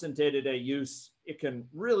constant day-to-day use, it can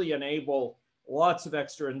really enable lots of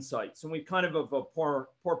extra insights. And we kind of have a poor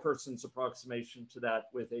person's approximation to that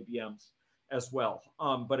with ABMs as well.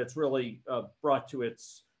 But it's really brought to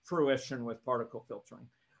its fruition with particle filtering.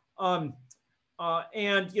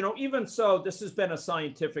 And, you know, even so, this has been a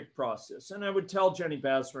scientific process. And I would tell Jenny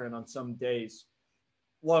Bazran on some days,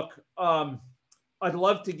 look, I'd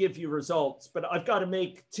love to give you results, but I've got to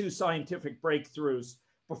make 2 scientific breakthroughs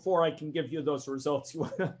before I can give you those results you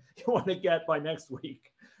want to get by next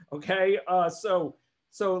week. Okay, so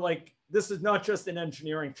like this is not just an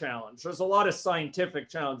engineering challenge. There's a lot of scientific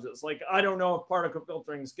challenges. Like I don't know if particle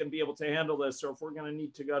filtering is going to be able to handle this, or if we're going to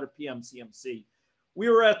need to go to PMCMC. We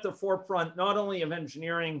were at the forefront not only of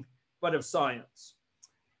engineering but of science,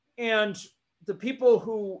 and the people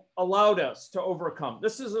who allowed us to overcome.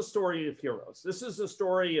 This is a story of heroes. This is a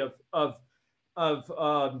story of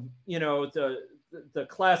you know, the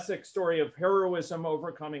classic story of heroism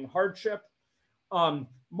overcoming hardship,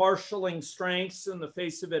 marshaling strengths in the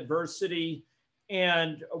face of adversity,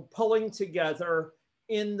 and pulling together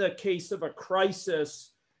in the case of a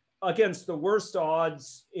crisis against the worst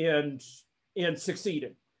odds and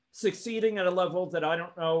succeeding at a level that I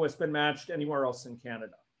don't know has been matched anywhere else in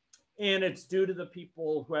Canada. And it's due to the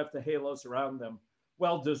people who have the halos around them,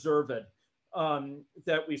 well deserved,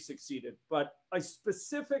 that we succeeded. But I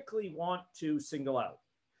specifically want to single out,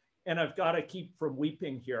 and I've got to keep from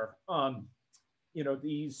weeping here, you know,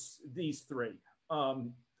 these 3.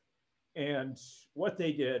 And what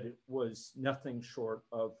they did was nothing short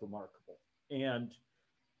of remarkable. And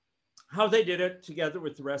how they did it together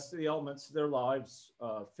with the rest of the elements of their lives,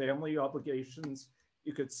 family obligations,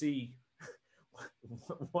 you could see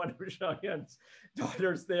one of Cheyenne's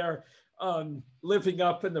daughters there living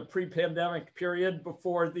up in the pre-pandemic period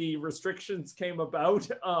before the restrictions came about,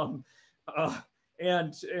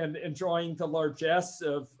 and enjoying the largesse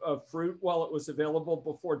of fruit while it was available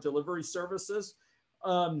before delivery services.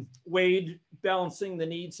 Wade balancing the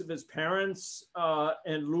needs of his parents,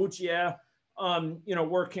 and Lugia, you know,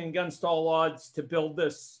 working against all odds to build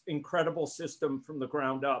this incredible system from the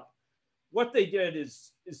ground up. What they did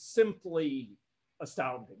is simply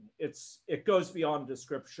astounding. It goes beyond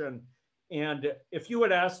description. And if you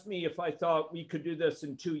had asked me if I thought we could do this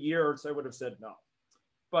in 2 years, I would have said no.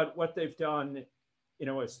 But what they've done, you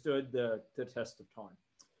know, has stood the test of time.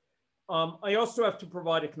 I also have to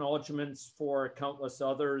provide acknowledgements for countless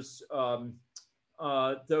others.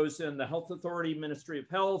 Those in the Health Authority, Ministry of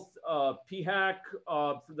Health, PHAC,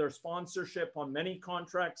 for their sponsorship on many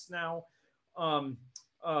contracts now.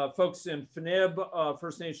 Folks in FNIB,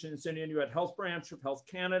 First Nations and Inuit Health Branch of Health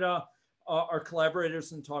Canada, our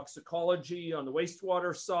collaborators in toxicology on the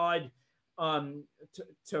wastewater side,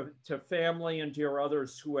 to family and dear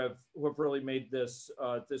others who have really made this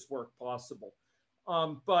work possible.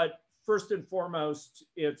 But first and foremost,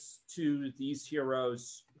 it's to these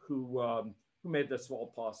heroes who made this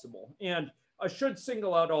all possible. And I should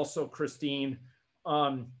single out also Christine,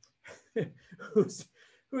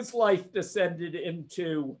 whose life descended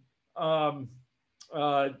into, you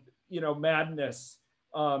know, madness,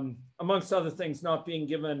 amongst other things, not being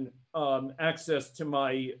given access to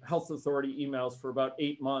my health authority emails for about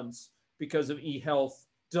 8 months because of e-health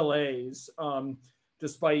delays,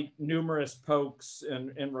 despite numerous pokes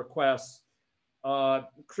and requests.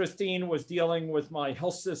 Christine was dealing with my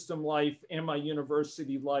health system life and my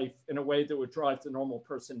university life in a way that would drive the normal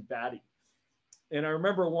person batty. And I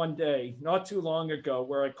remember one day, not too long ago,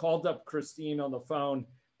 where I called up Christine on the phone.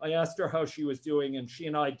 I asked her how she was doing, and she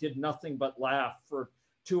and I did nothing but laugh for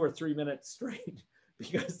 2 or 3 minutes straight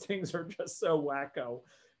because things are just so wacko.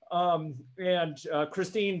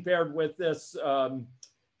 Christine bared with this.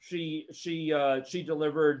 She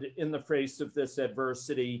delivered in the face of this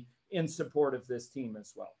adversity in support of this team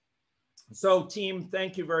as well. So team,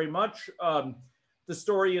 thank you very much. The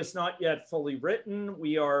story is not yet fully written.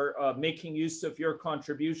 We are making use of your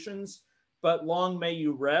contributions, but long may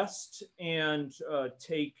you rest and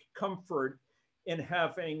take comfort in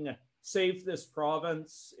having saved this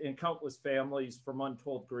province and countless families from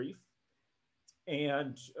untold grief,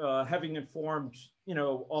 and having informed, you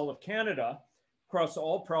know, all of Canada across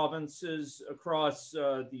all provinces across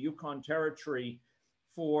the Yukon Territory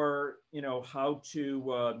for, you know, how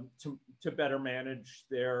to better manage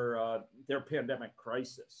their pandemic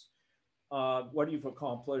crisis. What you've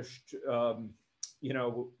accomplished, you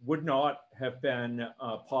know, would not have been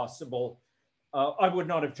possible. I would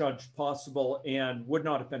not have judged possible, and would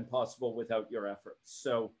not have been possible without your efforts.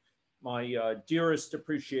 So my dearest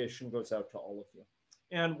appreciation goes out to all of you.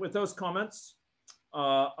 And with those comments,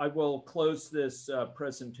 I will close this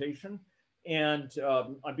presentation, and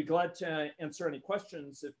I'd be glad to answer any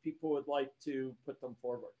questions if people would like to put them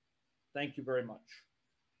forward. Thank you very much.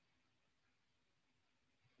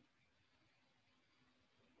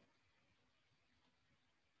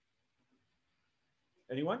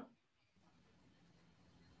 Anyone?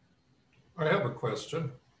 I have a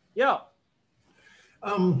question. Yeah.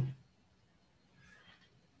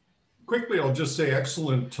 Quickly, I'll just say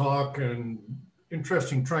excellent talk and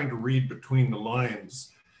interesting trying to read between the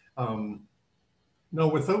lines. Now,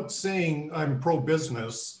 without saying I'm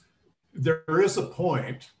pro-business, there is a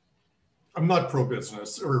point. I'm not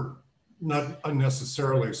pro-business, or not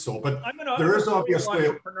unnecessarily so, but there is obviously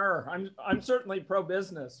entrepreneur. I'm certainly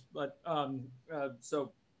pro-business, but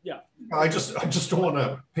so yeah. I just don't want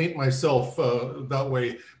to paint myself that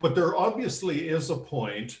way, but there obviously is a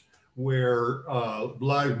point where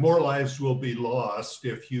more lives will be lost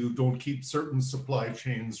if you don't keep certain supply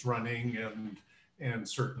chains running and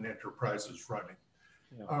certain enterprises running.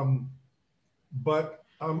 Yeah.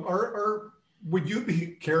 Would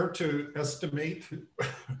you care to estimate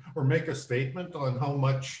or make a statement on how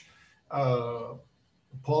much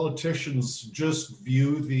politicians just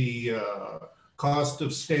view the cost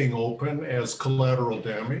of staying open as collateral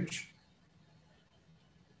damage?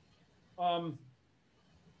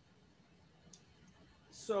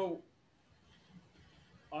 So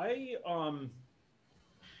I'm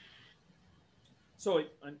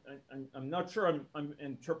not sure I'm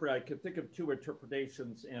interpreting. I could think of two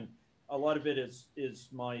interpretations, and a lot of it is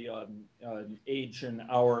my age and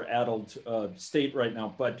our addled state right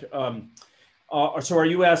now. But so are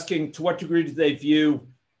you asking to what degree do they view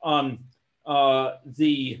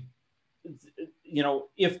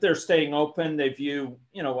if they're staying open, they view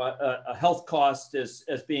a health cost as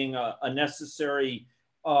being a necessary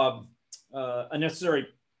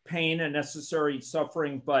pain, a necessary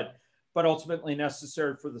suffering, but ultimately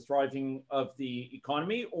necessary for the thriving of the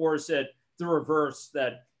economy? Or is it the reverse,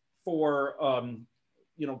 that for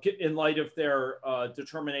in light of their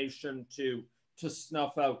determination to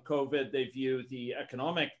snuff out COVID, they view the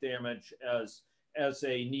economic damage as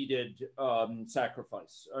a needed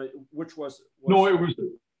sacrifice? Which was no, it was.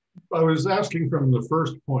 I was asking from the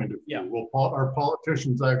first point of view. Yeah. Well, are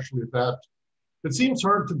politicians actually that? It seems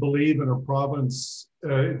hard to believe in a province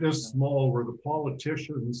this small where the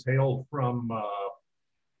politicians hail from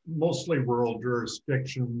mostly rural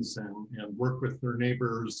jurisdictions and work with their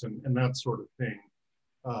neighbors and that sort of thing.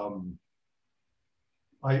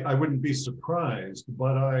 I wouldn't be surprised,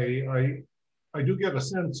 but I do get a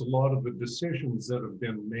sense a lot of the decisions that have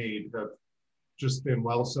been made have just been,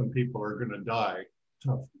 well, some people are going to die.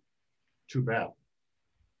 Tough. Too bad.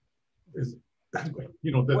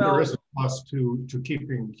 There is a cost to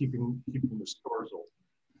keeping the stores open.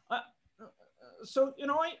 So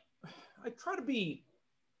I try to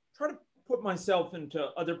put myself into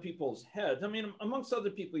other people's heads. I mean, amongst other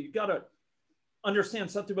people, you got to understand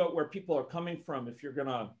something about where people are coming from if you're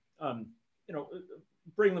gonna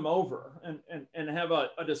bring them over and have a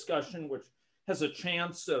discussion which has a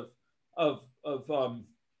chance of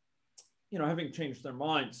having changed their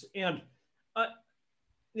minds. And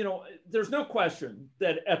there's no question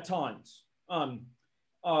that at times I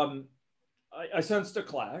sensed a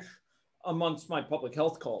clash amongst my public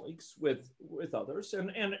health colleagues with others,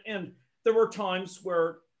 and there were times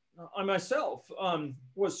where I myself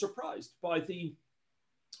was surprised by the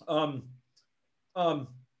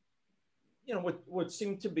what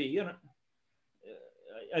seemed to be, and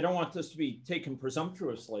I don't want this to be taken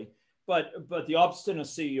presumptuously, but the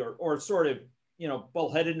obstinacy or sort of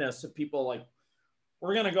bullheadedness of people like,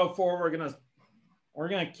 we're going to go forward, we're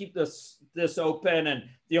going to keep this open, and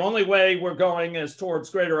the only way we're going is towards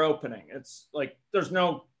greater opening. It's like, there's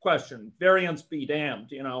no question, variants be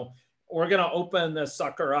damned, we're going to open this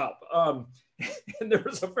sucker up. And there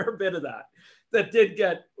was a fair bit of that did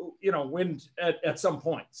get wind at some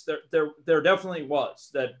points. There definitely was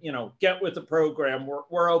that, get with the program,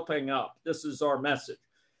 we're opening up, this is our message.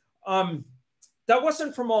 That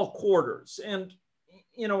wasn't from all quarters, and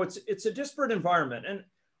it's a disparate environment. And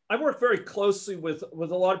I work very closely with a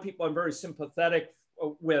lot of people I'm very sympathetic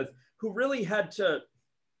with, who really had to,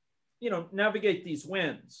 navigate these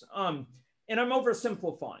winds. And I'm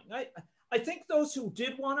oversimplifying. I think those who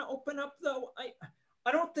did want to open up, though,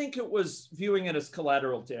 I don't think it was viewing it as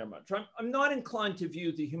collateral damage. I'm not inclined to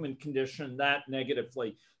view the human condition that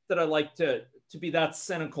negatively, that I like to be that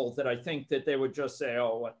cynical that I think that they would just say,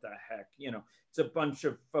 oh, what the heck, it's a bunch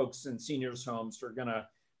of folks in seniors' homes who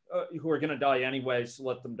are gonna die anyway, so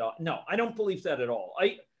let them die. No, I don't believe that at all.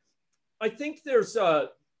 I think there's a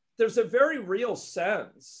very real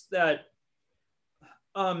sense that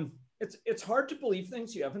it's hard to believe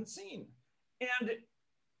things you haven't seen. And,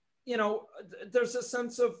 you know, there's a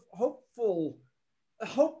sense of hope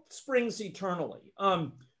springs eternally.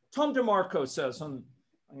 Tom DeMarco says, I'm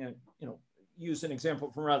going to, you know, use an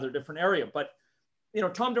example from a rather different area, but, you know,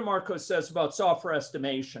 Tom DeMarco says about software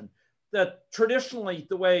estimation that traditionally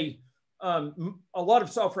the way a lot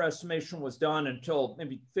of software estimation was done until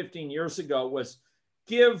maybe 15 years ago was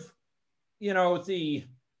give, you know, the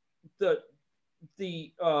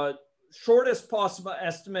shortest possible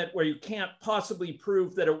estimate where you can't possibly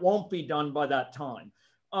prove that it won't be done by that time.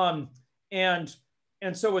 And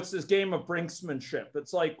so it's this game of brinksmanship.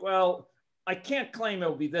 It's like, well, I can't claim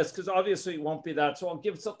it'll be this because obviously it won't be that. So I'll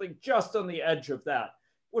give something just on the edge of that,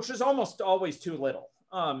 which is almost always too little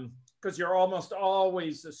because you're almost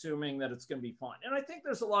always assuming that it's going to be fine. And I think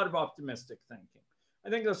there's a lot of optimistic thinking. I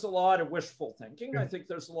think there's a lot of wishful thinking. I think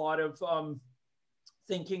there's a lot of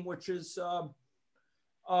thinking which is, you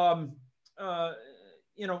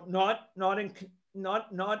know, not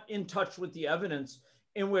in touch with the evidence,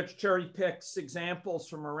 in which cherry picks examples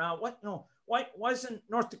from around. Why hasn't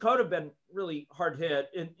North Dakota been really hard hit?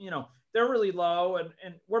 And, you know, they're really low,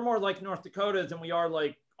 and we're more like North Dakota than we are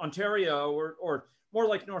like Ontario, or more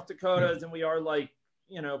like North Dakota than we are like,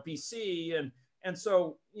 you know, BC. And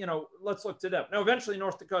so, you know, let's look to them. Now, eventually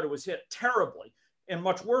North Dakota was hit terribly and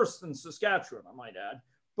much worse than Saskatchewan, I might add.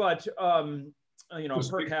 But, you know,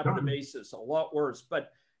 per capita basis, a lot worse.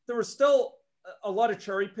 But there was still a lot of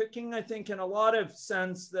cherry picking, I think, and a lot of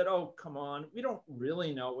sense that, oh, come on, we don't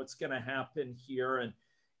really know what's going to happen here.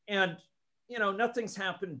 And, you know, nothing's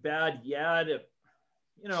happened bad yet.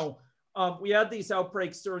 You know, we had these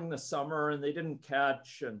outbreaks during the summer and they didn't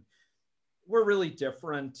catch, and we're really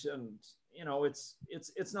different. And, you know, it's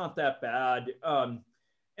not that bad.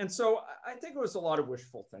 And so I think it was a lot of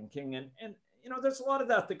wishful thinking. And you know, there's a lot of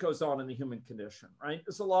that goes on in the human condition, right?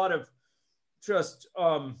 There's a lot of just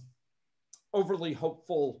overly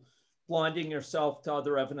hopeful, blinding yourself to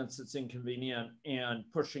other evidence that's inconvenient and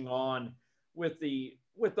pushing on with the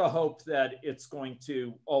hope that it's going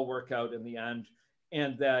to all work out in the end,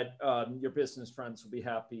 and that your business friends will be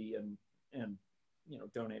happy and you know,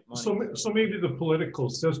 donate money. So maybe the political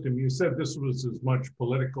system, you said this was as much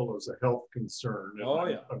political as a health concern. Oh,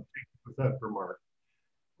 yeah. I'm taking with that remark.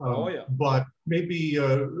 Yeah. But maybe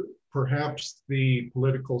perhaps the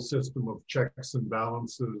political system of checks and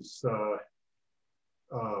balances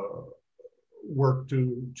work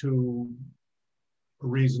to a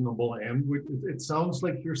reasonable end. It sounds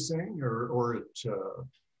like you're saying, or it.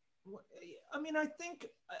 I mean, I think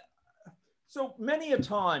so. Many a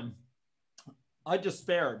time, I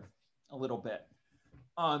despaired a little bit.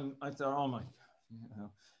 I thought, oh my, you know,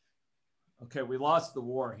 okay, we lost the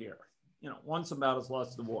war here. You know, won some battles,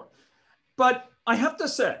 lost the war. But I have to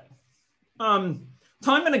say, time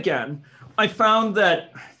and again, I found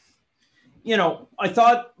that, you know, I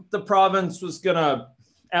thought the province was going to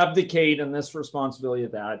abdicate in this responsibility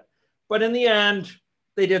of that. But in the end,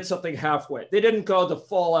 they did something halfway. They didn't go the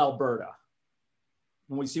full Alberta.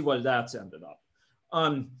 And we see what that's ended up.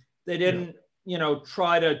 They didn't, you know,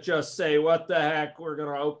 try to just say, what the heck, we're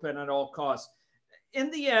going to open at all costs. In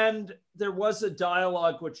the end, there was a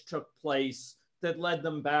dialogue which took place that led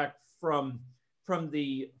them back from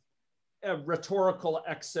the rhetorical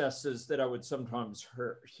excesses that I would sometimes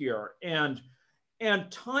hear. And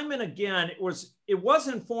time and again, it was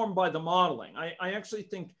informed by the modeling. I actually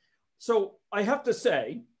think, so I have to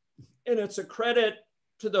say, and it's a credit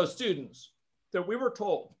to those students, that we were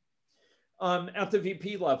told at the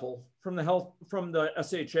VP level from the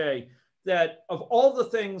SHA, that of all the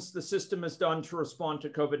things the system has done to respond to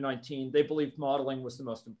COVID-19, they believed modeling was the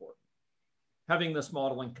most important, having this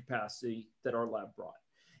modeling capacity that our lab brought.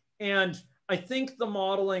 And I think the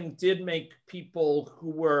modeling did make people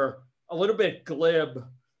who were a little bit glib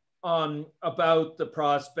about the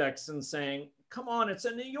prospects and saying, come on, it's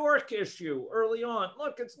a New York issue early on.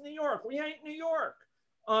 Look, it's New York. We ain't New York.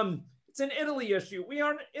 It's an Italy issue. We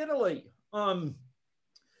aren't Italy. You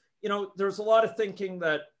know, there's a lot of thinking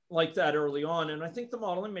like that early on. And I think the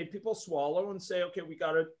modeling made people swallow and say, okay, we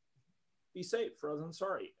got to be safe rather than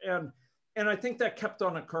sorry. And I think that kept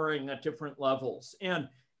on occurring at different levels. And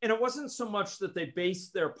it wasn't so much that they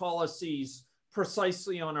based their policies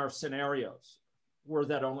precisely on our scenarios. Were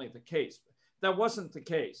that only the case? That wasn't the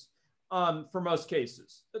case for most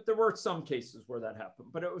cases. There were some cases where that happened,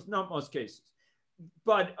 but it was not most cases.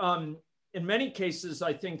 But in many cases,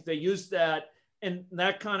 I think they used that, and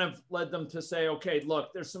that kind of led them to say, okay,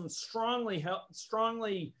 look, there's some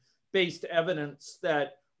strongly based evidence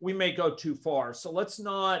that we may go too far. So let's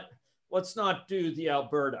not do the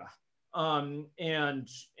Alberta. and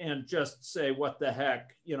just say, what the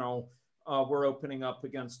heck, we're opening up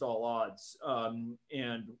against all odds,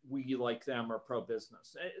 and we, like them, are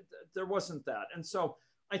pro-business. There wasn't that. And so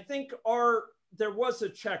I think there was a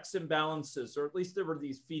checks and balances, or at least there were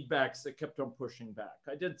these feedbacks that kept on pushing back.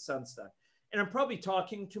 I did sense that. And I'm probably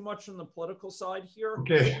talking too much on the political side here,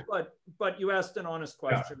 okay. but you asked an honest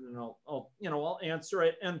question, and I'll answer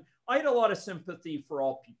it. And I had a lot of sympathy for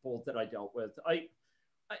all people that I dealt with. I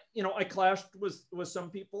clashed with some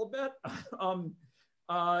people a bit,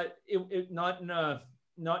 not in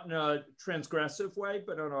a transgressive way,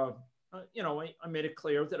 but on I made it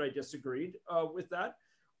clear that I disagreed with that.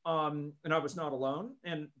 And I was not alone,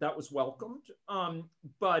 and that was welcomed.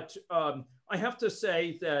 But I have to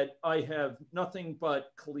say that I have nothing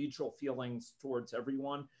but collegial feelings towards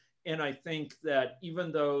everyone. And I think that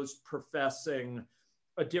even those professing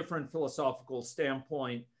a different philosophical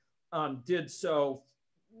standpoint did so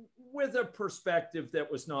with a perspective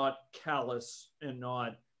that was not callous and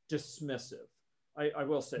not dismissive. I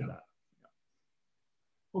will say that.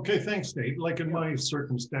 Okay, thanks, Nate. Like in my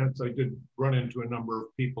circumstance, I did run into a number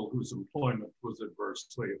of people whose employment was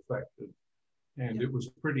adversely affected. And it was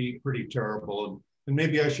pretty terrible. And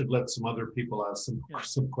maybe I should let some other people ask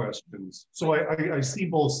some questions. So I see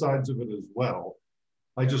both sides of it as well.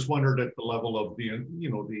 I just wondered at the level of the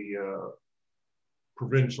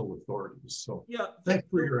provincial authorities. So thanks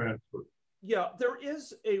for your answer. Yeah, there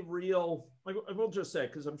is a real, I will just say,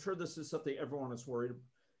 because I'm sure this is something everyone is worried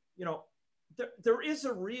about, there is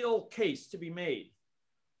a real case to be made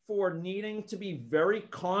for needing to be very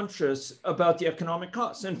conscious about the economic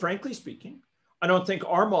costs. And frankly speaking, I don't think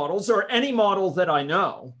our models or any model that I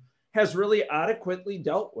know has really adequately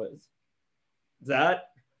dealt with that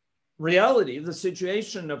reality, the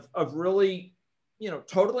situation of really,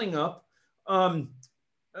 totaling up the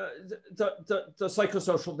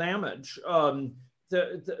psychosocial damage,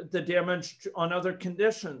 the damage on other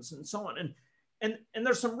conditions, and so on. And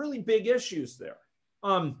there's some really big issues there.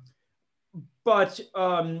 But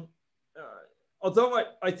although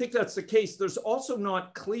I think that's the case, there's also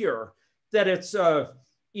not clear that it's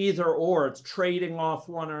either or, it's trading off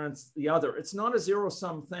one or it's the other. It's not a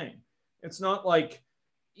zero-sum thing. It's not like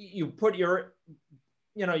you put your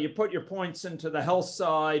points into the health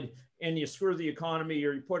side and you screw the economy,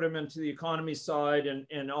 or you put them into the economy side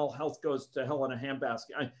and all health goes to hell in a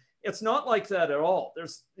handbasket. It's not like that at all.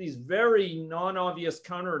 There's these very non-obvious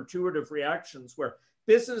counterintuitive reactions where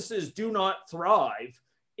businesses do not thrive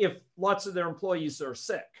if lots of their employees are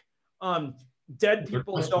sick. Dead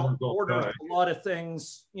people don't order a lot of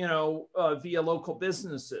things, via local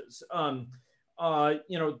businesses.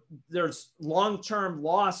 There's long-term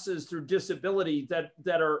losses through disability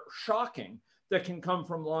that are shocking that can come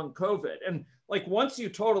from long COVID. And like, once you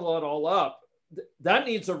total it all up, that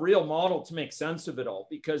needs a real model to make sense of it all,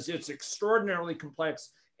 because it's extraordinarily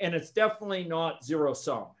complex, and it's definitely not zero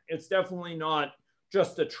sum. It's definitely not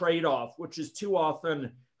just a trade-off, which is too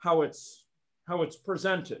often how it's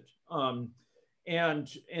presented. And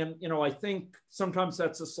I think sometimes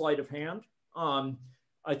that's a sleight of hand.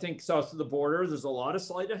 I think south of the border, there's a lot of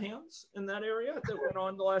sleight of hands in that area that went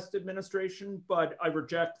on the last administration, but I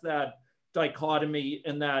reject that dichotomy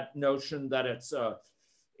and that notion that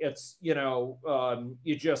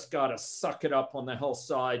you just got to suck it up on the health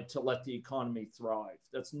side to let the economy thrive.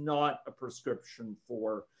 That's not a prescription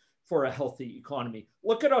for a healthy economy.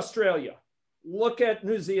 Look at Australia. Look at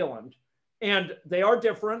New Zealand. And they are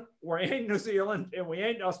different. We ain't New Zealand and we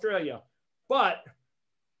ain't Australia. But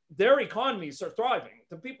their economies are thriving.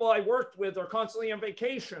 The people I worked with are constantly on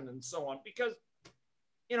vacation and so on, because,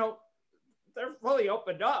 they're fully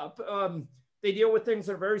opened up. They deal with things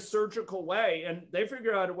in a very surgical way, and they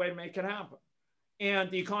figure out a way to make it happen.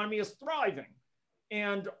 And the economy is thriving.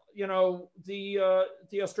 And, the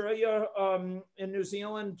Australia and New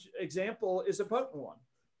Zealand example is a potent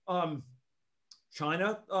one.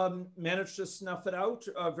 China managed to snuff it out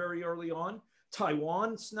very early on.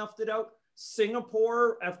 Taiwan snuffed it out.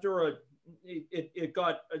 Singapore, after it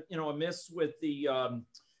got a miss with the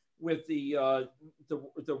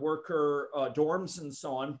worker dorms and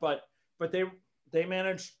so on, but they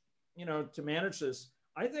managed to manage this.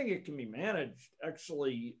 I think it can be managed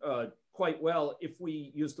actually quite well if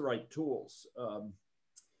we use the right tools,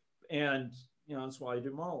 and that's why I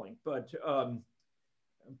do modeling.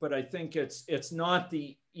 But I think it's not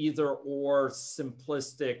the either or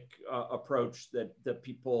simplistic approach that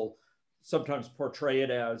people sometimes portray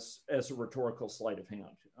it as a rhetorical sleight of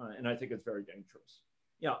hand, and I think it's very dangerous.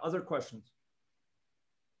 Yeah, other questions?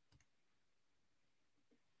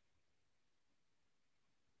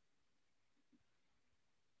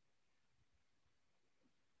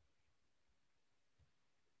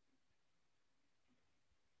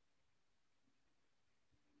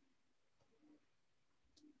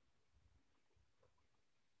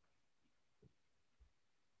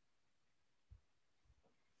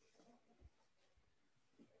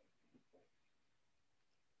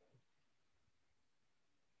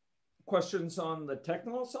 questions on the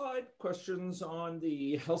technical side, questions on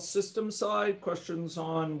the health system side, questions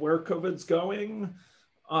on where COVID's going,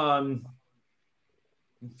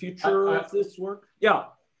 future of this work? Yeah.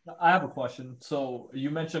 I have a question. So you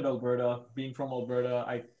mentioned Alberta. Being from Alberta,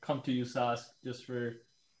 I come to USask just for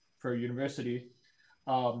university.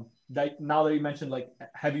 Now that you mentioned, like,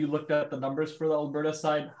 have you looked at the numbers for the Alberta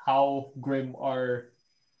side? How grim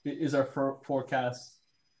is our forecast?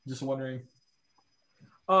 Just wondering.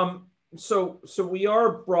 So we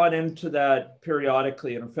are brought into that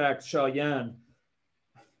periodically. And in fact, Xiaoyan,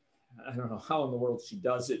 I don't know how in the world she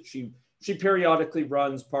does it. She periodically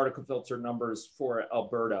runs particle filter numbers for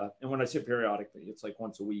Alberta. And when I say periodically, it's like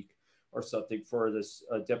once a week or something for this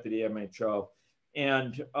deputy MHO.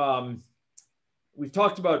 And we've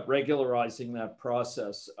talked about regularizing that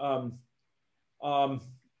process.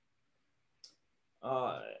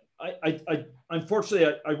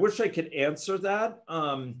 Unfortunately, I wish I could answer that.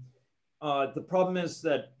 The problem is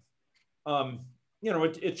that,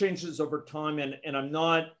 it changes over time, and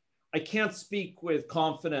I can't speak with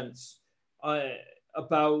confidence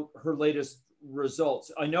about her latest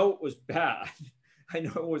results. I know it was bad. I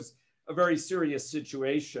know it was a very serious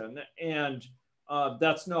situation, and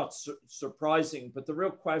that's not surprising. But the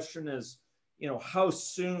real question is, how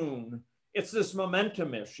soon? It's this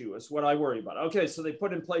momentum issue is what I worry about. Okay, so they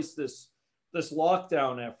put in place this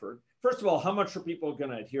lockdown effort. First of all, how much are people going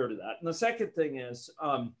to adhere to that? And the second thing is,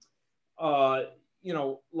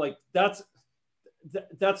 like that's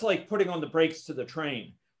like putting on the brakes to the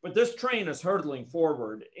train. But this train is hurtling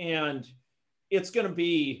forward, and it's going to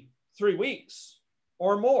be 3 weeks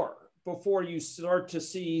or more before you start to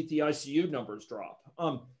see the ICU numbers drop.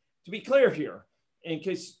 To be clear here, in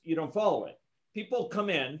case you don't follow it, people come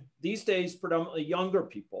in these days, predominantly younger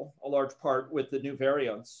people, a large part with the new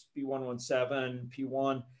variants, B117,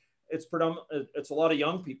 P1. It's a lot of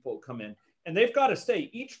young people come in, and they've got to stay.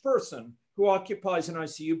 Each person who occupies an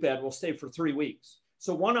ICU bed will stay for 3 weeks.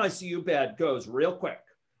 So one ICU bed goes real quick.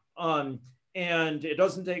 And it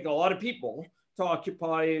doesn't take a lot of people to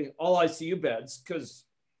occupy all ICU beds because,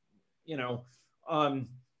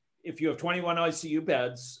 if you have 21 ICU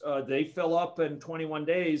beds, they fill up in 21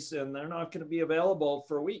 days and they're not going to be available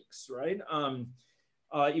for weeks, right?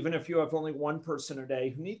 Even if you have only one person a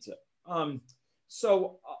day who needs it.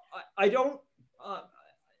 So I know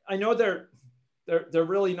they're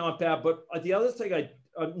really not bad, but the other thing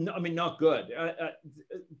not good.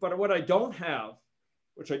 But what I don't have,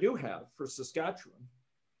 which I do have for Saskatchewan,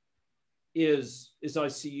 is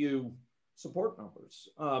ICU support numbers.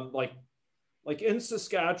 Like in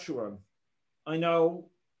Saskatchewan, I know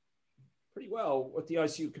pretty well what the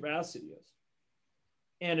ICU capacity is.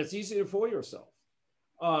 And it's easy to fool yourself.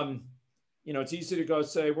 It's easy to go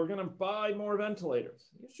say, we're going to buy more ventilators.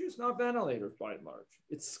 The issue is not ventilators by and large.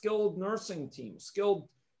 It's skilled nursing teams, skilled,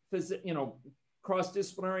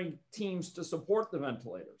 cross-disciplinary teams to support the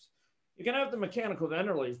ventilators. You can have the mechanical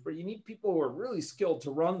ventilators, but you need people who are really skilled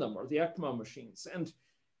to run them, or the ECMO machines.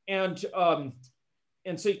 And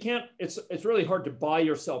so you can't, it's really hard to buy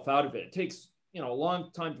yourself out of it. It takes, a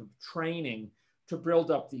long time of training to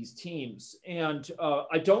build up these teams. And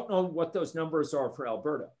I don't know what those numbers are for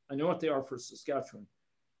Alberta. I know what they are for Saskatchewan,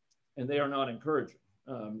 and they are not encouraging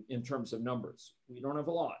in terms of numbers. We don't have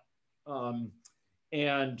a lot.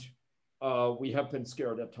 And we have been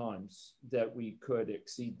scared at times that we could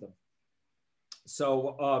exceed them.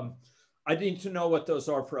 So I need to know what those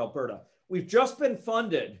are for Alberta. We've just been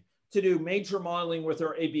funded to do major modeling with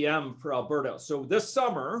our ABM for Alberta. So this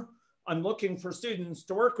summer, I'm looking for students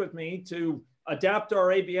to work with me to adapt our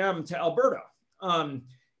ABM to Alberta.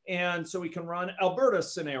 And so we can run Alberta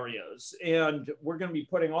scenarios. And we're going to be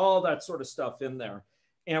putting all that sort of stuff in there.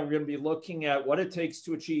 And we're going to be looking at what it takes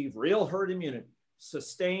to achieve real herd immunity,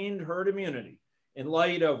 sustained herd immunity, in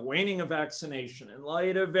light of waning of vaccination, in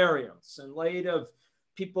light of variants, in light of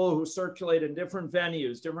people who circulate in different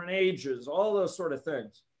venues, different ages, all those sort of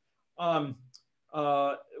things.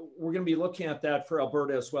 We're going to be looking at that for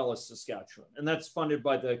Alberta as well as Saskatchewan. And that's funded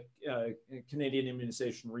by the Canadian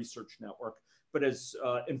Immunization Research Network, but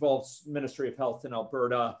involves Ministry of Health in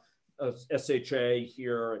Alberta, SHA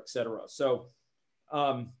here, et cetera. So,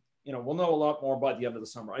 we'll know a lot more by the end of the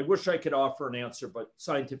summer. I wish I could offer an answer, but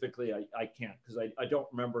scientifically I can't, because I don't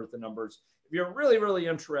remember the numbers. If you're really, really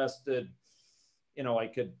interested, I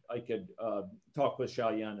could talk with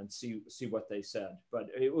Xiaoyan and see what they said, but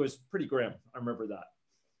it was pretty grim. I remember that.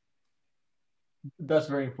 That's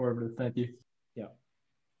very informative. Thank you. Yeah.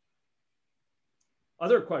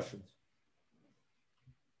 Other questions?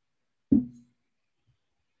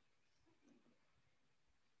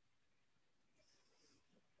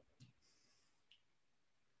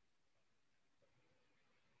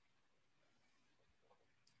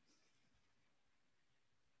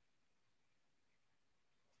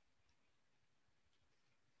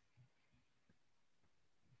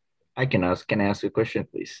 Can I ask a question,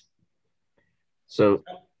 please? So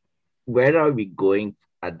where are we going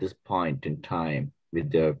at this point in time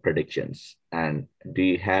with the predictions? And do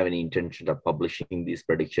you have any intention of publishing these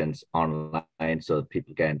predictions online so that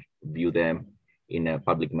people can view them in a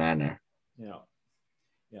public manner? Yeah.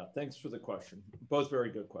 Yeah. Thanks for the question. Both very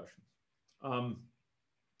good questions.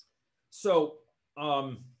 So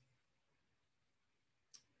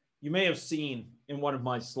you may have seen in one of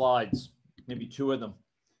my slides, maybe two of them,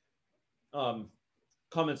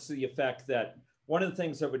 comments to the effect that one of the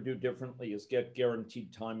things I would do differently is get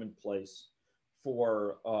guaranteed time and place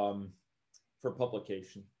for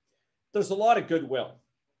publication. There's a lot of goodwill,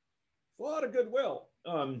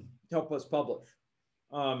 to help us publish.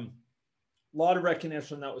 A lot of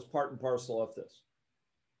recognition that was part and parcel of this.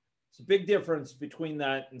 It's a big difference between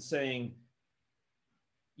that and saying,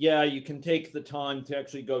 yeah, you can take the time to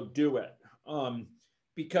actually go do it,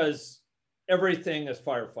 because everything is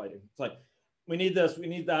firefighting. It's like, we need this, we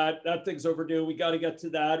need that, that thing's overdue, we got to get to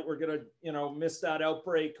that, we're going to, miss that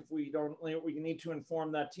outbreak if we don't, we need to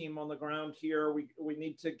inform that team on the ground here, we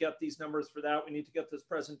need to get these numbers for that, we need to get this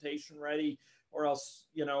presentation ready, or else,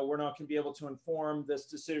 we're not going to be able to inform this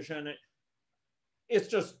decision. It's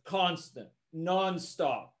just constant,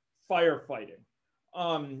 nonstop firefighting.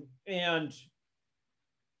 And,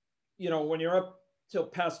 when you're up till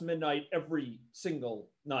past midnight every single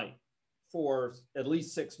night for at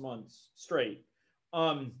least 6 months straight,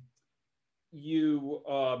 you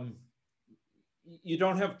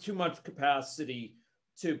don't have too much capacity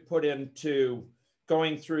to put into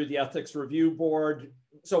going through the ethics review board.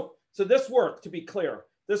 So this work, to be clear,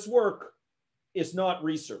 this work is not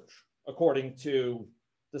research according to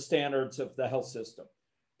the standards of the health system.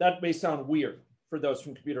 That may sound weird for those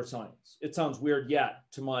from computer science. It sounds weird yet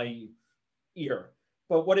to my ear.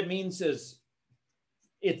 But what it means is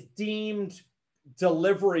it's deemed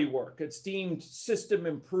delivery work. It's deemed system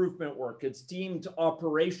improvement work. It's deemed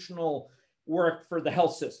operational work for the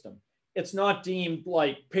health system. It's not deemed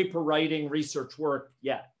like paper writing research work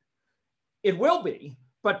yet. It will be,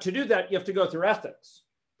 but to do that, you have to go through ethics.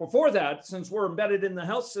 Before that, since we're embedded in the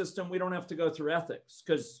health system, we don't have to go through ethics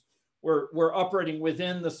because we're operating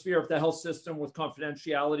within the sphere of the health system with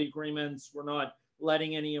confidentiality agreements. We're not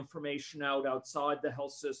letting any information out outside the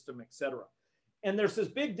health system, et cetera. And there's this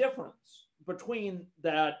big difference between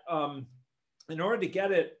that. In order to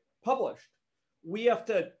get it published, we have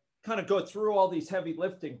to kind of go through all these heavy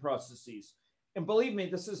lifting processes. And believe me,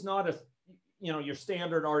 this is not your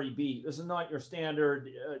standard REB. This is not your standard,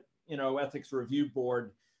 ethics review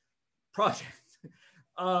board project.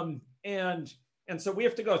 And so we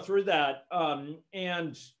have to go through that.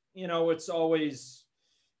 It's always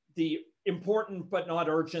the important but not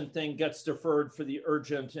urgent thing gets deferred for the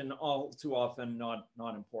urgent and all too often not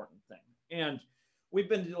important thing. And we've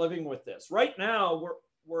been living with this. Right now,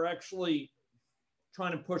 we're actually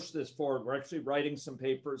trying to push this forward. We're actually writing some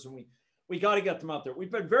papers, and we got to get them out there.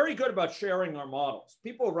 We've been very good about sharing our models.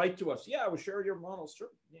 People write to us, yeah, we share your models. Sure.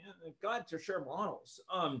 Yeah, glad to share models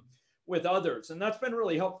with others. And that's been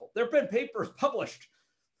really helpful. There have been papers published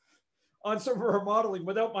on some of our modeling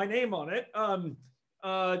without my name on it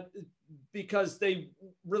because they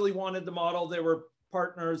really wanted the model. They were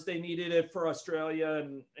partners. They needed it for Australia.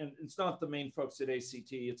 And it's not the main folks at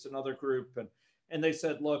ACT. It's another group. And they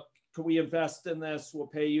said, look, could we invest in this? We'll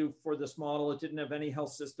pay you for this model. It didn't have any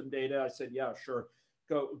health system data. I said, yeah, sure.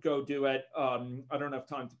 Go do it. I don't have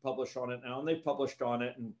time to publish on it now. And they published on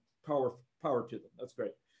it, and power to them. That's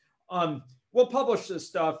great. We'll publish this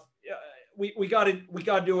stuff. We got to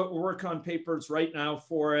do it. We're working on papers right now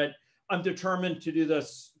for it. I'm determined to do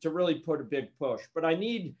this, to really put a big push, but I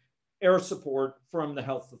need air support from the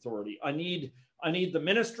health authority. I need the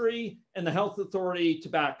ministry and the health authority to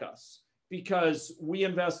back us, because we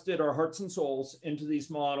invested our hearts and souls into these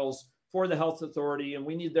models for the health authority, and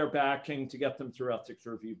we need their backing to get them through ethics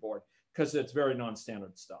review board, because it's very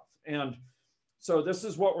non-standard stuff. And so this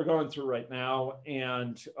is what we're going through right now.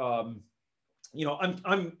 And,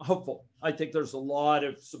 I'm hopeful. I think there's a lot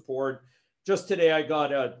of support. Just today, I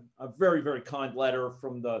got a very, very kind letter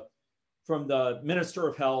from the Minister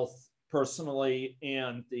of Health personally,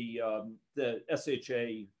 and the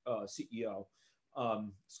SHA CEO,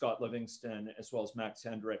 Scott Livingston, as well as Max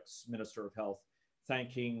Hendricks, Minister of Health,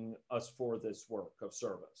 thanking us for this work of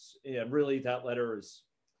service. And really, that letter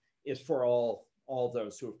is for all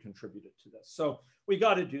those who have contributed to this. So we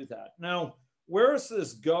got to do that. Now, where is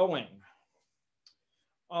this going?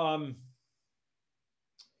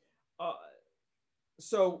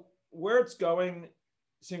 So where it's going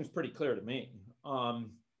seems pretty clear to me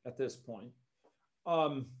at this point.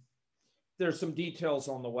 there's some details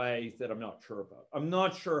on the way that I'm not sure about. I'm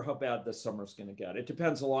not sure how bad this summer's going to get. It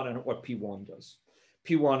depends a lot on what P1 does.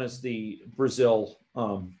 P1 is the Brazil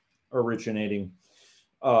originating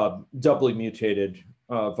doubly mutated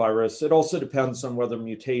virus. It also depends on whether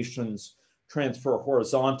mutations transfer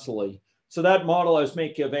horizontally. So that model I was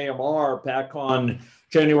making of AMR back on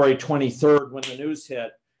January 23rd when the news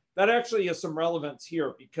hit, that actually has some relevance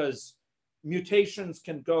here because mutations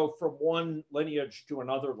can go from one lineage to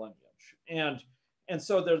another lineage. And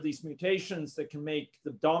so there are these mutations that can make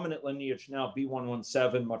the dominant lineage now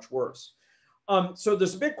B117 much worse. So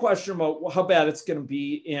there's a big question about how bad it's going to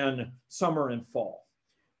be in summer and fall.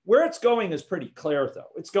 Where it's going is pretty clear, though.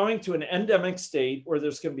 It's going to an endemic state where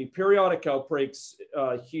there's going to be periodic outbreaks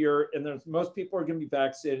here, and most people are going to be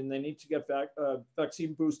vaccinated, and they need to get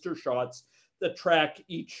vaccine booster shots that track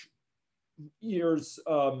each year's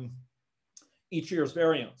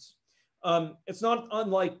variants. It's not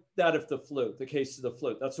unlike that of the flu, the case of the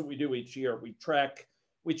flu. That's what we do each year. We track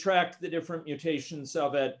the different mutations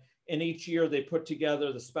of it, and each year they put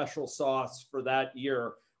together the special sauce for that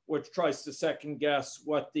year, which tries to second guess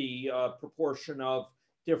what the proportion of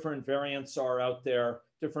different variants are out there,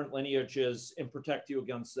 different lineages, and protect you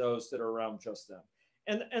against those that are around just then.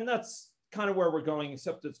 And that's kind of where we're going,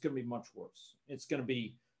 except it's going to be much worse. It's going to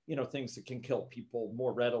be, things that can kill people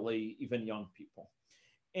more readily, even young people.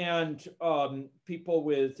 And people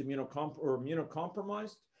with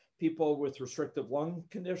immunocompromised, people with restrictive lung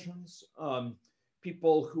conditions,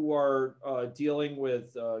 people who are dealing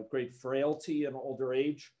with great frailty and older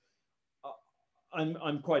age,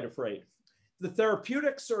 I'm quite afraid. The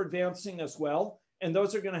therapeutics are advancing as well, and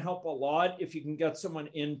those are going to help a lot if you can get someone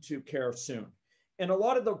into care soon. And a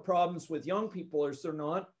lot of the problems with young people is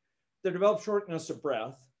they develop shortness of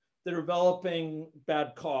breath, they're developing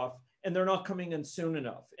bad cough, and they're not coming in soon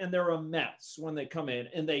enough. And they're a mess when they come in,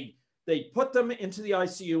 and they put them into the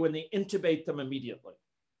ICU and they intubate them immediately.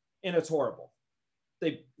 And it's horrible.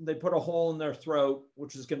 They put a hole in their throat,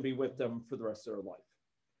 which is going to be with them for the rest of their life.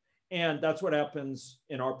 And that's what happens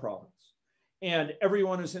in our province. And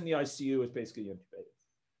everyone who's in the ICU is basically intubated.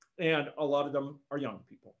 And a lot of them are young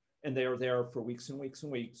people. And they are there for weeks and weeks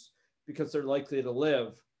and weeks because they're likely to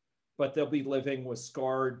live, but they'll be living with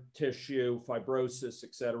scarred tissue, fibrosis,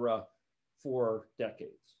 et cetera, for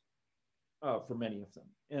decades, for many of them.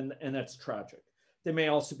 And that's tragic. They may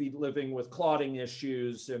also be living with clotting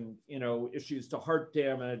issues and issues to heart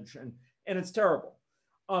damage, and it's terrible.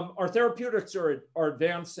 Our therapeutics are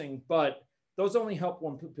advancing, but those only help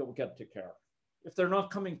when people get to care. If they're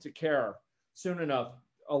not coming to care soon enough,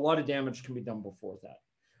 a lot of damage can be done before that.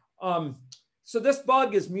 So this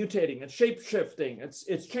bug is mutating, it's shape-shifting,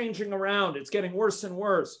 it's changing around, it's getting worse and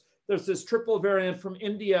worse. There's this triple variant from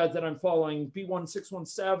India that I'm following,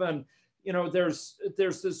 B1617. There's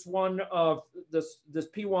this one of this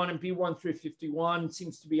P1 and B1351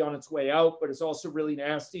 seems to be on its way out, but it's also really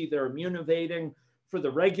nasty. They're immune evading for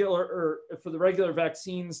the regular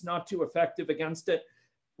vaccines, not too effective against it.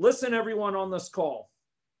 Listen, everyone on this call.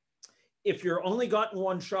 If you're only gotten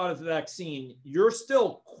one shot of the vaccine, you're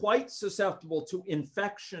still quite susceptible to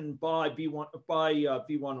infection by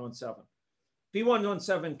B117.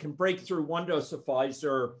 B117 can break through one dose of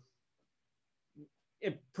Pfizer.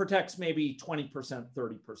 It protects maybe 20%,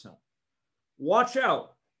 30%. Watch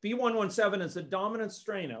out. B117 is the dominant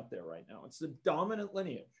strain out there right now. It's the dominant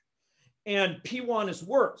lineage. And P1 is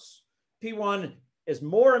worse. P1 is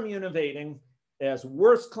more immune evading, it has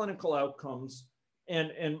worse clinical outcomes,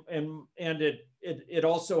 and it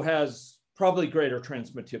also has probably greater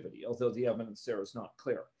transmittivity, although the evidence there is not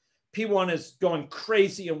clear. P1 is going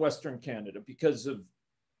crazy in Western Canada because of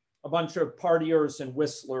a bunch of partiers and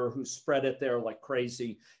Whistler who spread it there like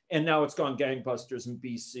crazy. And now it's gone gangbusters in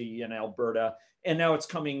BC and Alberta. And now it's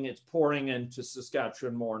pouring into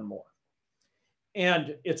Saskatchewan more and more.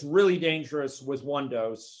 And it's really dangerous with one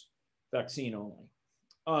dose, vaccine only.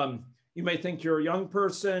 You may think you're a young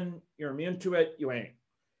person, you're immune to it, you ain't.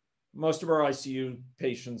 Most of our ICU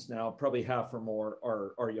patients now, probably half or more,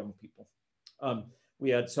 are young people. We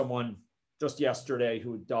had someone just yesterday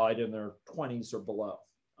who died in their 20s or below.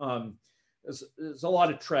 There's a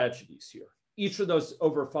lot of tragedies here. Each of those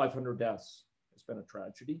over 500 deaths has been a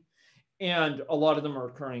tragedy. And a lot of them are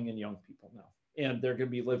occurring in young people now. And they're going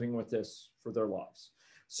to be living with this for their lives.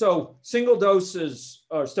 So single doses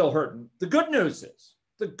are still hurting. The good news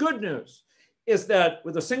is that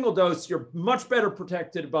with a single dose, you're much better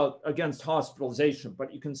protected against hospitalization,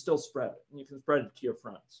 but you can still spread it. And you can spread it to your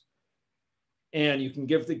friends. And you can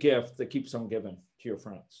give the gift that keeps on giving to your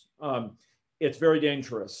friends. It's very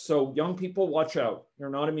dangerous. So young people, watch out. You're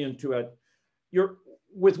not immune to it.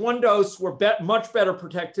 with one dose, we're much better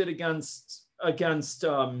protected against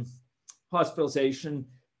hospitalization.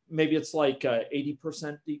 Maybe it's like a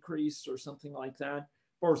 80% decrease or something like that.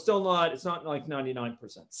 But we're still not, it's not like 99%.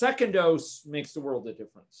 Second dose makes the world a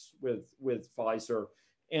difference with Pfizer,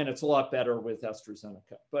 and it's a lot better with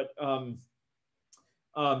AstraZeneca. But,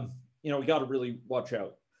 you know, we got to really watch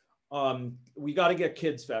out. We got to get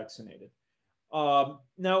kids vaccinated.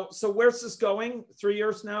 Now, so where's this going? 3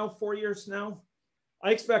 years now, 4 years now?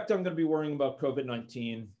 I expect I'm going to be worrying about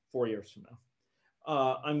COVID-19 4 years from now.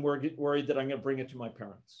 I'm worried that I'm going to bring it to my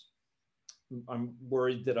parents. I'm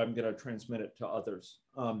worried that I'm going to transmit it to others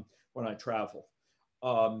when I travel.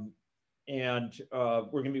 And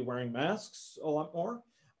we're going to be wearing masks a lot more.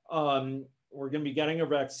 We're going to be getting our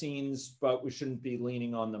vaccines, but we shouldn't be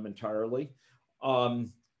leaning on them entirely.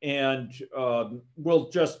 And we'll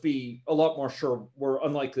just be a lot more sure we're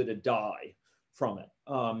unlikely to die from it.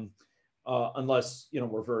 Unless, you know,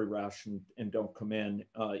 we're very rash and don't come in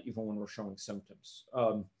even when we're showing symptoms.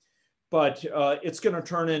 But it's going to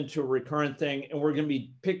turn into a recurrent thing, and we're going to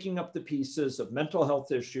be picking up the pieces of mental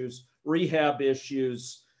health issues, rehab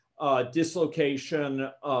issues, dislocation,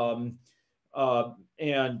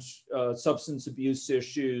 and substance abuse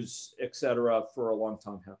issues, et cetera, for a long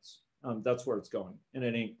time hence. That's where it's going, and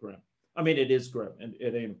it ain't grim. I mean, it is grim, and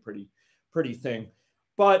it ain't a pretty thing.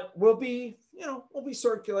 But we'll be, you know, we'll be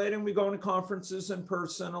circulating. We go to conferences in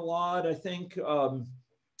person a lot. I think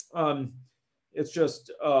it's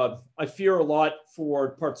just, I fear a lot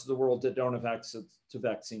for parts of the world that don't have access to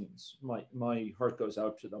vaccines. My heart goes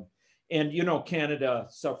out to them. And, you know, Canada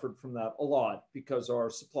suffered from that a lot because our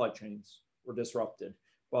supply chains were disrupted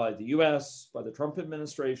by the US, by the Trump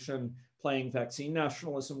administration, playing vaccine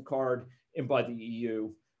nationalism card, and by the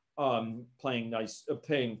EU playing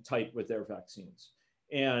tight with their vaccines.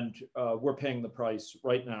 And we're paying the price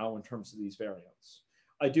right now in terms of these variants.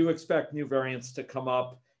 I do expect new variants to come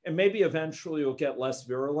up, and maybe eventually it'll get less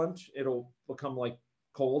virulent. It'll become like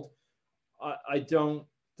cold. I don't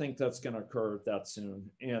think that's going to occur that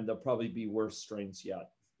soon, and there'll probably be worse strains yet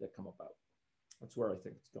that come about. That's where I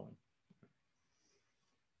think it's going.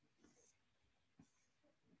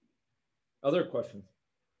 Other questions?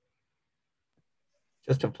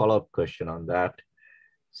 Just a follow-up question on that.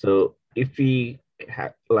 So if we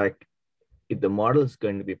have, like, if the model is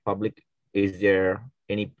going to be public, is there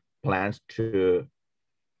any plans to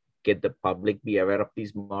get the public be aware of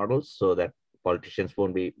these models so that politicians will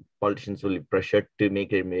be pressured to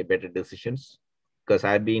make better decisions? Because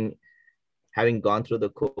I've been having gone through the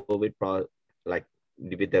COVID like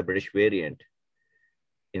with the British variant,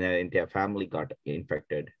 in an entire family got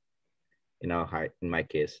infected. In my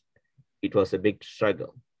case, it was a big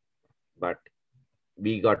struggle, but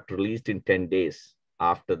we got released in 10 days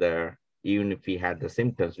after even if we had the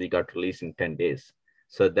symptoms, we got released in 10 days.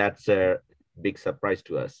 So that's a big surprise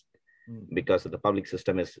to us because the public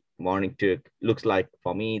system is wanting to, looks like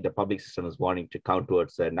for me, the public system is wanting to count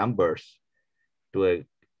towards the numbers to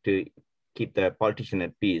keep the politician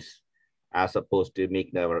at peace, as opposed to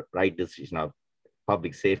making the right decision of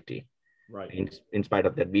public safety. Right. In spite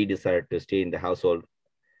of that, we decided to stay in the household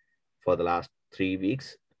for the last 3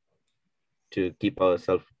 weeks to keep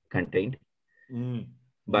ourselves contained.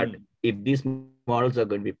 But if these models are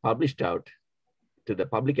going to be published out to the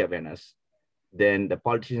public awareness, then the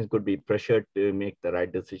politicians could be pressured to make the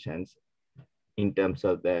right decisions in terms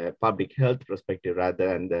of the public health perspective rather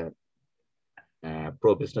than the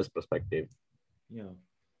pro-business perspective. Yeah.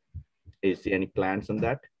 Is there any plans on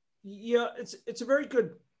that? Yeah, it's a very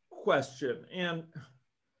good question, and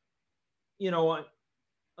you know,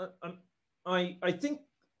 I think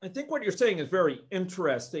what you're saying is very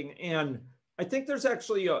interesting, and I think there's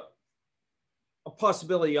actually a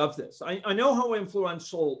possibility of this. I know how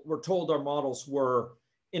influential we're told our models were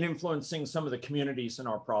in influencing some of the communities in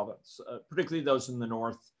our province, particularly those in the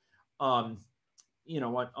north. You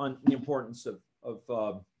know, on the importance of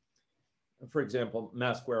for example,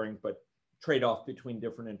 mask wearing, but trade-off between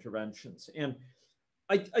different interventions. And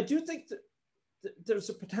I do think that there's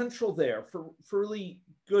a potential there for really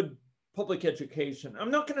good public education.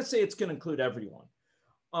 I'm not going to say it's going to include everyone.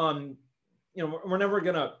 You know, we're never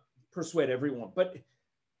going to persuade everyone, but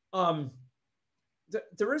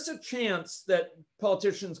there is a chance that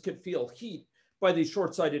politicians could feel heat by these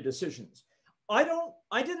short-sighted decisions. I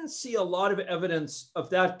didn't see a lot of evidence of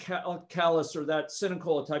that callous or that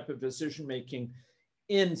cynical type of decision-making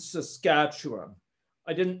in Saskatchewan.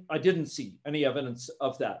 I didn't see any evidence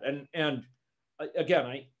of that. And again,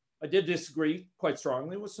 I did disagree quite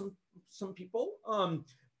strongly with some people,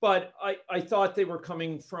 but I thought they were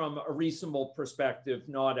coming from a reasonable perspective,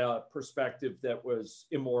 not a perspective that was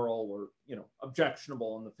immoral or, you know,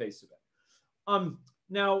 objectionable in the face of it.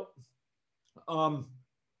 Now, I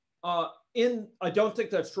don't think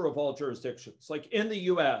that's true of all jurisdictions. Like in the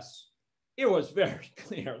US, it was very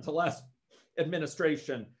clear the last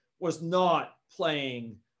administration was not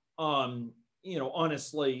playing, you know,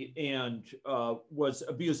 honestly, and was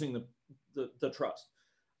abusing the trust.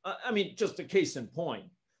 I mean, just a case in point,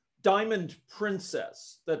 Diamond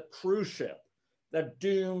Princess, that cruise ship, that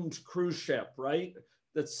doomed cruise ship, right?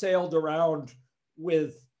 That sailed around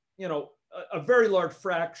with, you know, a very large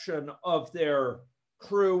fraction of their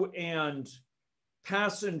crew and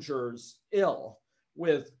passengers ill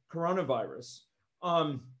with coronavirus.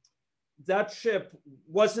 That ship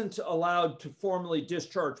wasn't allowed to formally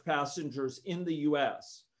discharge passengers in the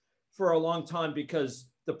US for a long time because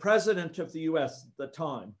the president of the US at the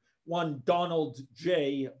time, one Donald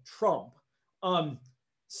J. Trump,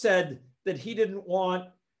 said that he didn't want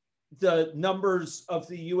the numbers of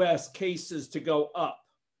the US cases to go up.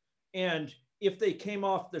 And if they came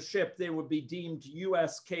off the ship, they would be deemed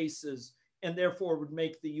US cases and therefore would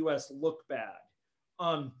make the US look bad.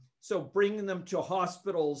 So bringing them to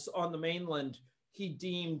hospitals on the mainland, he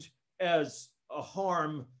deemed as a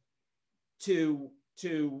harm to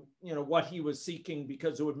you know, what he was seeking,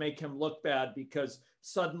 because it would make him look bad, because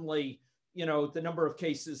suddenly, you know, the number of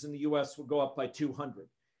cases in the US would go up by 200.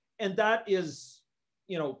 And that is,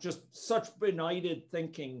 you know, just such benighted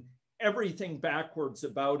thinking, everything backwards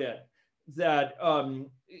about it, that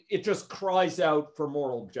it just cries out for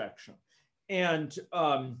moral objection. And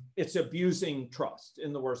it's abusing trust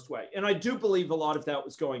in the worst way. And I do believe a lot of that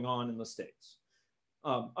was going on in the States.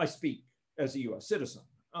 I speak as a US citizen.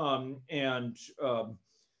 And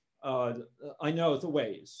I know the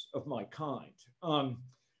ways of my kind.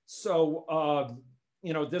 So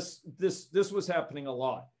you know, this was happening a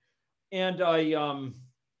lot. And I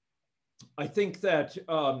think that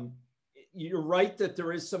you're right that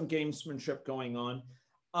there is some gamesmanship going on.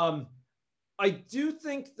 I do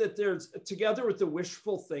think that there's, together with the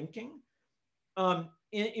wishful thinking,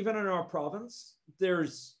 even in our province,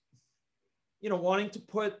 there's, you know, wanting to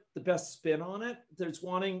put the best spin on it. There's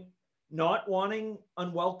not wanting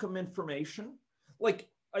unwelcome information. Like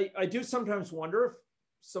I do sometimes wonder if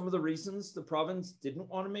some of the reasons the province didn't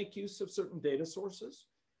want to make use of certain data sources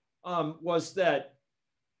was that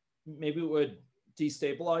maybe it would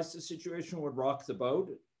destabilize the situation, would rock the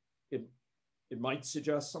boat. It might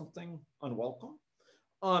suggest something unwelcome.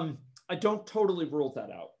 I don't totally rule that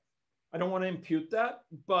out. I don't want to impute that,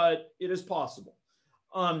 but it is possible.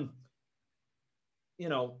 You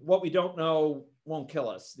know, what we don't know won't kill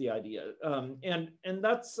us, the idea. And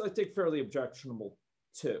that's, I think, fairly objectionable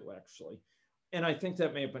too, actually. And I think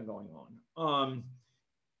that may have been going on.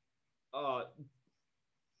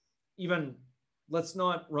 Even, let's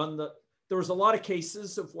not run there was a lot of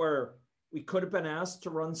cases of where we could have been asked to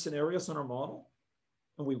run scenarios on our model,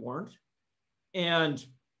 and we weren't. And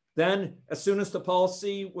then as soon as the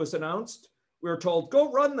policy was announced, we were told, go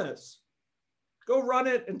run this. Go run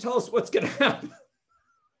it and tell us what's going to happen.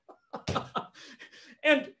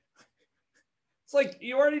 And it's like,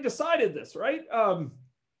 you already decided this, right?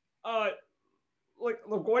 Look,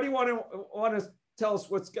 why do you want to tell us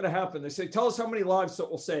what's going to happen? They say, tell us how many lives it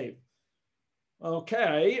will save.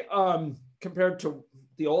 Okay, compared to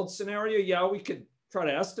the old scenario, yeah, we could try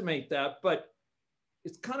to estimate that, but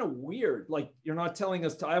it's kind of weird. Like, you're not telling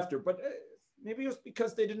us till after, but maybe it was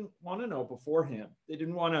because they didn't want to know beforehand. They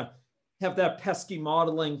didn't want to have that pesky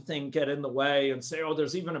modeling thing get in the way and say, oh,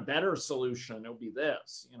 there's even a better solution. It'll be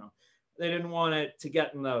this, you know. They didn't want it to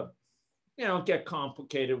get in the, you know, get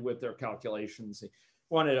complicated with their calculations. They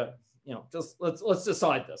wanted to, you know, just let's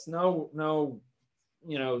decide this. No,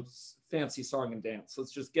 you know, fancy song and dance.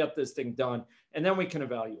 Let's just get this thing done, and then we can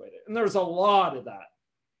evaluate it. And there's a lot of that.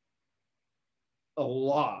 A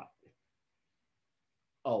lot.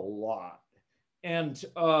 And,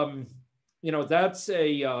 you know, that's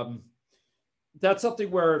something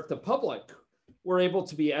where if the public were able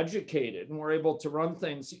to be educated and were able to run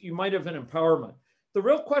things, you might have an empowerment. The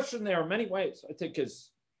real question there in many ways, I think, is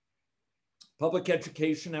public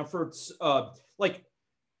education efforts.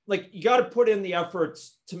 Like you got to put in the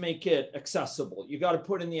efforts to make it accessible. You got to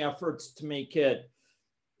put in the efforts to make it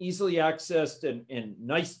easily accessed and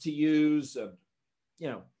nice to use, and, you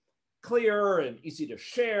know, clear and easy to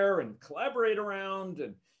share and collaborate around,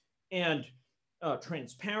 and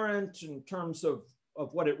transparent in terms of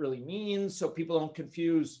what it really means, so people don't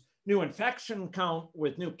confuse new infection count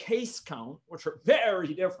with new case count, which are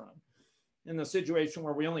very different in the situation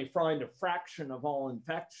where we only find a fraction of all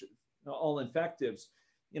infectives.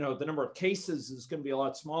 the number of cases is going to be a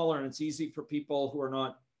lot smaller, and it's easy for people who are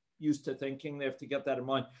not used to thinking. They have to get that in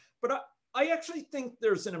mind. But I actually think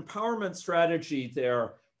there's an empowerment strategy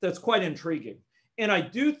there that's quite intriguing. And I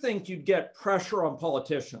do think you'd get pressure on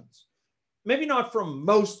politicians. Maybe not from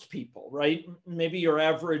most people, right? Maybe your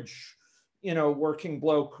average, working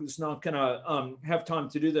bloke who's not going to have time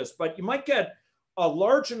to do this. But you might get a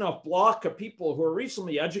large enough block of people who are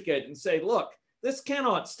reasonably educated and say, look, this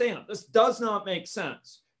cannot stand. This does not make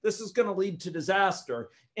sense. This is going to lead to disaster.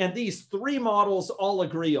 And these three models all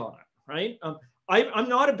agree on it, right? I'm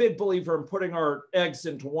not a big believer in putting our eggs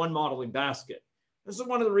into one modeling basket. This is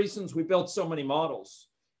one of the reasons we built so many models,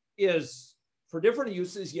 is for different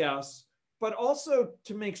uses, yes, but also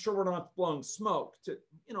to make sure we're not blowing smoke, to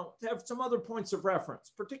have some other points of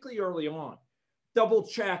reference, particularly early on. Double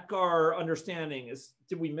check our understanding.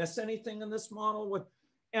 Did we miss anything in this model?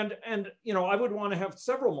 And I would want to have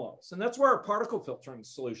several models. And that's where our particle filtering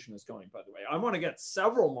solution is going, by the way. I want to get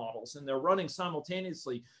several models and they're running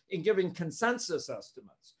simultaneously and giving consensus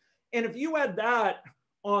estimates. And if you had that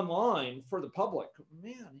online for the public,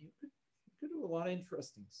 man, you could do a lot of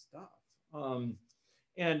interesting stuff.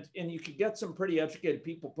 And you could get some pretty educated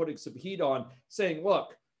people putting some heat on, saying,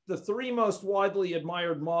 look, the three most widely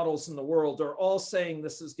admired models in the world are all saying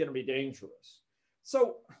this is going to be dangerous.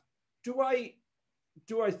 So do I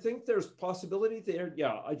think there's possibility there?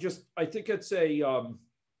 Yeah, I think it's a,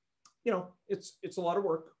 it's a lot of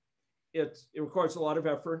work. It requires a lot of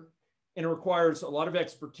effort, and it requires a lot of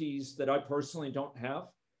expertise that I personally don't have,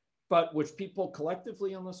 but which people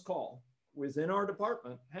collectively on this call within our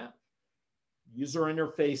department have. User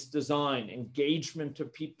interface design, engagement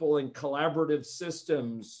of people in collaborative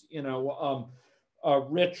systems,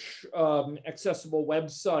 rich, accessible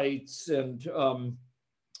websites,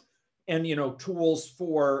 and tools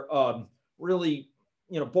for really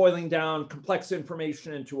boiling down complex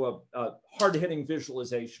information into a hard-hitting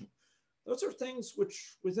visualization. Those are things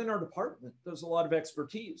which within our department there's a lot of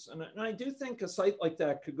expertise, and I do think a site like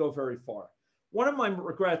that could go very far. One of my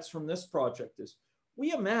regrets from this project is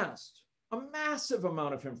we amassed a massive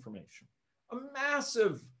amount of information, a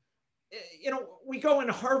massive, we go and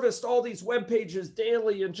harvest all these web pages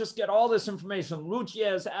daily and just get all this information. Lucia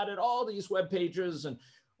has added all these web pages, and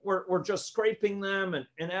we're just scraping them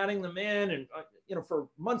and adding them in. And, for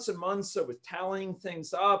months and months, I was tallying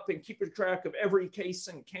things up and keeping track of every case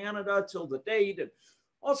in Canada till the date and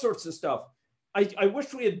all sorts of stuff. I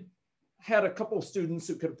wish we had a couple of students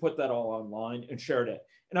who could have put that all online and shared it.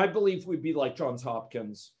 And I believe we'd be like Johns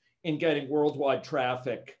Hopkins in getting worldwide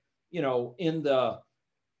traffic,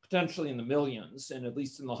 potentially in the millions and at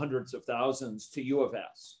least in the hundreds of thousands to U of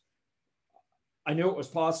S. I knew it was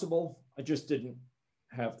possible. I just didn't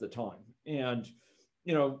have the time. And,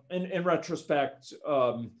 in retrospect,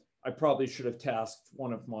 I probably should have tasked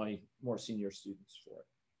one of my more senior students for it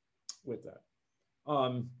with that.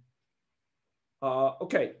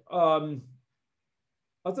 Okay.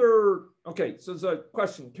 Okay, so there's a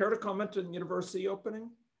question. Care to comment on university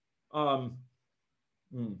opening?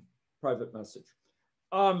 Private message.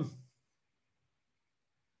 I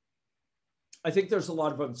think there's a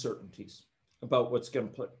lot of uncertainties about what's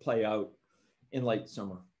going to play out in late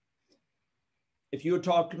summer. If you had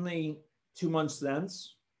talked to me 2 months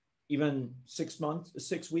thence, even 6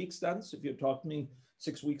 weeks thence, if you had talked to me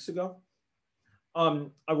 6 weeks ago,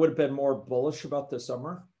 I would have been more bullish about the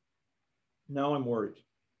summer. Now I'm worried.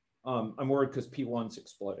 I'm worried because P1's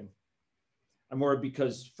exploding. I'm worried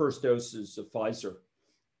because first doses of Pfizer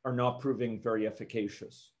are not proving very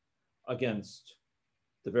efficacious against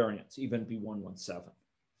the variants, even B117,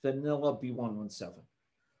 vanilla B117.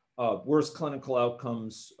 Worse clinical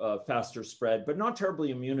outcomes, faster spread, but not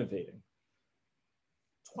terribly immune evading.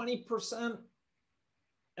 20%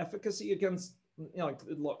 efficacy against,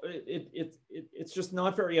 it's just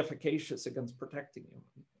not very efficacious against protecting you.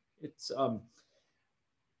 It's,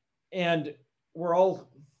 and we're all,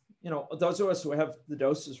 those of us who have the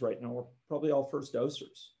doses right now, we're probably all first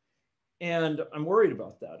dosers. And I'm worried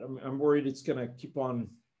about that. I'm worried it's going to keep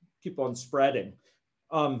on spreading.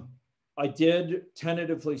 I did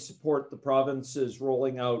tentatively support the provinces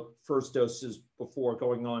rolling out first doses before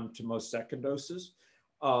going on to most second doses.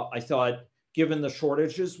 I thought, given the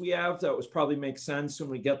shortages we have, that was probably makes sense. When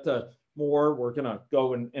we get the more, we're going to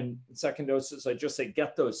go and second doses. I just say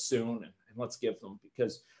get those soon and let's give them,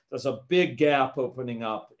 because there's a big gap opening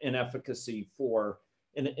up in efficacy for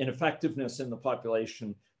in effectiveness in the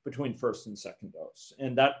population between first and second dose.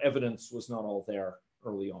 And that evidence was not all there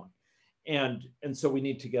early on. And so we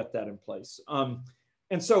need to get that in place. And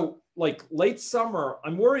so like late summer,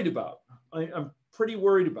 I'm worried about. I'm pretty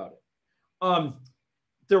worried about it.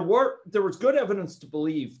 there was good evidence to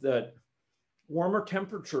believe that warmer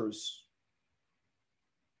temperatures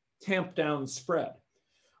tamp down spread.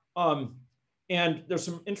 And there's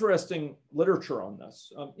some interesting literature on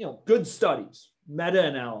this. Good studies,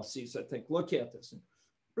 meta-analyses, I think, look at this. And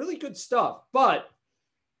really good stuff. But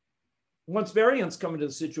once variants come into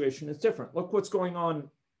the situation, it's different. Look what's going on.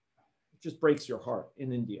 It just breaks your heart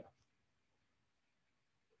in India.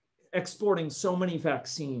 Exporting so many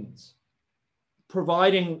vaccines,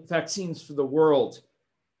 providing vaccines for the world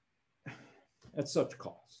at such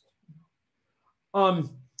cost.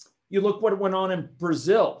 You look what went on in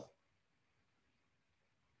Brazil.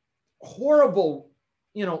 Horrible,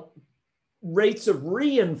 rates of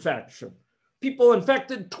reinfection. People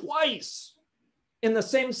infected twice in the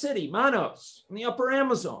same city, Manaus, in the upper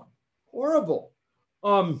Amazon. Horrible.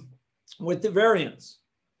 With the variants.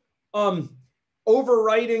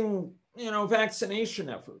 Overriding, vaccination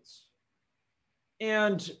efforts.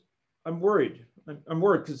 And I'm worried. I'm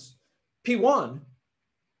worried because P1,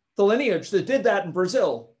 the lineage that did that in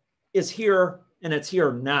Brazil, is here, and it's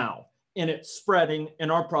here now. And it's spreading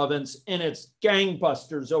in our province, and it's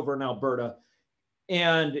gangbusters over in Alberta.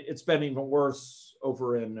 And it's been even worse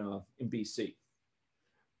over in BC.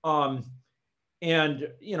 And,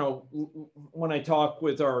 when I talk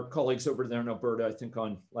with our colleagues over there in Alberta, I think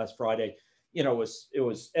on last Friday, it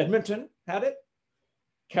was Edmonton had it,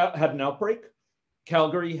 had an outbreak.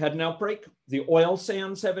 Calgary had an outbreak. The oil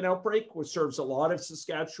sands have an outbreak, which serves a lot of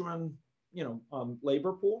Saskatchewan,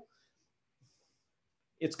 labor pool.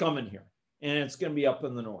 It's coming here, and it's going to be up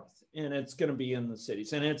in the north, and it's going to be in the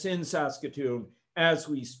cities, and it's in Saskatoon as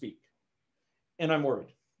we speak. And I'm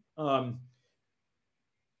worried. I'm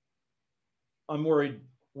worried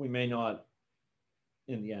we may not,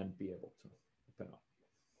 in the end, be able to open up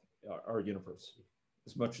our university,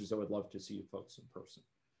 as much as I would love to see you folks in person.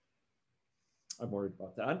 I'm worried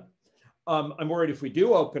about that. I'm worried if we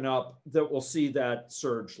do open up that we'll see that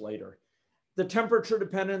surge later. The temperature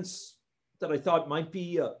dependence that I thought might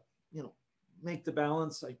be, make the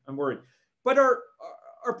balance, I'm worried. But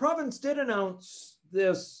our province did announce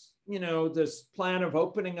this, this plan of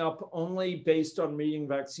opening up only based on meeting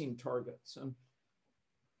vaccine targets. And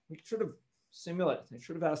we should have simulated, they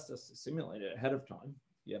should have asked us to simulate it ahead of time.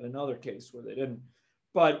 Yet another case where they didn't,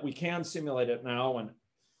 but we can simulate it now. And,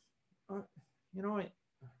 I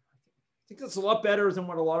think that's a lot better than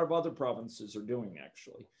what a lot of other provinces are doing,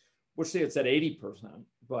 actually. We'll say it's at 80%,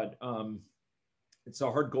 but it's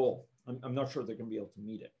a hard goal. I'm not sure they're going to be able to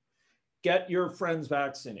meet it. Get your friends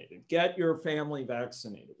vaccinated. Get your family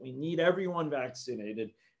vaccinated. We need everyone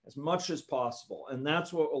vaccinated as much as possible. And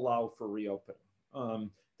that's what will allow for reopening.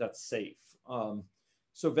 That's safe.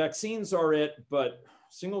 So vaccines are it, but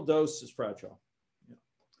single dose is fragile. Yeah.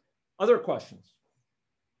 Other questions?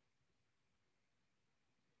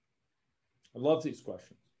 I love these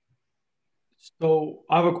questions. So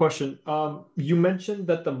I have a question. You mentioned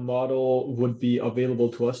that the model would be available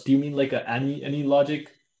to us. Do you mean like any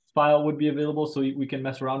logic file would be available so we can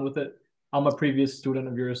mess around with it? I'm a previous student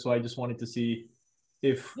of yours, so I just wanted to see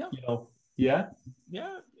if, yeah.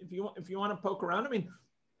 Yeah, if you want to poke around. I mean,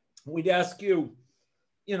 we'd ask you,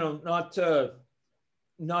 not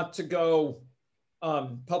to go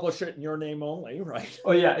publish it in your name only, right?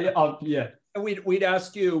 Oh yeah, yeah. And we'd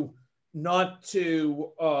ask you not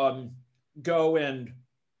to go and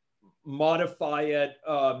modify it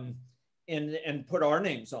and put our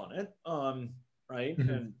names on it, right?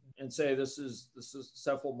 Mm-hmm. And say this is a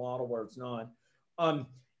Cephl model where it's not.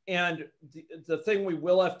 And the thing we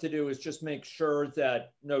will have to do is just make sure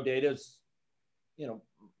that no data is,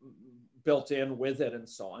 built in with it and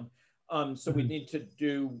so on. So we need to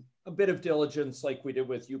do a bit of diligence like we did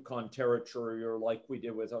with Yukon Territory or like we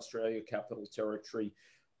did with Australia Capital Territory.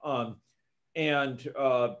 But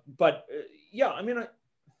yeah, I mean,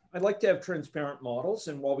 I'd like to have transparent models,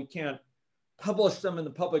 and while we can't publish them in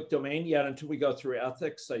the public domain yet until we go through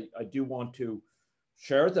ethics, I do want to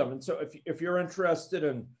share them. And so if you're interested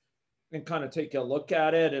in kind of take a look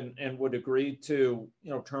at it and would agree to,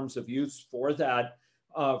 terms of use for that,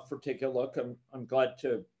 for take a look, I'm glad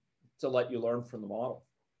to let you learn from the model.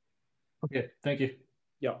 Okay, thank you.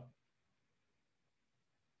 Yeah.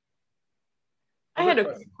 I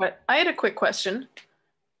had a quick question.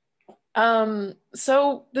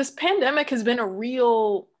 So this pandemic has been a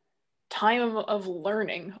real time of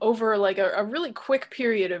learning over like a really quick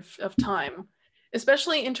period of time,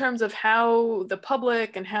 especially in terms of how the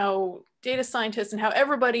public and how data scientists and how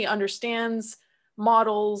everybody understands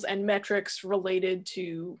models and metrics related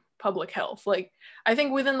to public health. Like, I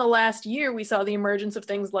think within the last year, we saw the emergence of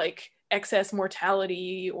things like excess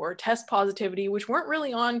mortality or test positivity, which weren't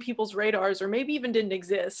really on people's radars or maybe even didn't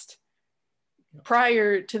exist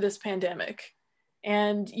prior to this pandemic.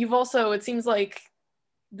 And you've also, it seems like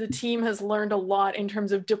the team has learned a lot in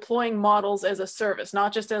terms of deploying models as a service,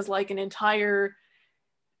 not just as like an entire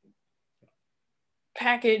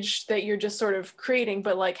package that you're just sort of creating,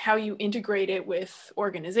 but like how you integrate it with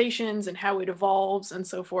organizations and how it evolves and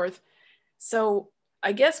so forth. So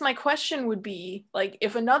I guess my question would be, like,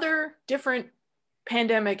 if another different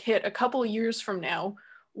pandemic hit a couple of years from now,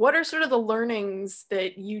 what are sort of the learnings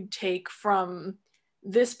that you'd take from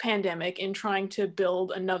this pandemic in trying to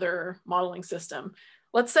build another modeling system?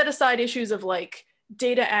 Let's set aside issues of like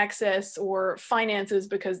data access or finances,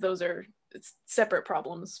 because those are separate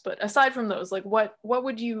problems. But aside from those, like what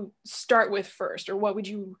would you start with first, or what would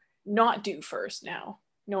you not do first now,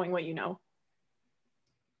 knowing what you know?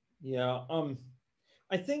 Yeah,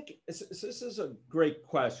 I think this is a great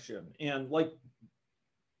question. And like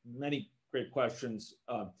many great questions,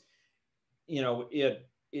 you know, it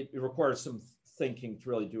requires some thinking to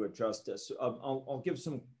really do it justice. I'll give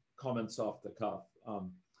some comments off the cuff,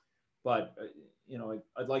 but you know,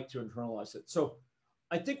 I'd like to internalize it. So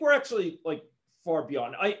I think we're actually like far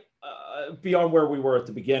beyond beyond where we were at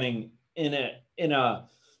the beginning in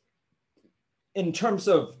terms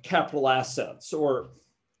of capital assets, or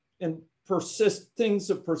in things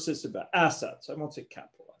of persistent assets. I won't say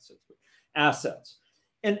capital assets, but assets.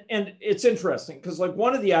 And it's interesting because like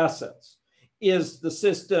one of the assets is the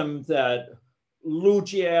system that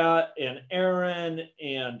Lucia and Aaron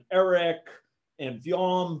and Eric and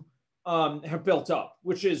Vyom have built up,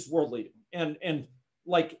 which is world leading. And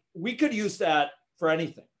like we could use that for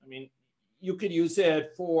anything. I mean, you could use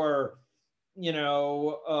it for, you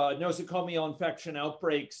know, nosocomial infection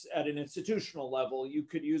outbreaks at an institutional level. You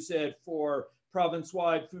could use it for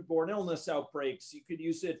province-wide foodborne illness outbreaks. You could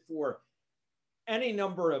use it for any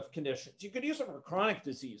number of conditions. You could use it for chronic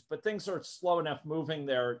disease, but things are slow enough moving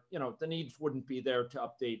there. You know, the needs wouldn't be there to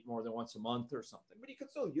update more than once a month or something, but you could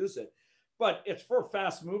still use it. But it's for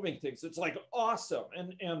fast moving things. It's like awesome.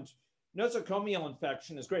 And nosocomial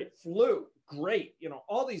infection is great. Flu, great. You know,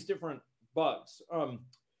 all these different bugs.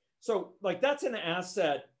 So like that's an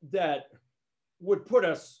asset that would put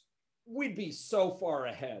us, we'd be so far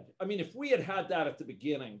ahead. I mean, if we had had that at the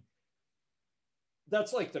beginning,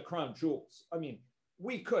 that's like the crown jewels. I mean,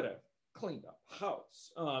 we could have cleaned up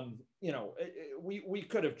house. You know, we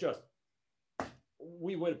could have just,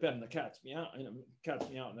 we would have been the cat's meow, you know, cat's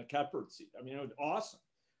meow in the catbird seat. I mean, it was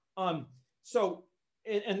awesome. So,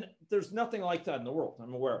 and there's nothing like that in the world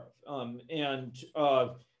I'm aware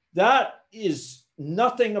of. That is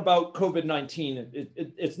nothing about COVID-19.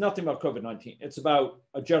 It's nothing about COVID-19. It's about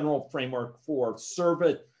a general framework for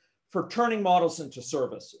turning models into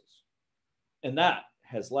services. And that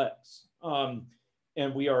has legs.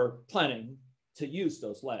 And we are planning to use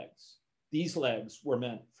those legs. These legs were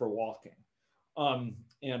meant for walking. And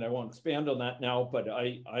I won't expand on that now, but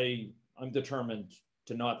I'm determined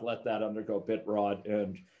to not let that undergo bit rot.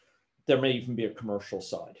 And there may even be a commercial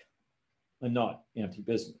side. I'm not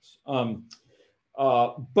anti-business. But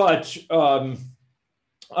I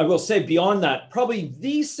will say beyond that, probably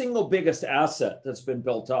the single biggest asset that's been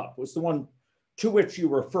built up was the one to which you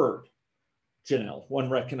referred, Janelle. One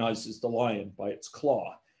recognizes the lion by its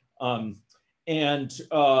claw. And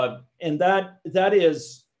that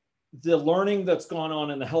is the learning that's gone on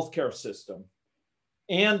in the healthcare system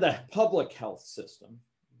and the public health system,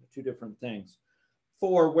 two different things,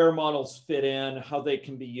 for where models fit in, how they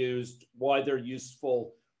can be used, why they're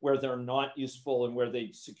useful, where they're not useful, and where they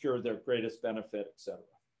secure their greatest benefit, et cetera.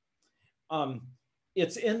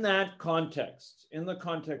 It's in that context, in the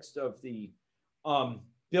context of the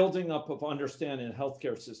building up of understanding the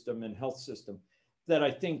healthcare system and health system, that I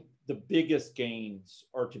think the biggest gains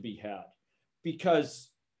are to be had. Because,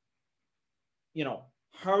 you know,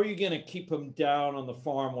 how are you going to keep them down on the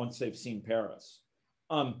farm once they've seen Paris?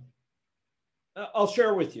 I'll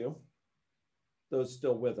share with you, those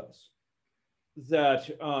still with us, that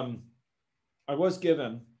I was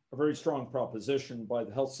given a very strong proposition by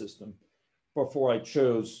the health system before I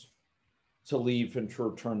chose to leave and to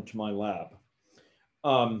return to my lab,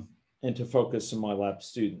 and to focus on my lab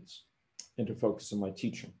students and to focus on my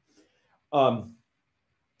teaching.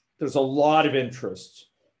 There's a lot of interest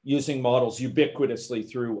using models ubiquitously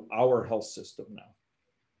through our health system now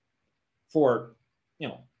for, you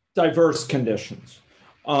know, diverse conditions.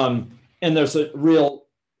 And there's a real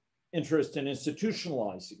interest in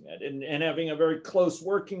institutionalizing it and having a very close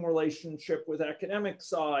working relationship with academic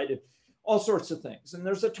side, and all sorts of things. And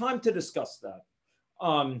there's a time to discuss that.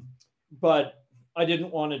 But I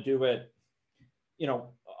didn't want to do it, you know,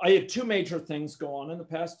 I had two major things go on in the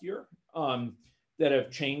past year that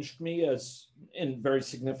have changed me in very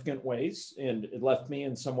significant ways. And it left me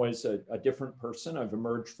in some ways a different person. I've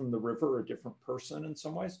emerged from the river a different person in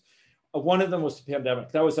some ways. One of them was the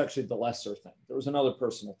pandemic. That was actually the lesser thing. There was another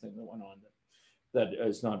personal thing that went on that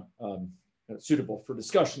is not suitable for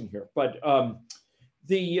discussion here. But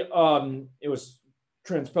it was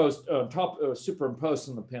transposed superimposed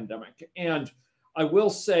on the pandemic. And I will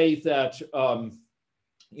say that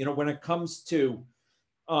when it comes to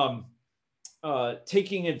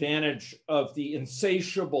taking advantage of the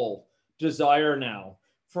insatiable desire now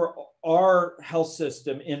for our health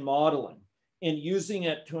system in modeling and using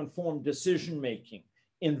it to inform decision-making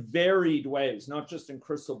in varied ways, not just in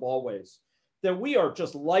crystal ball ways, that we are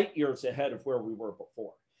just light years ahead of where we were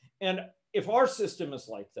before. And if our system is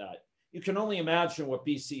like that, you can only imagine what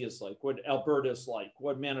BC is like, what Alberta is like,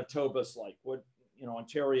 what Manitoba is like, what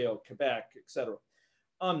Ontario, Quebec, et cetera.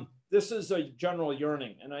 This is a general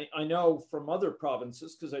yearning. And I know from other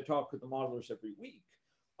provinces, because I talk with the modelers every week,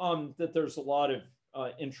 that there's a lot of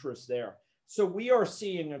interest there. So we are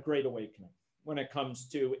seeing a great awakening when it comes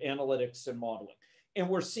to analytics and modeling. And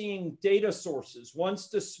we're seeing data sources once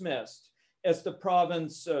dismissed as the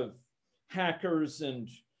province of hackers and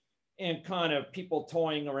kind of people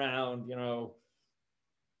toying around,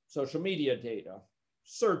 social media data,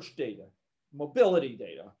 search data, mobility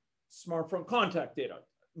data, smartphone contact data,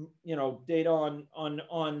 data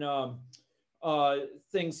on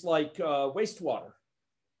things like wastewater.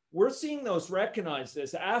 We're seeing those recognized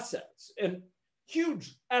as assets and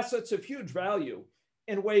huge assets of huge value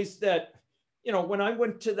in ways that, when I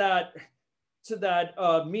went to that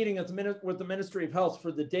meeting with the Ministry of Health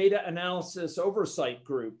for the Data Analysis Oversight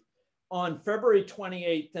Group on February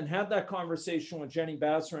 28th and had that conversation with Jenny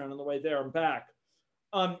Basran on the way there and back.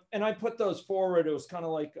 And I put those forward. It was kind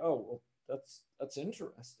of like, oh, well, that's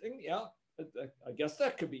interesting. Yeah, I guess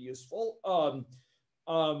that could be useful.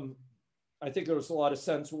 I think there was a lot of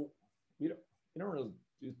sense. Well, you don't really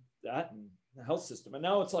do that in the health system. And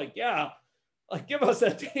now it's like, yeah, like give us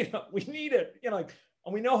that data. We need it. And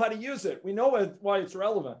we know how to use it. We know why it's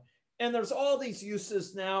relevant. And there's all these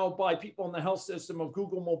uses now by people in the health system of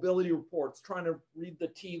Google mobility reports, trying to read the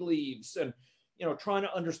tea leaves and, trying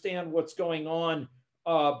to understand what's going on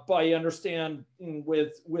by understanding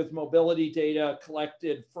with mobility data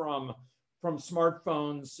collected from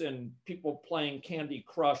smartphones and people playing Candy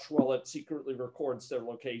Crush while it secretly records their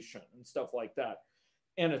location and stuff like that.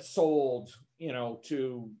 And it's sold,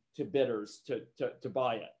 to bidders to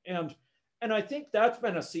buy it. And I think that's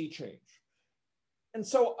been a sea change. And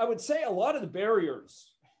so I would say a lot of the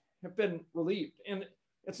barriers have been relieved. And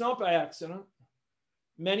it's not by accident.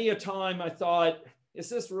 Many a time I thought, is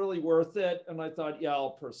this really worth it? And I thought, yeah,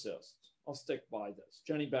 I'll persist. I'll stick by this.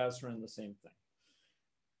 Jenny Basran, the same thing.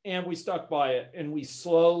 And we stuck by it. And we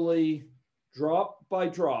slowly, drop by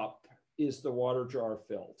drop, is the water jar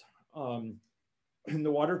filled. And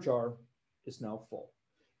the water jar is now full.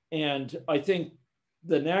 And I think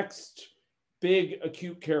the next big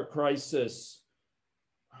acute care crisis,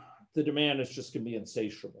 the demand is just going to be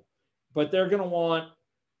insatiable. But they're going to want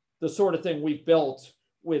the sort of thing we've built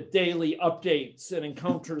with daily updates and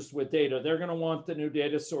encounters with data. They're going to want the new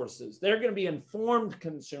data sources. They're going to be informed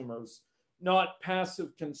consumers, not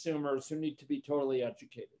passive consumers who need to be totally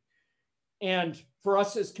educated. And for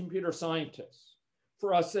us as computer scientists,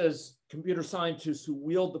 who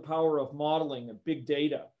wield the power of modeling and big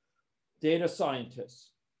data, data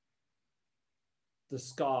scientists, the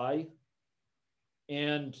sky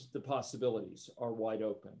and the possibilities are wide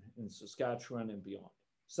open in Saskatchewan and beyond.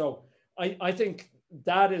 So I think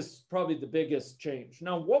that is probably the biggest change.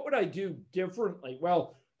 Now, what would I do differently?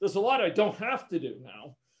 Well, there's a lot I don't have to do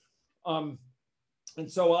now. And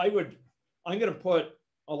so I'm going to put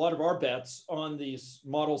a lot of our bets on these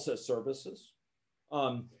models as services.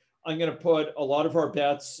 I'm going to put a lot of our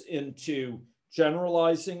bets into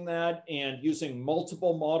generalizing that and using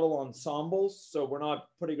multiple model ensembles. So we're not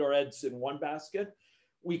putting our eggs in one basket.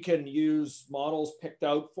 We can use models picked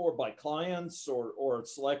out by clients or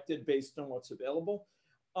selected based on what's available.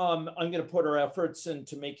 I'm going to put our efforts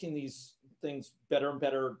into making these things better and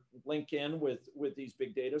better link in with these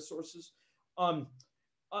big data sources.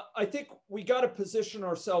 I think we got to position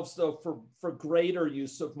ourselves, though, for greater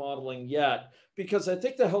use of modeling yet, because I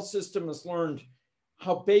think the health system has learned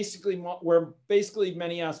how where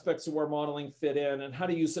many aspects of where modeling fit in and how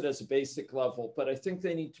to use it as a basic level. But I think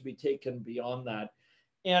they need to be taken beyond that.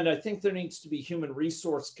 And I think there needs to be human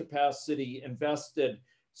resource capacity invested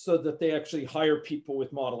so that they actually hire people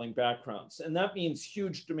with modeling backgrounds. And that means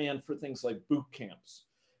huge demand for things like boot camps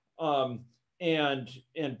and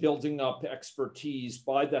building up expertise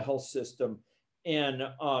by the health system, and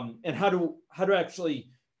how to actually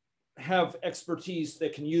have expertise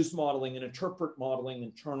that can use modeling and interpret modeling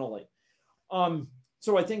internally.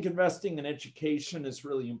 So I think investing in education is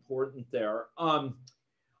really important there.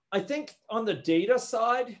 I think on the data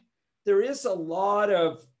side, there is a lot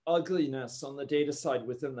of ugliness on the data side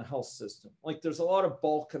within the health system. Like there's a lot of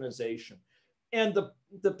balkanization. And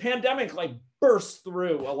the pandemic like burst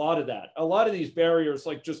through a lot of that. A lot of these barriers,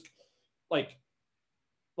 like just like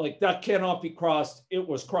that cannot be crossed. It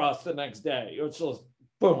was crossed the next day. It was just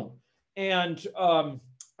boom. And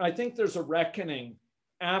I think there's a reckoning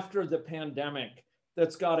after the pandemic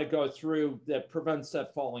that's got to go through that prevents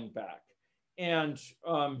that falling back. And,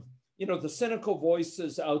 you know, the cynical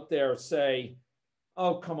voices out there say,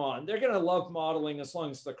 oh, come on, they're going to love modeling as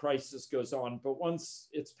long as the crisis goes on. But once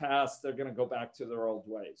it's passed, they're going to go back to their old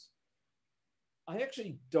ways. I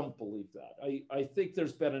actually don't believe that. I think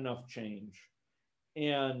there's been enough change.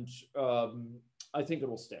 And I think it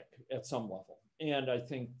will stick at some level. And I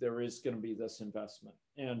think there is going to be this investment.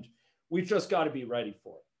 And we've just got to be ready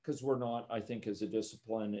for it, because we're not, I think, as a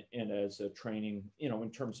discipline and as a training, you know, in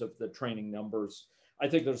terms of the training numbers, I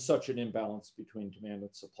think there's such an imbalance between demand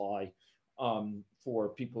and supply for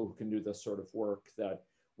people who can do this sort of work that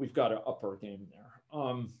we've got to up our game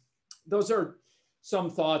there. Those are some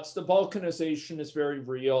thoughts. The balkanization is very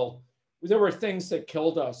real. There were things that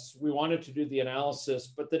killed us. We wanted to do the analysis,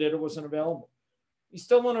 but the data wasn't available. We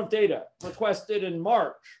still don't have data. Requested in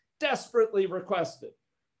March, desperately requested.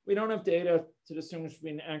 We don't have data to distinguish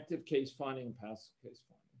between active case finding and passive case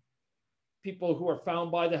finding. People who are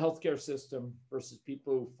found by the healthcare system versus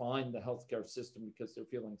people who find the healthcare system because they're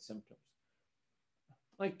feeling symptoms.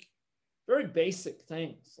 Like very basic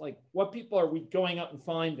things, like what people are we going out and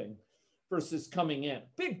finding versus coming in.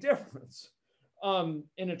 Big difference in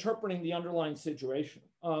interpreting the underlying situation,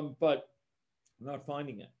 but not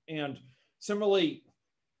finding it. And similarly,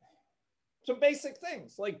 some basic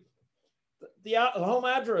things like the home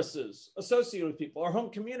addresses associated with people, our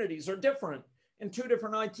home communities are different in two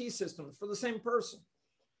different IT systems for the same person.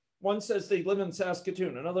 One says they live in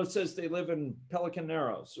Saskatoon, another says they live in Pelican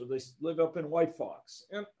Narrows, or they live up in White Fox.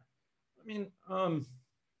 And I mean,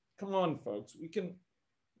 come on, folks, we can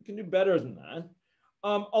do better than that.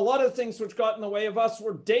 A lot of things which got in the way of us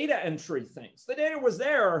were data entry things. The data was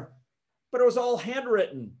there, but it was all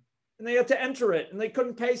handwritten, and they had to enter it, and they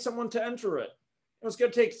couldn't pay someone to enter it. It was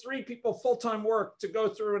going to take 3 people full-time work to go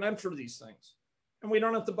through and enter these things. And we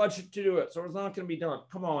don't have the budget to do it, so it's not going to be done.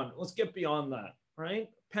 Come on, let's get beyond that, right?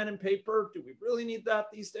 Pen and paper, do we really need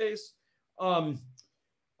that these days?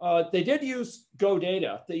 They did use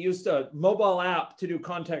GoData. They used a mobile app to do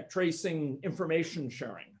contact tracing information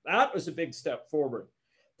sharing. That was a big step forward.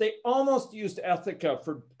 They almost used Ethica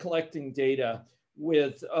for collecting data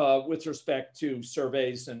with respect to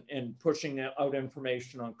surveys and pushing out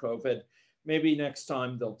information on COVID. Maybe next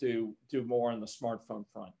time they'll do more on the smartphone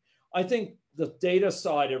front. I think the data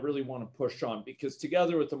side I really want to push on, because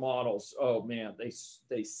together with the models, oh man, they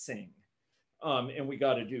sing. And we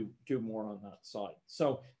got to do more on that side.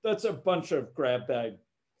 So that's a bunch of grab bag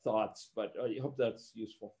thoughts, but I hope that's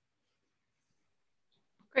useful.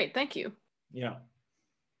 Great, thank you. Yeah.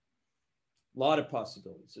 A lot of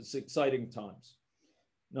possibilities. It's exciting times.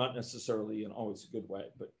 Not necessarily in always a good way,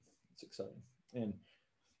 but it's exciting. And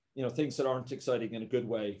you know, things that aren't exciting in a good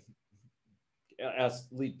way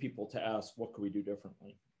lead people to ask, what can we do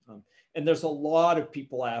differently? And there's a lot of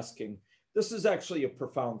people asking. This is actually a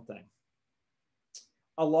profound thing.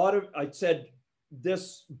 I said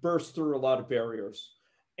this burst through a lot of barriers,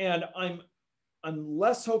 and I'm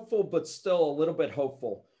less hopeful, but still a little bit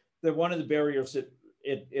hopeful that one of the barriers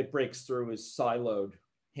it breaks through is siloed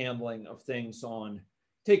handling of things on,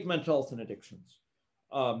 take mental health and addictions.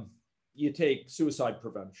 You take suicide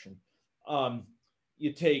prevention.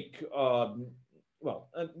 You take,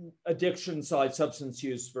 addiction side, substance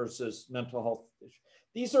use versus mental health issues.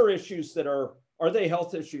 These are issues that are they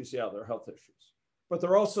health issues? Yeah, they're health issues. But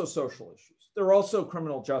they're also social issues. They're also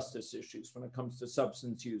criminal justice issues when it comes to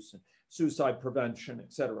substance use and suicide prevention,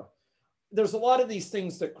 et cetera. There's a lot of these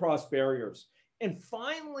things that cross barriers. And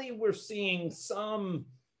finally, we're seeing some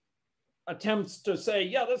attempts to say,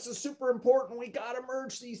 yeah, this is super important. We got to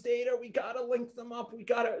merge these data. We got to link them up. We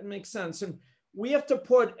got to make sense. And we have to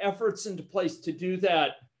put efforts into place to do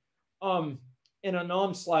that in a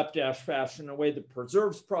non-slapdash fashion, in a way that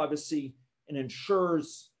preserves privacy and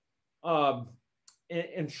ensures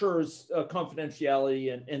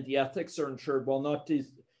confidentiality and the ethics are ensured, while not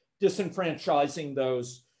disenfranchising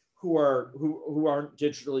those who aren't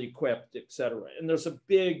digitally equipped, et cetera. And there's a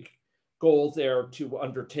big goal there to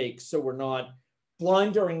undertake, so we're not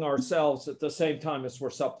blinding ourselves at the same time as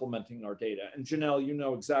we're supplementing our data. And Janelle, you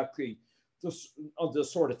know exactly the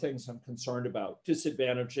sort of things I'm concerned about: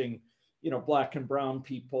 disadvantaging, Black and brown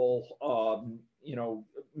people,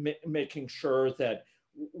 making sure that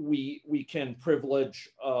we can privilege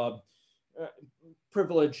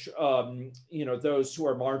those who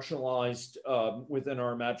are marginalized within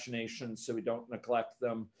our imagination, so we don't neglect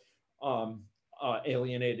them.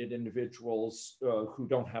 Alienated individuals who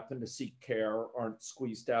don't happen to seek care, aren't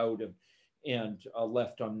squeezed out and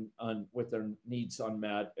left with their needs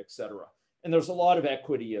unmet, et cetera. And there's a lot of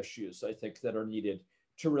equity issues, I think, that are needed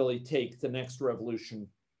to really take the next revolution,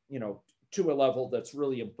 to a level that's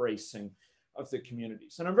really embracing of the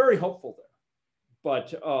communities. And I'm very hopeful there.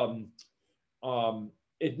 But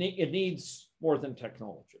it needs more than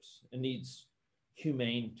technologists. It needs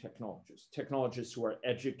humane technologists who are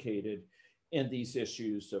educated in these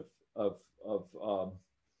issues of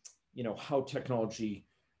how technology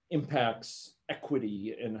impacts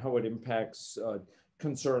equity and how it impacts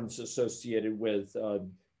concerns associated with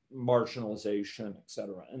marginalization, et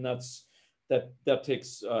cetera. And that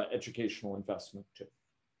takes educational investment too.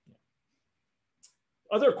 Yeah.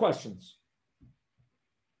 Other questions?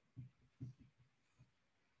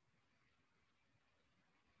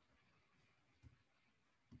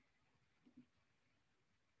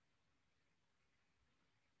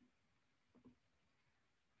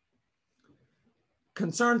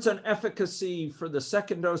 Concerns on efficacy for the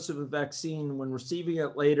second dose of a vaccine when receiving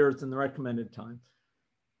it later than the recommended time.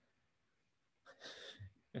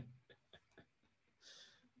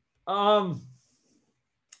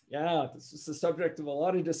 Yeah, this is the subject of a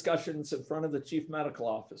lot of discussions in front of the chief medical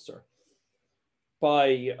officer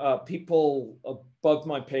by people above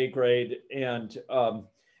my pay grade. And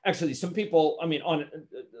actually some people,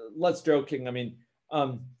 less joking,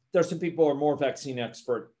 there's some people who are more vaccine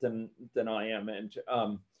expert than I am, and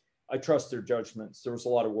I trust their judgments. There was a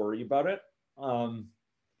lot of worry about it.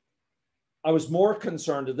 I was more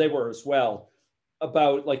concerned, and they were as well,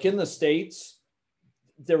 about, like, in the States,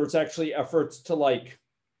 there was actually efforts to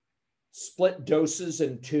split doses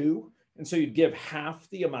in two. And so you'd give half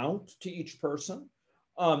the amount to each person.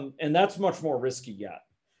 And that's much more risky yet.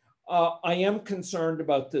 I am concerned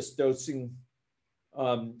about this dosing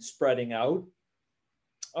spreading out.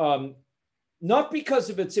 Not because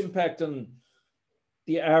of its impact on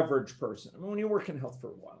the average person. When you work in health for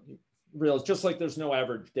a while, you realize just like there's no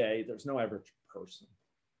average day, there's no average person.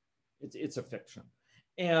 It's a fiction.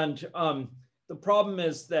 And the problem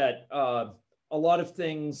is that a lot of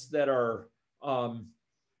things that are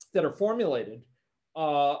formulated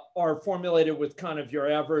are formulated with kind of your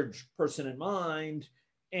average person in mind,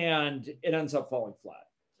 and it ends up falling flat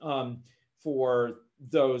for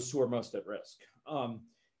those who are most at risk.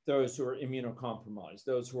 Those who are immunocompromised,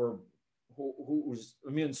 those whose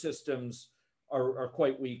immune systems are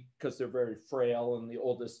quite weak because they're very frail in the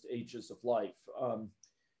oldest ages of life.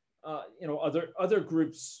 Other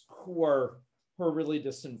groups who are really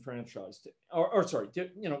disenfranchised,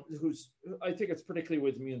 who's, I think it's particularly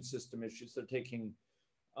with immune system issues, they're taking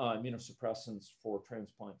immunosuppressants for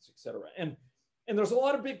transplants, et cetera. And there's a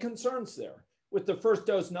lot of big concerns there with the first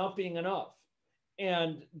dose not being enough.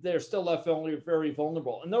 And they're still left very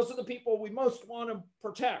vulnerable. And those are the people we most want to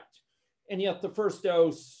protect. And yet the first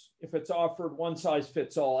dose, if it's offered one size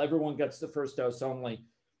fits all, everyone gets the first dose only,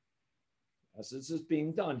 as this is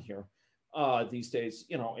being done here these days,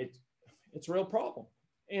 it's a real problem.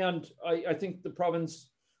 And I think the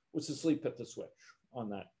province was asleep at the switch on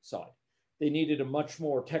that side. They needed a much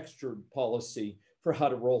more textured policy for how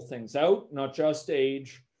to roll things out, not just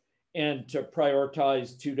age, and to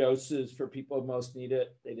prioritize 2 doses for people who most need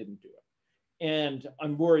it. They didn't do it. And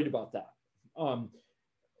I'm worried about that.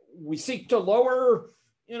 We seek to lower,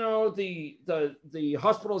 the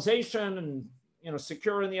hospitalization and,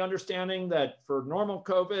 secure in the understanding that for normal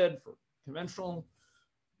COVID, for conventional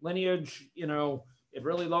lineage, it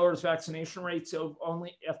really lowers vaccination rates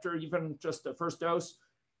only after even just a first dose.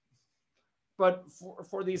 But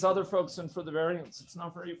for these other folks and for the variants, it's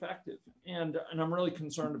not very effective. And I'm really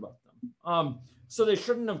concerned about them. So they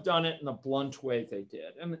shouldn't have done it in the blunt way they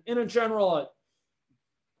did. And in general,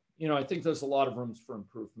 I think there's a lot of rooms for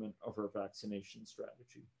improvement of our vaccination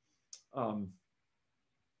strategy.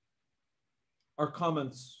 Our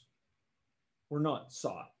comments were not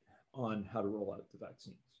sought on how to roll out the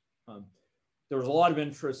vaccines. There was a lot of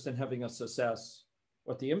interest in having us assess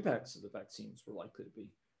what the impacts of the vaccines were likely to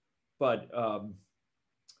be. But it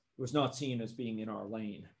was not seen as being in our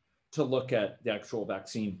lane to look at the actual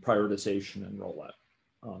vaccine prioritization and rollout.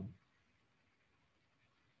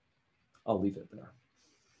 I'll leave it there.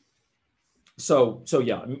 So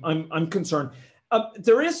yeah, I'm concerned.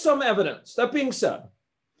 There is some evidence. That being said,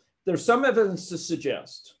 there's some evidence to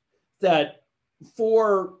suggest that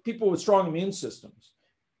for people with strong immune systems,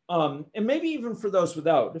 and maybe even for those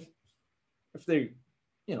without, if they,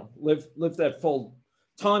 live that full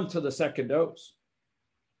time to the second dose,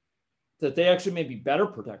 that they actually may be better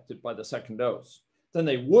protected by the second dose than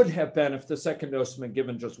they would have been if the second dose had been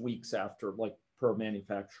given just weeks after, like per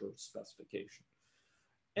manufacturer's specification.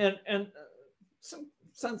 And some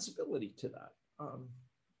sensibility to that.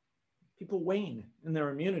 People wane in their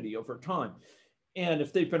immunity over time. And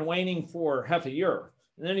if they've been waning for half a year,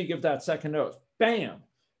 and then you give that second dose, bam,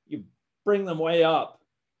 you bring them way up.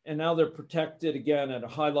 And now they're protected again at a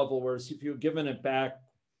high level, whereas if you'd given it back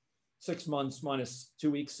 6 months minus 2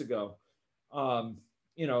 weeks ago,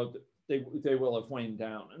 they will have waned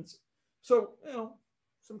down. And so,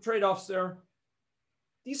 some trade-offs there.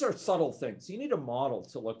 These are subtle things. You need a model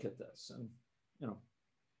to look at this. And, I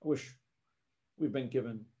wish we've been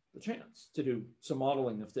given the chance to do some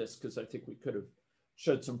modeling of this, because I think we could have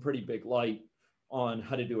shed some pretty big light on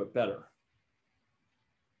how to do it better.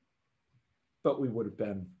 But we would have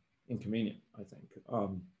been inconvenient, I think,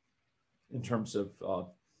 in terms of,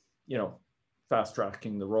 fast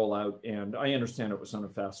tracking the rollout. And I understand it was on a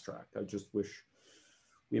fast track. I just wish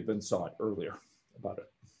we had been sought earlier about it.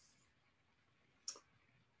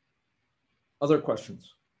 Other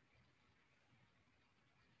questions?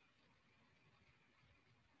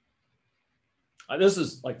 This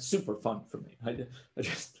is like super fun for me. I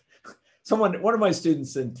just, one of my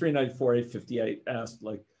students in 394-858 asked,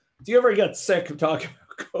 like, do you ever get sick of talking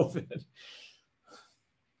about COVID?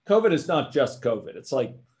 COVID is not just COVID. It's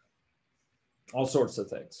like all sorts of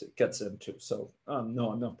things it gets into. So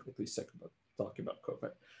no, I'm not particularly sick about talking about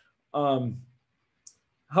COVID.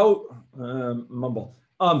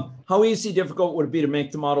 How easy, difficult would it be to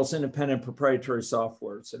make the models independent proprietary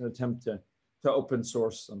softwares in an attempt to open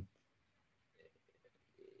source them?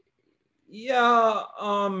 Yeah,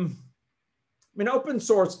 open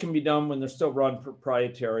source can be done when they're still run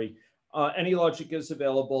proprietary. AnyLogic is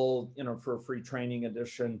available, for a free training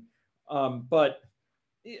edition. But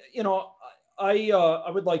I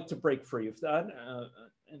would like to break free of that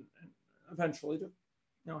and eventually to,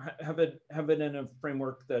 have it in a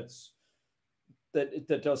framework that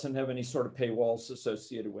doesn't have any sort of paywalls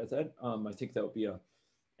associated with it. I think that would be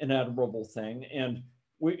an admirable thing. And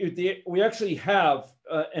we actually have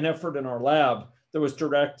an effort in our lab that was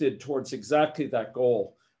directed towards exactly that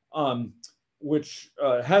goal, which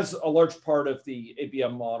has a large part of the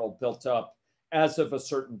ABM model built up as of a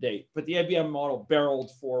certain date. But the ABM model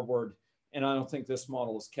barreled forward, and I don't think this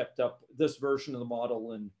model has kept up. This version of the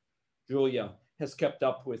model in Julia has kept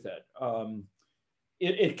up with it.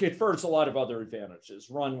 It confers a lot of other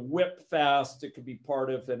advantages. Run whip fast. It could be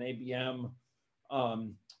part of an ABM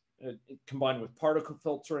combined with particle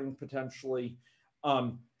filtering potentially.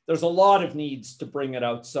 There's a lot of needs to bring it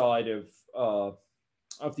outside of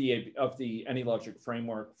the AnyLogic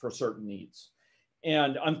framework for certain needs,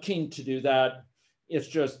 and I'm keen to do that. It's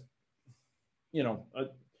just,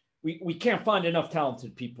 we can't find enough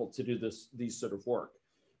talented people to do these sort of work.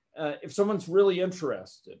 If someone's really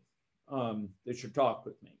interested, they should talk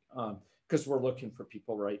with me, because we're looking for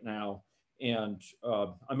people right now. And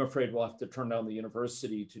I'm afraid we'll have to turn down the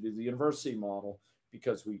university to do the university model,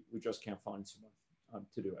 because we just can't find someone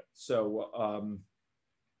to do it. So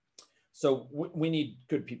we need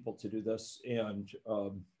good people to do this. And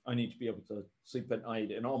I need to be able to sleep at night,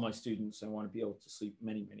 and all my students, I want to be able to sleep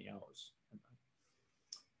many, many hours,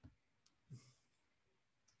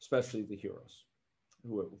 especially the heroes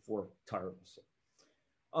who have worked tirelessly.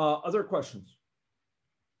 Other questions?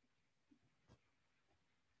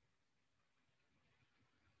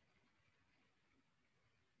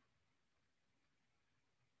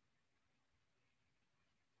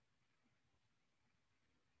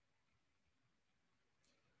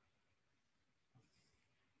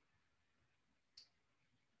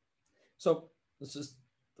 So this is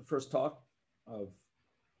the first talk of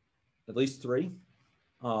at least 3.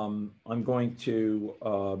 I'm going to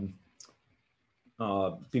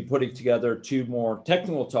be putting together 2 more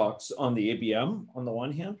technical talks on the ABM on the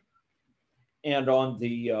one hand, and on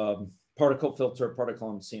the particle filter, particle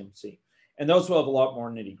on CMC. And those will have a lot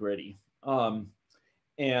more nitty gritty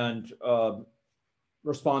and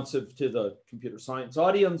responsive to the computer science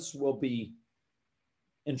audience. Will be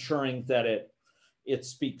ensuring that it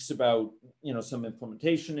speaks about, some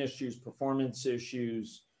implementation issues, performance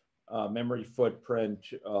issues, memory footprint,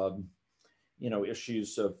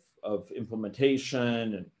 issues of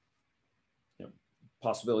implementation, and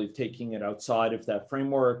possibility of taking it outside of that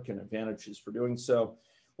framework and advantages for doing so.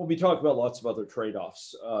 we'll be talking about lots of other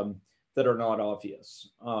trade-offs that are not obvious.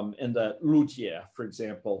 And that Routier, for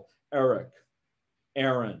example, Eric,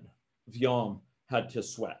 Aaron, Viam had to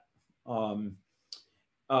sweat.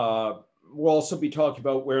 We'll also be talking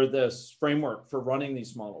about where this framework for running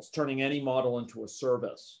these models, turning any model into a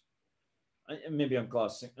service. Maybe I'm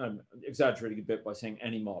exaggerating a bit by saying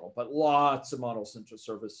any model, but lots of models into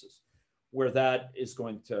services, where that is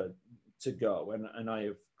going to go. And I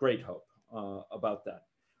have great hope about that.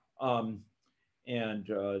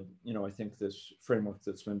 I think this framework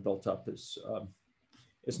that's been built up is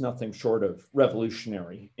nothing short of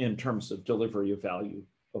revolutionary in terms of delivery of value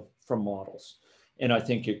from models. And I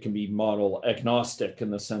think it can be model agnostic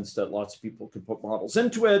in the sense that lots of people can put models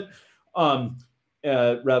into it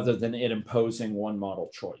rather than it imposing one model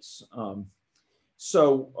choice.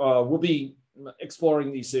 So we'll be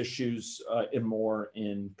exploring these issues more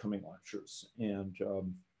in coming lectures, and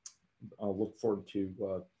I'll look forward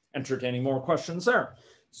to entertaining more questions there.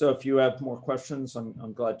 So if you have more questions,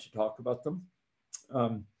 I'm glad to talk about them.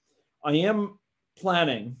 I am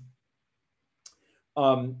planning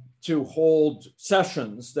to hold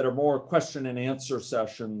sessions that are more question and answer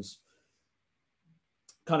sessions,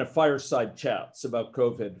 kind of fireside chats about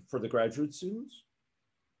COVID for the graduate students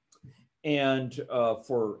and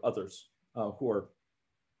for others who are,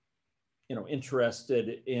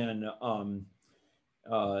 interested in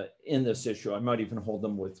this issue. I might even hold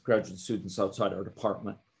them with graduate students outside our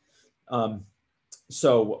department.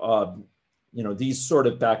 These sort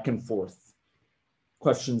of back and forth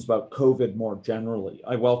questions about COVID more generally,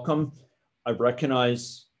 I welcome. I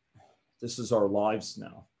recognize this is our lives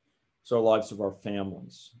now. It's our lives of our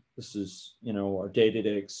families. This is, our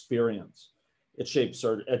day-to-day experience. It shapes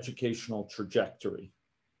our educational trajectory.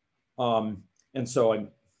 And so I'm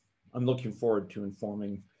looking forward to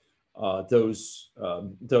informing those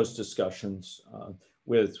discussions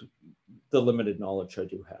with the limited knowledge I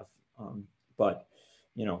do have. But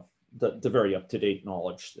the very up-to-date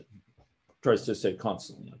knowledge that tries to stay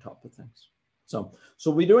constantly on top of things. So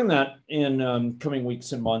we'll be doing that in coming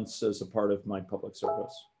weeks and months as a part of my public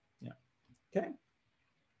service. Yeah.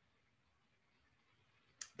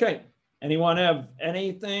 Okay. Anyone have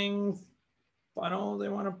anything final they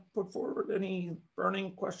want to put forward? Any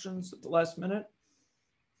burning questions at the last minute?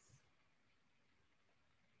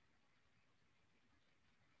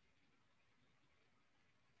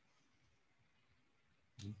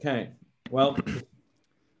 Okay. Well,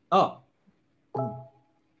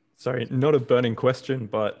 Sorry, not a burning question,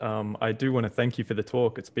 but I do want to thank you for the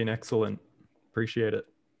talk. It's been excellent. Appreciate it.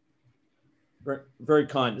 Very, very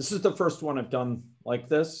kind. This is the first one I've done like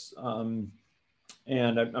this. And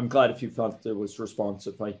I'm glad if you felt it was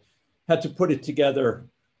responsive. I had to put it together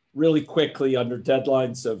really quickly under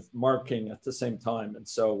deadlines of marking at the same time. And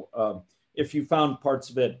so if you found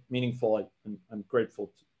parts of it meaningful, I'm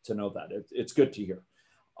grateful to know that. It's good to hear.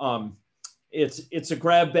 It's a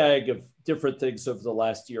grab bag of different things over the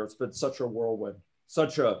last year. It's been such a whirlwind,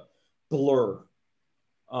 such a blur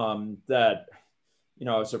that,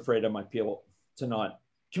 I was afraid I might be able to not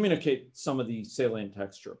communicate some of the salient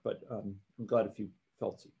texture, but I'm glad if you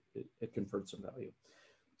felt it conferred some value.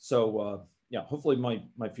 So yeah, hopefully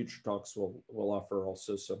my future talks will offer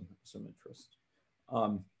also some interest.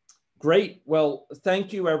 Great. Well,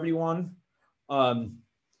 thank you, everyone.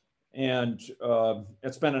 And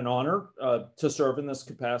it's been an honor to serve in this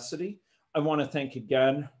capacity. I want to thank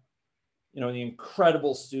again, the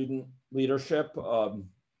incredible student leadership,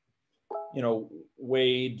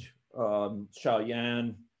 Wade,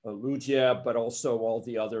 Xiaoyan, Lugia, but also all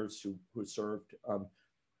the others who served,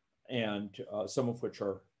 and some of which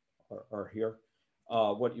are here.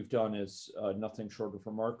 What you've done is nothing short of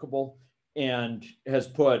remarkable, and has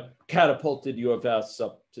catapulted U of S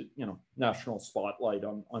up to national spotlight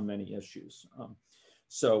on many issues.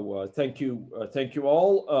 So thank you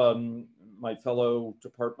all, my fellow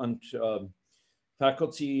department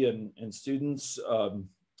faculty and students. I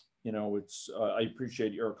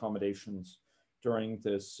appreciate your accommodations during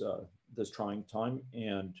this trying time,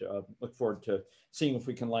 and look forward to seeing if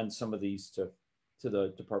we can lend some of these to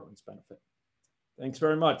the department's benefit. Thanks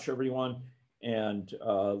very much, everyone, and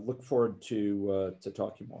look forward to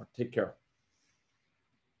talking more. Take care.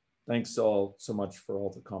 Thanks all so much for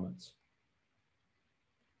all the comments.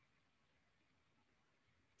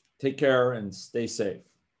 Take care and stay safe.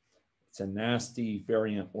 It's a nasty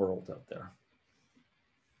variant world out there.